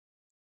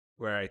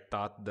where I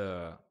thought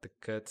the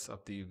cuts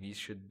of the UVs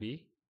should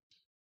be.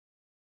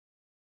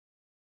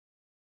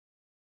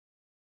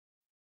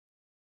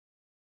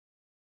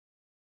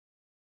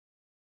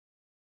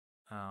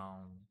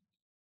 Um,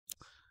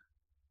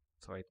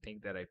 so I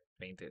think that I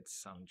painted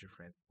some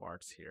different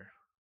parts here.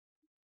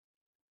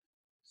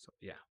 So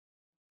yeah,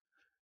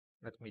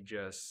 let me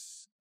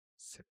just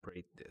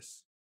separate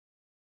this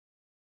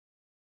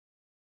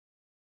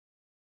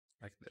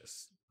like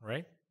this,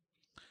 right?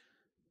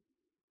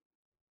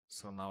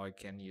 So now I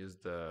can use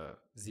the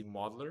Z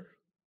modeler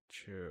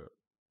to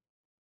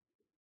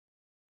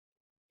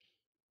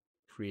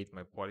create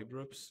my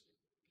polygroups.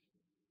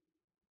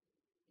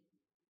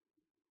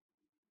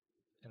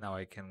 And now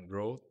I can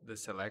grow the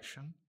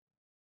selection.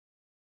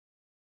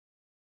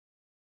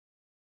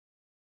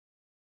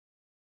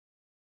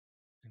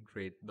 And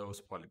create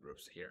those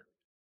polygroups here.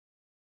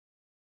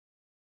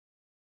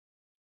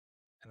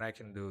 And I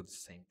can do the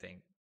same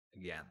thing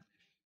again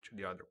to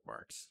the other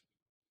parts.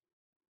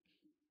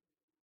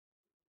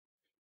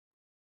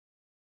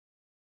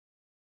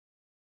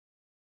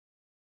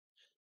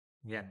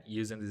 Again,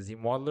 using the Z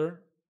modeler,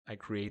 I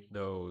create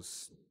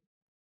those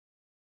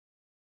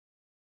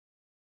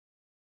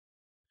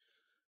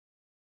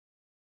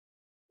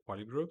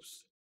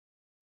polygroups.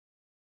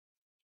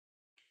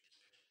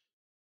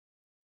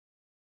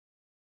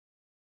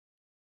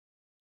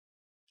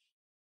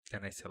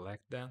 Then I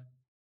select them.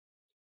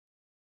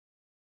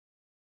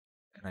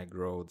 And I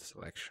grow the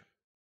selection.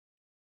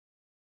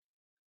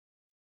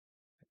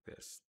 Like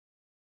this.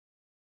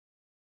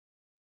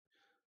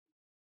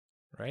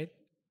 Right?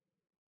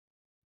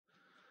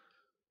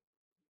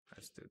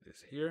 Let's do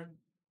this here.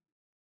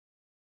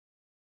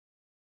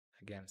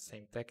 Again,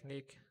 same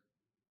technique.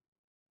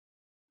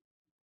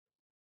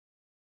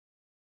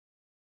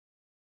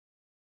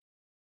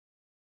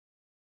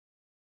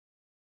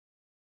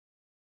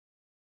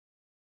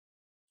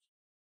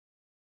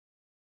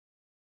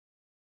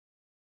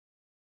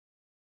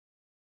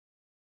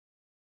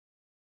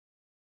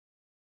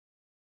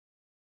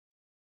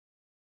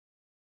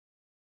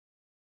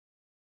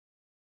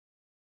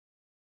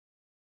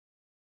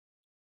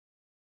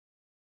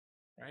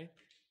 Right?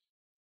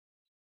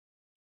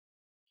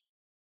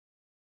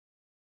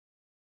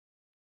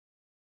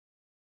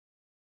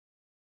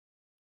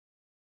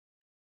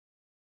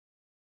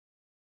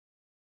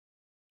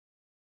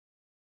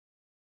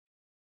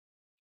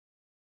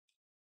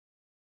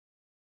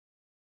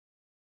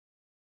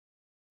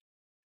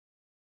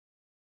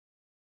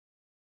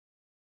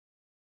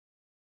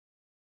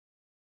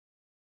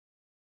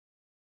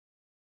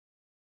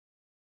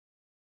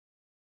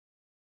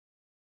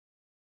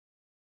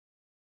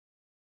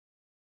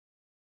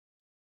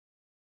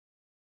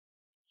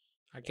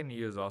 I can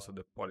use also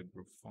the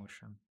polygroup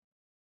function.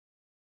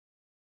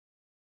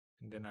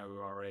 And then I will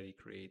already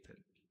create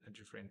a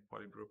different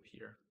polygroup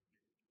here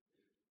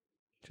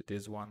to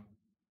this one.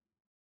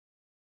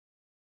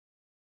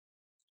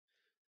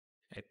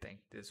 I think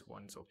this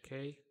one's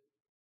okay.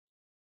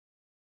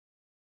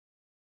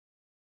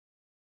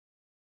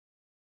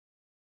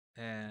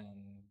 And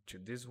to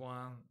this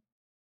one,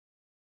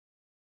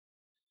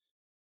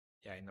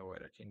 yeah, I know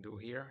what I can do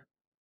here.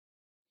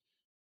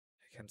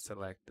 I can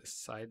select the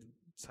side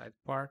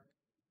part.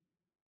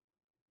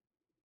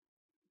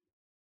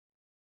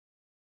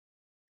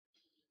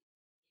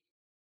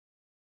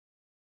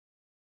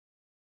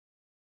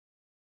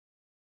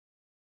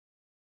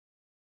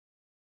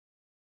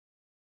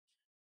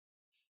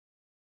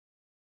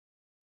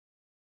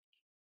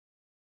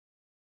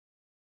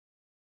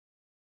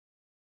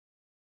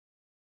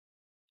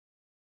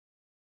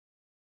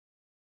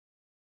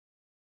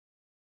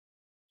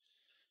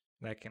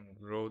 I can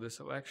grow the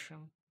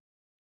selection.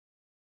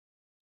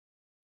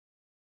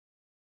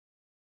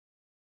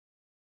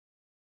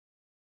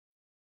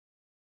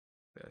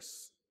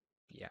 This,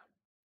 yeah.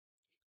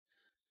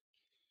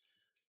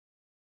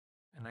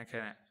 And I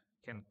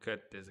can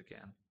cut this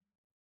again.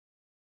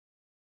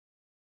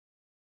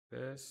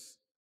 This,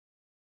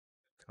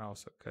 can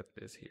also cut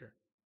this here.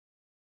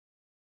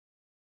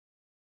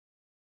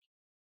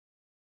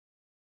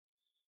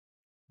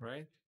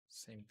 Right?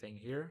 Same thing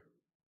here.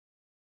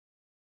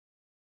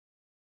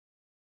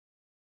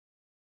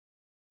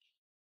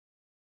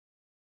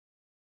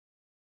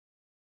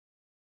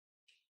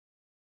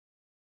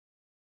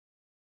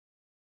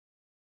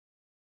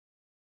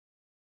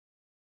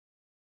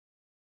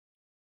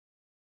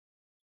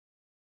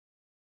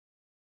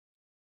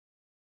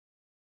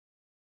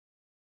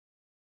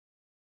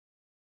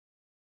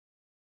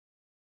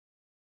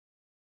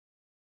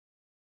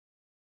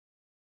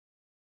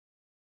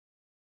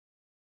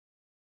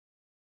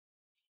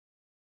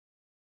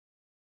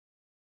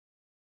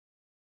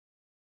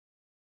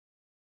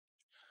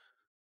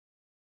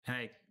 And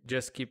I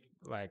just keep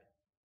like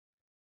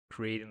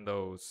creating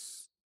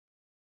those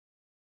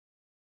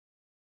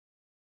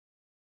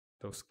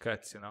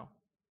cuts, you know.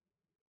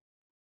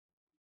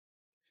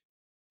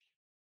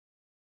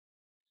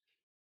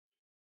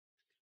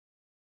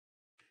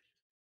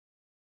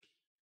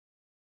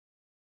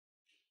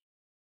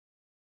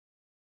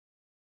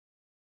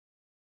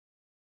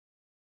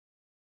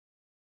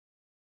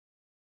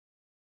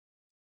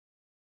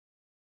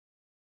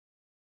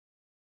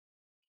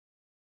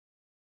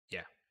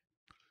 Yeah.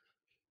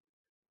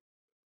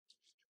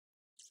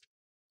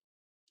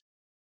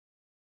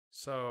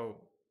 So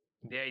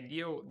the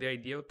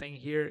ideal thing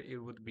here, it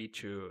would be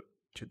to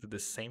do the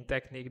same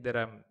technique that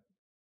I'm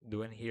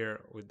doing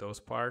here with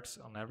those parts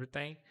on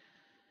everything,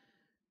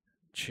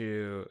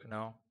 to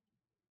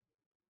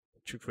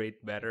to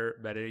create better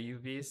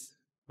UVs.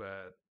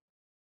 But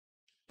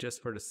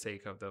just for the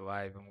sake of the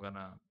live, I'm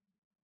gonna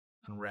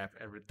unwrap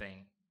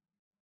everything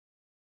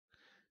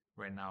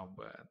right now.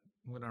 But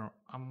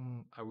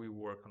I will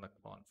work on a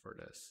clone for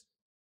this.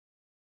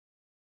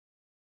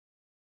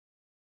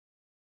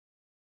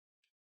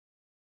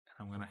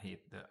 I'm gonna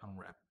hit the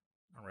unwrap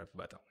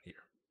button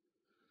here.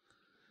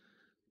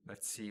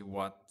 Let's see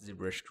what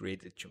ZBrush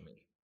created to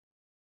me.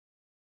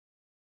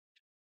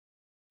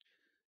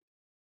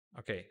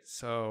 Okay,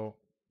 so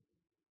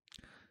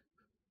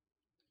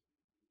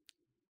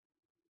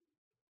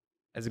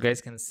as you guys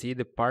can see,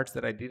 the parts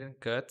that I didn't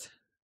cut,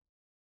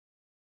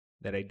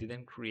 that I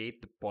didn't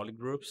create the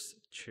polygroups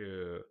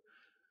to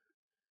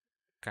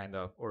kind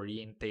of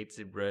orientate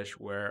the brush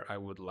where I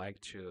would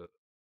like to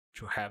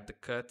have the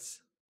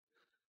cuts,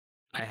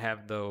 I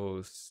have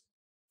those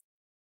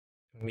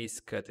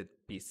miscutted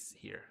pieces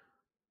here.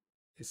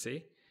 You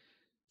see?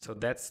 So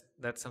that's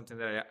something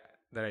that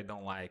I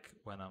don't like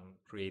when I'm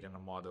creating a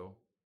model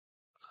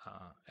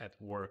at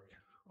work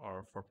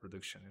or for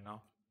production. You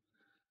know,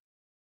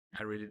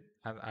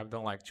 I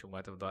don't like too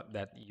much of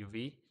that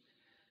UV,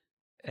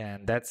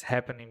 and that's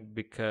happening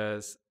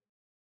because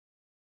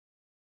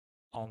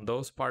on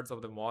those parts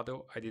of the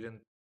model I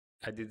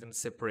didn't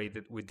separate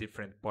it with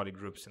different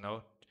polygroups, you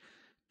know,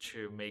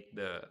 to make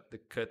the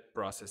cut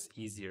process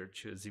easier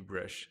to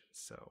ZBrush.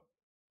 So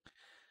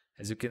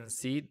as you can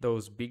see,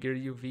 those bigger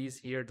UVs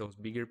here, those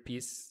bigger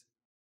pieces,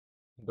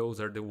 those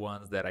are the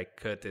ones that I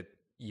cut it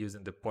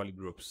using the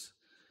polygroups,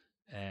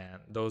 and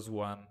those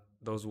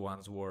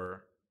ones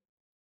were,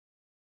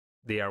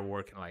 they are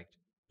working like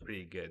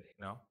pretty good,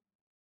 you know.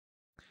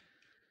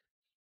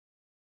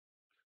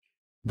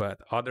 But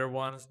the other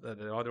ones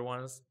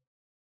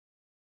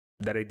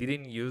that I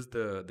didn't use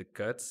the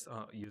cuts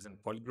using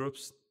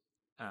polygroups,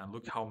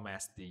 look how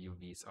messy the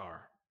UVs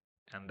are.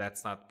 And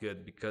that's not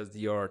good because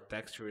your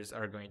textures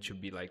are going to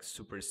be like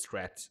super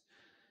stretched.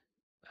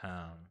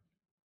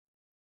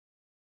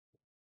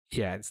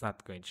 Yeah, that's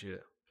not going to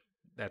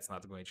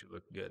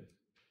look good.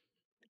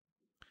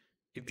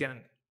 It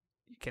can,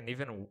 you can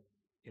even,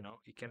 you know,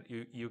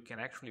 you can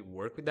actually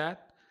work with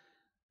that,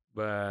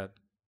 but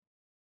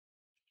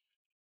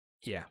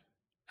yeah,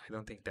 I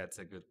don't think that's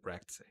a good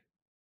practice.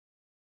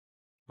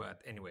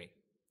 But anyway,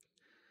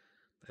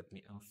 let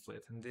me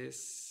unflatten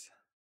this.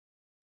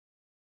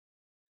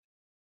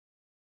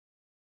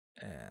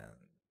 And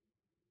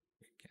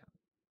we can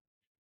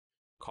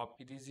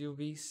copy these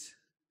UVs,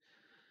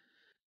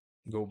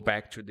 go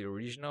back to the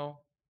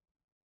original,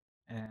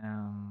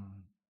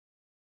 and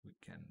we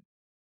can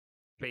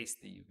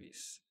paste the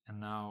UVs. And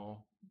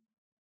now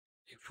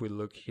if we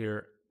look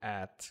here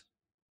at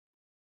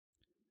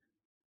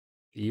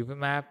the UV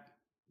map,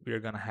 we're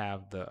gonna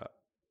have the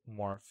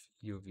morph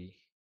UV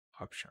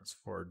options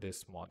for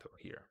this model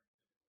here.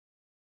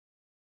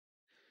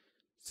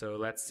 So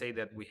let's say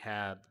that we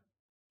had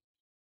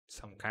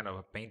some kind of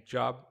a paint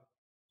job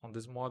on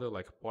this model,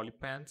 like a poly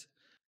paint.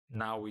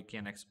 Now we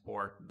can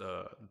export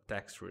the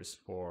textures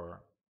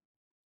for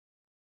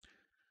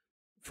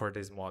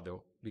this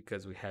model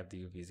because we have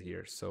the UVs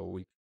here. So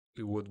we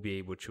would be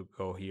able to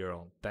go here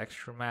on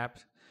texture map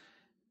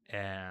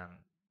and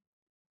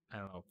I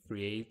don't know,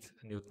 create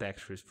new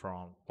textures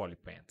from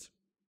polypaint.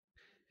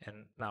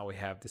 And now we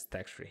have this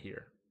texture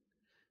here.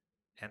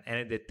 And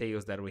any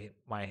details that we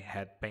might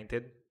have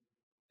painted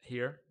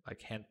here,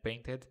 like hand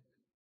painted,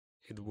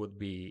 it would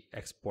be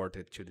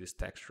exported to this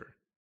texture.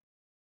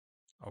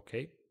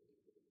 Okay.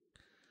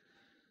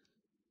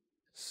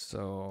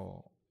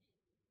 So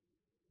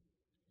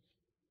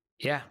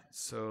yeah,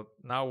 so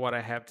now what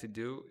I have to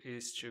do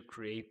is to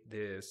create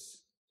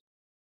these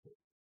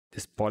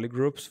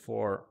polygroups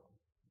for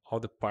all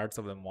the parts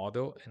of the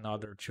model in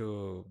order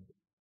to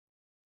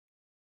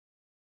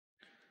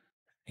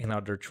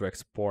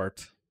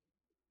export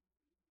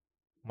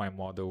my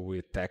model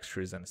with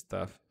textures and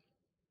stuff.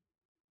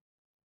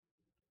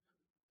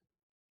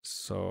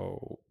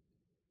 So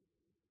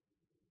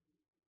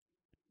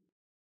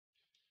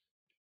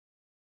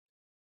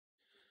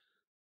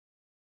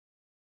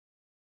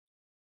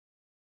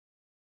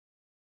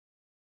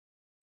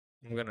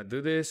I'm gonna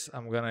do this.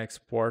 I'm gonna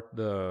export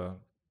the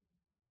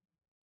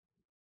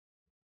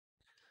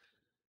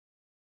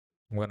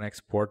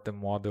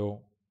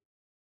model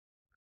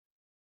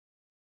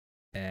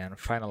and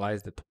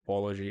finalize the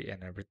topology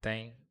and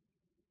everything.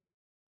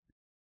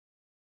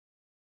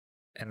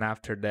 And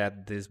after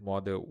that, this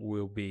model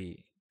will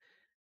be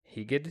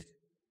higged,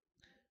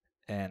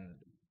 and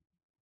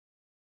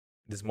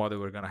this model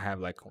we're gonna have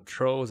like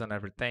controls and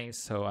everything,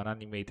 so an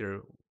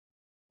animator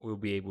will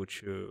be able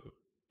to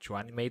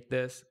animate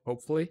this,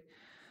 hopefully.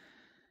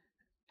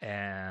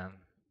 And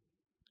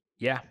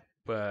yeah,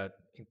 but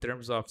in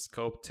terms of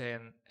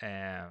sculpting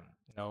and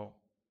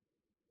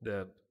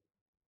the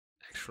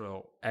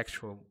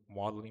actual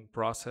modeling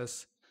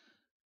process,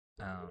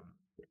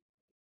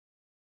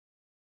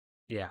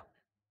 yeah,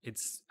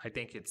 I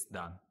think it's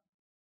done.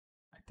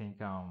 I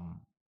think I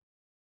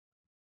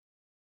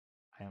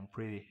am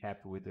pretty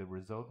happy with the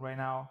result right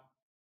now,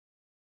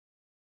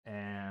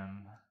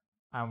 and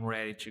I'm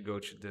ready to go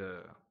to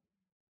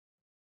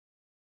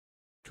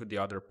the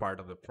other part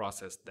of the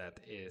process, that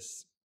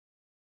is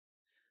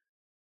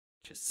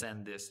to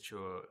send this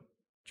to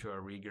a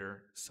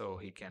rigger so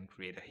he can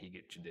create a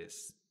higget to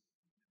this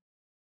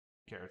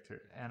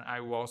character. And I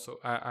will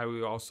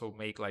also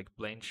make like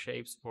plane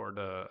shapes for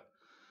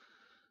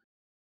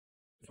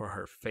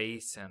her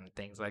face and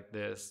things like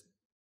this.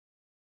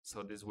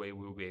 So this way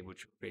we'll be able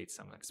to create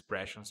some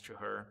expressions to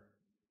her.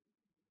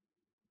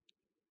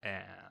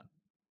 And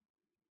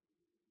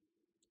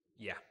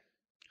yeah.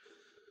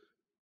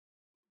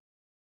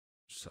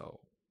 So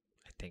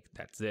I think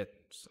that's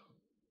it. So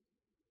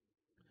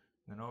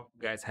I don't know if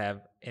you guys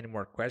have any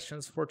more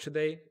questions for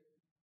today.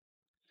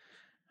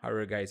 How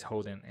are you guys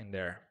holding in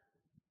there?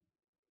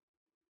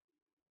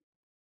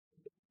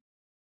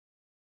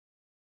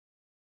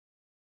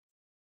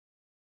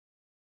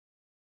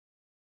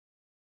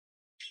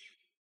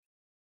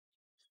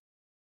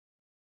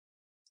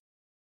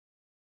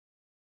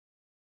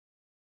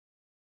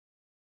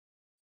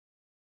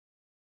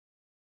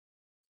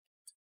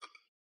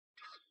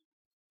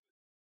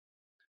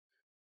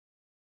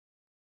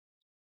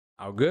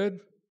 All good?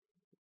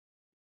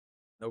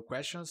 No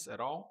questions at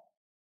all?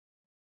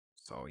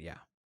 So yeah,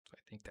 so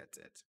I think that's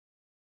it.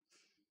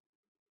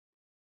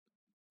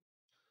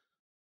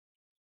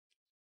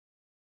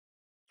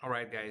 All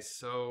right, guys.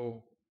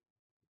 So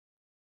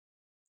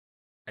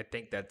I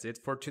think that's it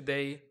for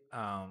today.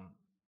 I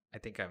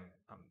think I'm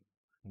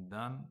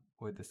done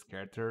with this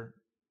character,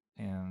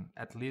 and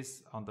at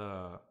least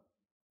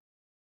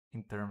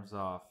in terms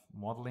of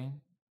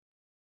modeling.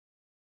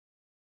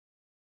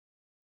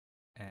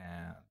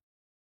 And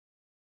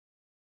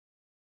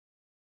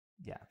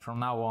yeah, from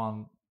now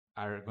on,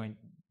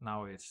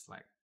 now it's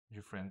like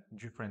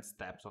different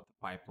steps of the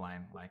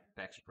pipeline, like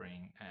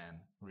texturing and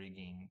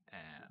rigging,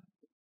 and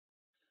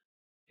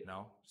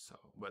so.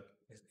 But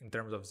in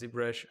terms of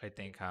ZBrush, I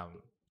think I'm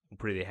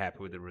pretty happy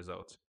with the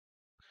results.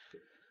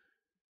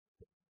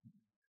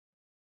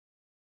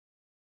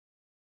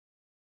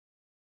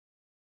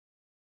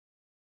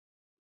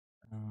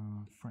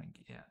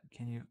 Frank, yeah,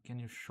 can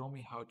you show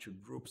me how to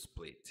group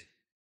split?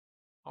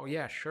 Oh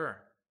yeah,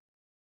 sure.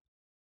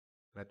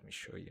 Let me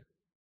show you.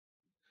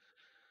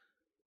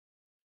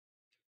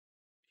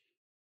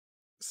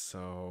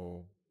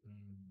 So,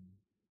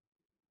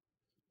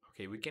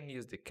 okay, we can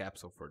use the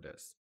capsule for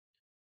this.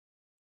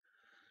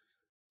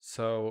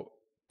 So,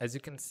 as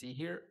you can see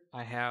here,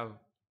 I have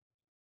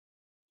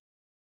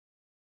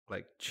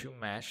like two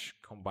mesh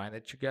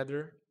combined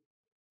together.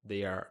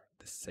 They are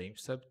the same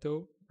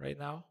subtool right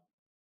now,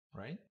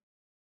 right?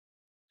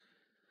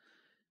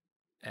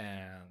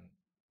 And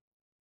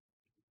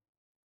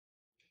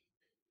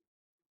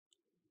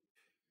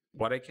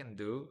what I can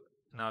do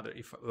now, that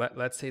if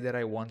let's say that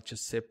I want to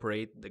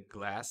separate the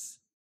glass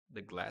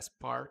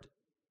part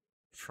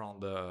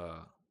from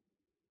the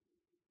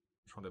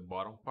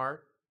bottom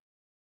part,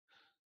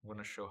 I'm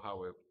gonna show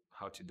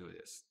how to do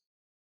this.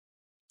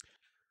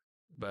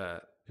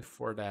 But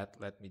before that,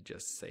 let me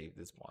just save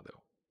this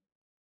model.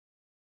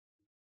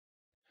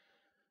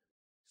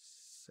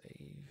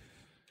 Save.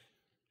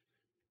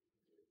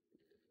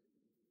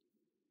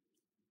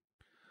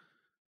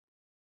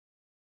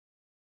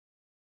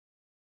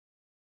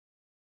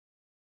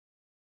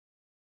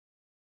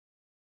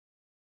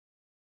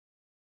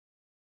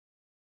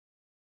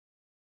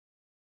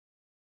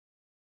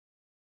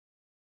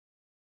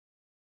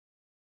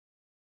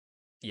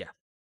 Yeah.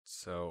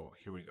 So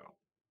here we go.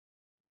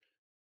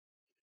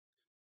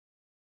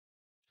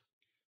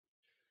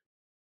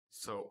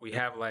 So we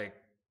have like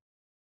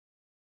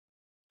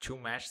two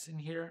meshes in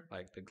here,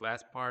 like the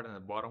glass part and the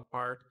bottom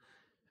part.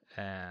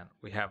 And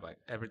we have like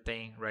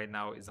everything right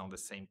now is on the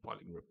same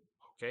polygroup.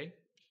 Okay.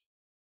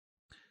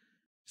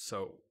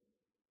 So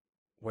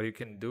what you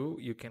can do,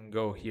 you can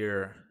go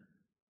here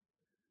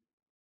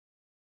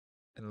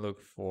and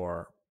look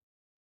for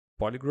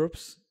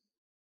polygroups,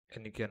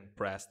 and you can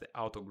press the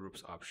auto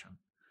groups option.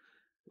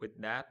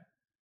 With that,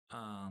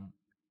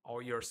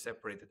 all your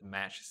separated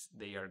meshes,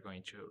 they are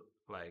going to,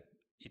 like,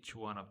 each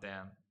one of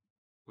them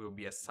will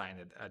be assigned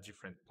a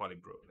different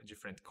polygroup, a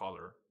different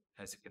color,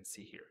 as you can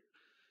see here,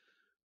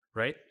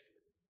 right?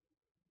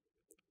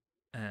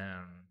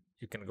 And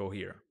you can go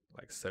here,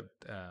 like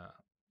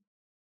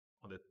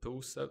on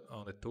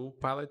the tool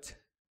palette,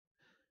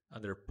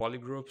 under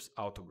polygroups,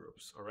 auto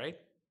groups, all right?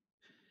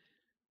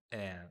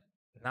 And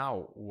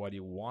now what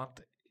you want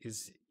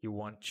is you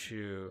want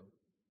to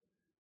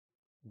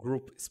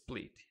group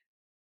split.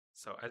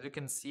 So as you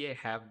can see, I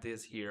have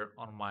this here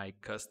on my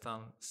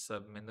custom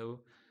submenu,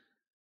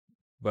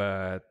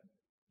 but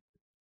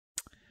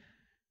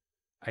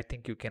I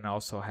think you can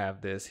also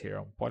have this here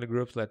on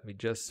polygroups. Let me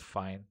just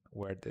find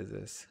where this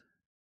is.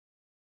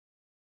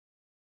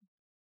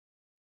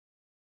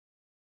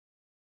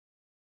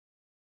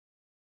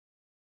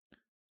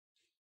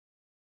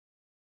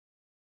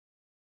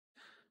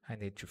 I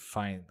need to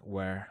find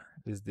where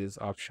is this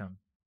option.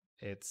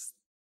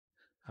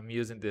 I'm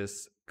using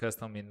this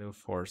custom menu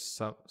for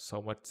so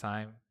much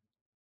time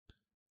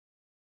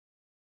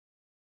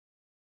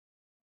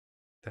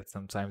that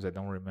sometimes I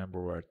don't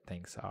remember where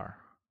things are.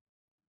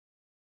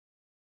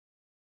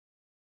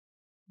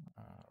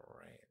 All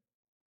right.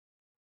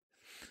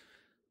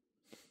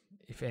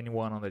 If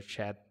anyone on the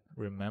chat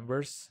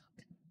remembers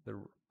the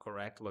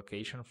correct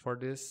location for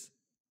this,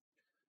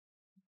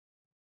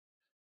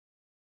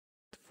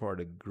 for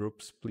the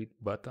group split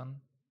button,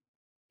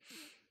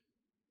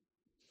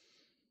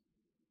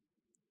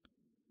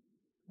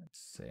 let's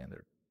say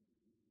under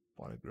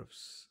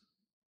polygroups.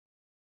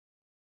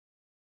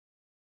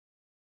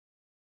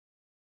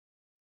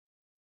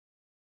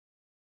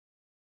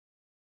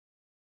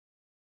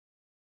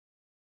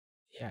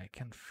 Yeah, I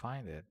can't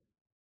find it.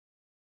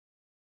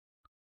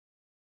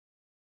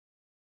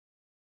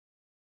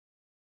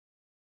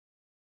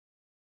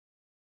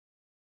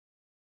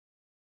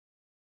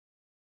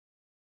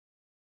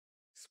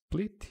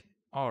 Split?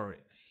 Oh,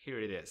 here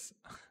it is.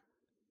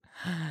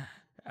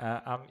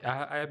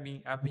 I've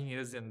been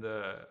using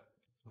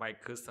my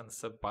custom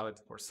sub palette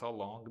for so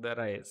long that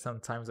I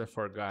sometimes I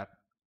forget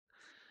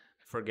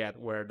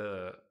where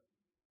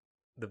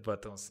the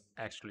buttons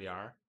actually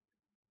are.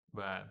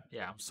 But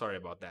yeah, I'm sorry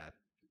about that.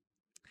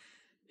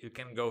 You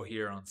can go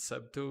here on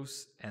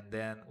subtools, and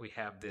then we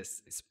have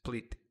this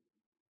split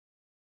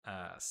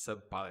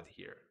sub palette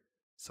here.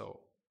 So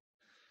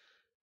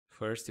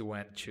first you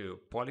went to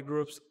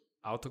polygroups,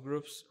 auto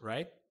groups,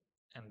 right?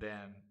 And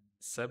then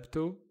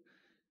subtool,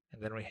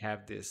 and then we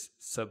have this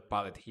sub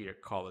palette here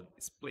called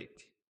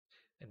split.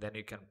 And then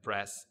you can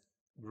press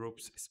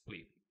groups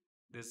split.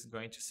 This is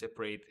going to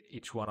separate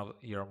each one of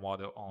your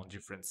model on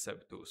different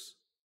subtools.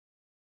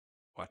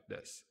 What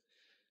does?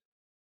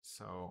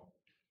 So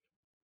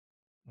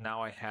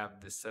now I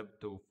have the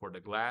subtool for the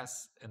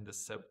glass and the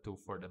subtool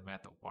for the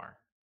metal part.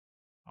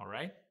 All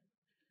right?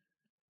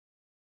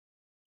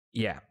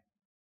 Yeah.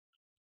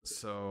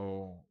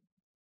 So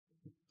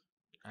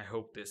I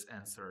hope this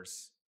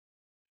answers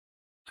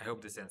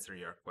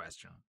your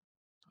question.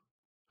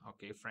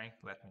 Okay, Frank,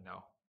 let me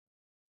know.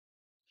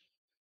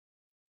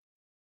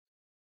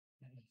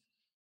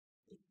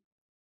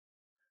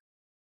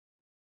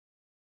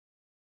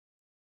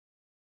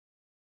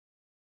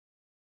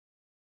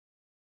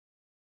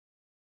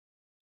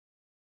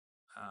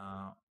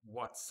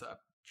 What's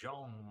up,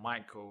 John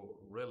Michael?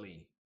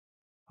 Really?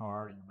 How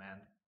are you, man?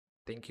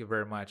 Thank you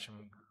very much.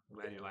 I'm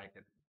glad you like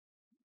it.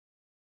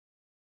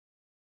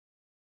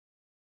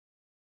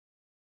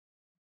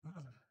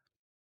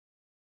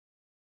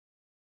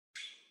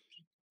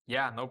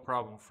 Yeah, no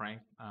problem,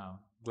 Frank.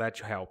 Glad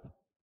to help.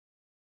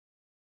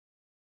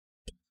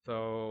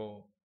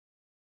 So,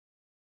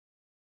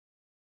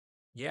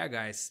 yeah,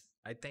 guys,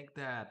 I think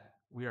that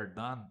we are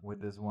done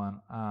with this one.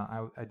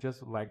 I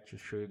just would like to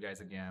show you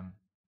guys again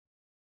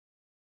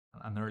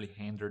an early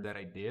render that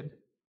I did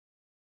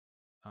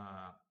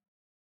uh,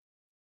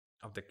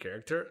 of the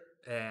character,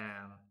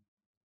 and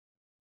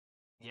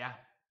yeah,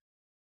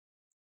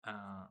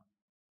 uh,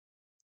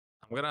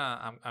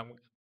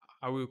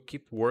 I will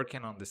keep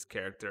working on this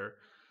character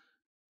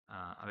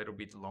a little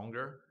bit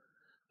longer,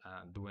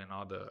 doing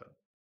all the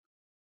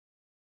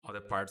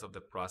parts of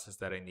the process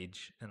that I need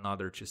in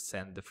order to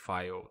send the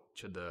file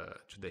to the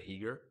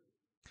Higger.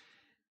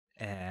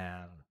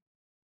 And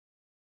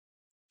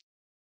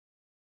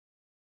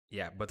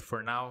yeah, but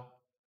for now,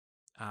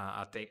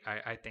 I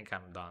think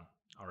I'm done.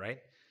 All right.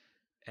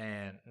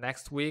 And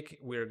next week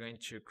we're going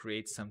to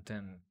create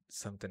something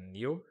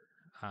new.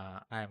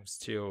 I am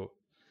still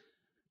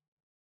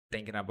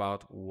thinking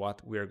about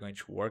what we're going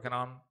to work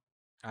on.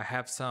 I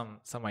have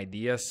some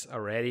ideas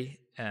already,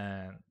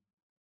 and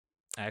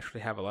I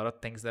actually have a lot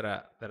of things that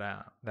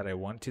I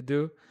want to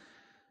do,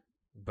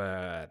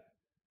 but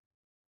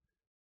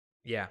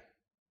yeah.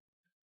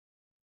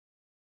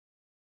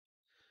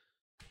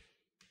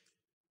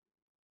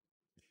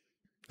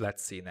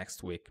 Let's see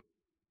next week.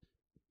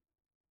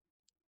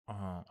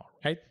 All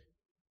right.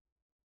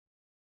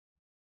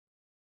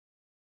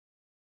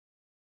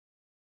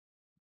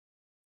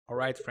 All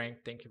right,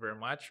 Frank. Thank you very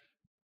much,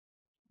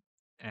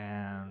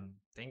 and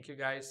thank you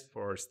guys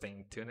for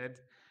staying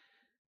tuned.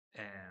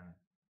 And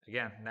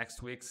again,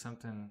 next week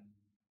something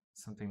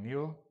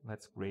new.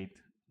 Let's create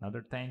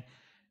another thing.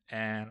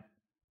 And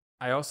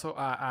I also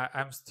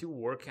I'm still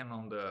working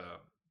on the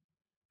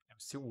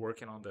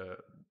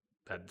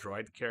that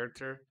droid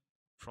character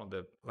from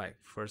the like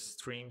first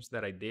streams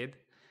that I did.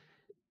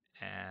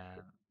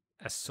 And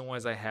as soon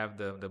as I have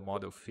the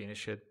model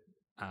finished,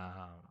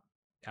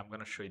 I'm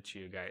gonna show it to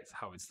you guys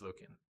how it's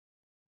looking.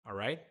 All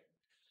right.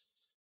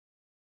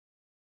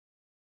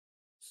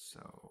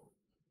 So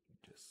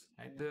just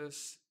hide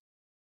this.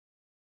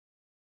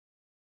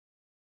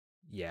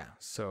 Yeah.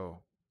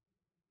 So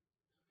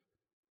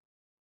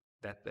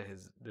that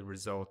is the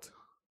result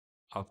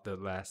of the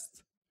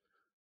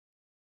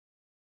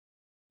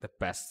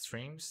past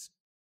streams.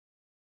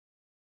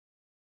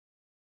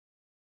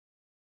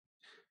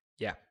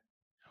 Yeah.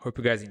 Hope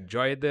you guys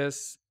enjoyed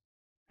this,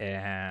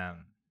 and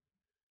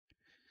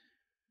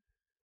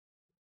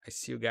I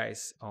see you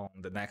guys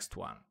on the next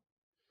one.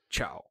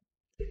 Ciao.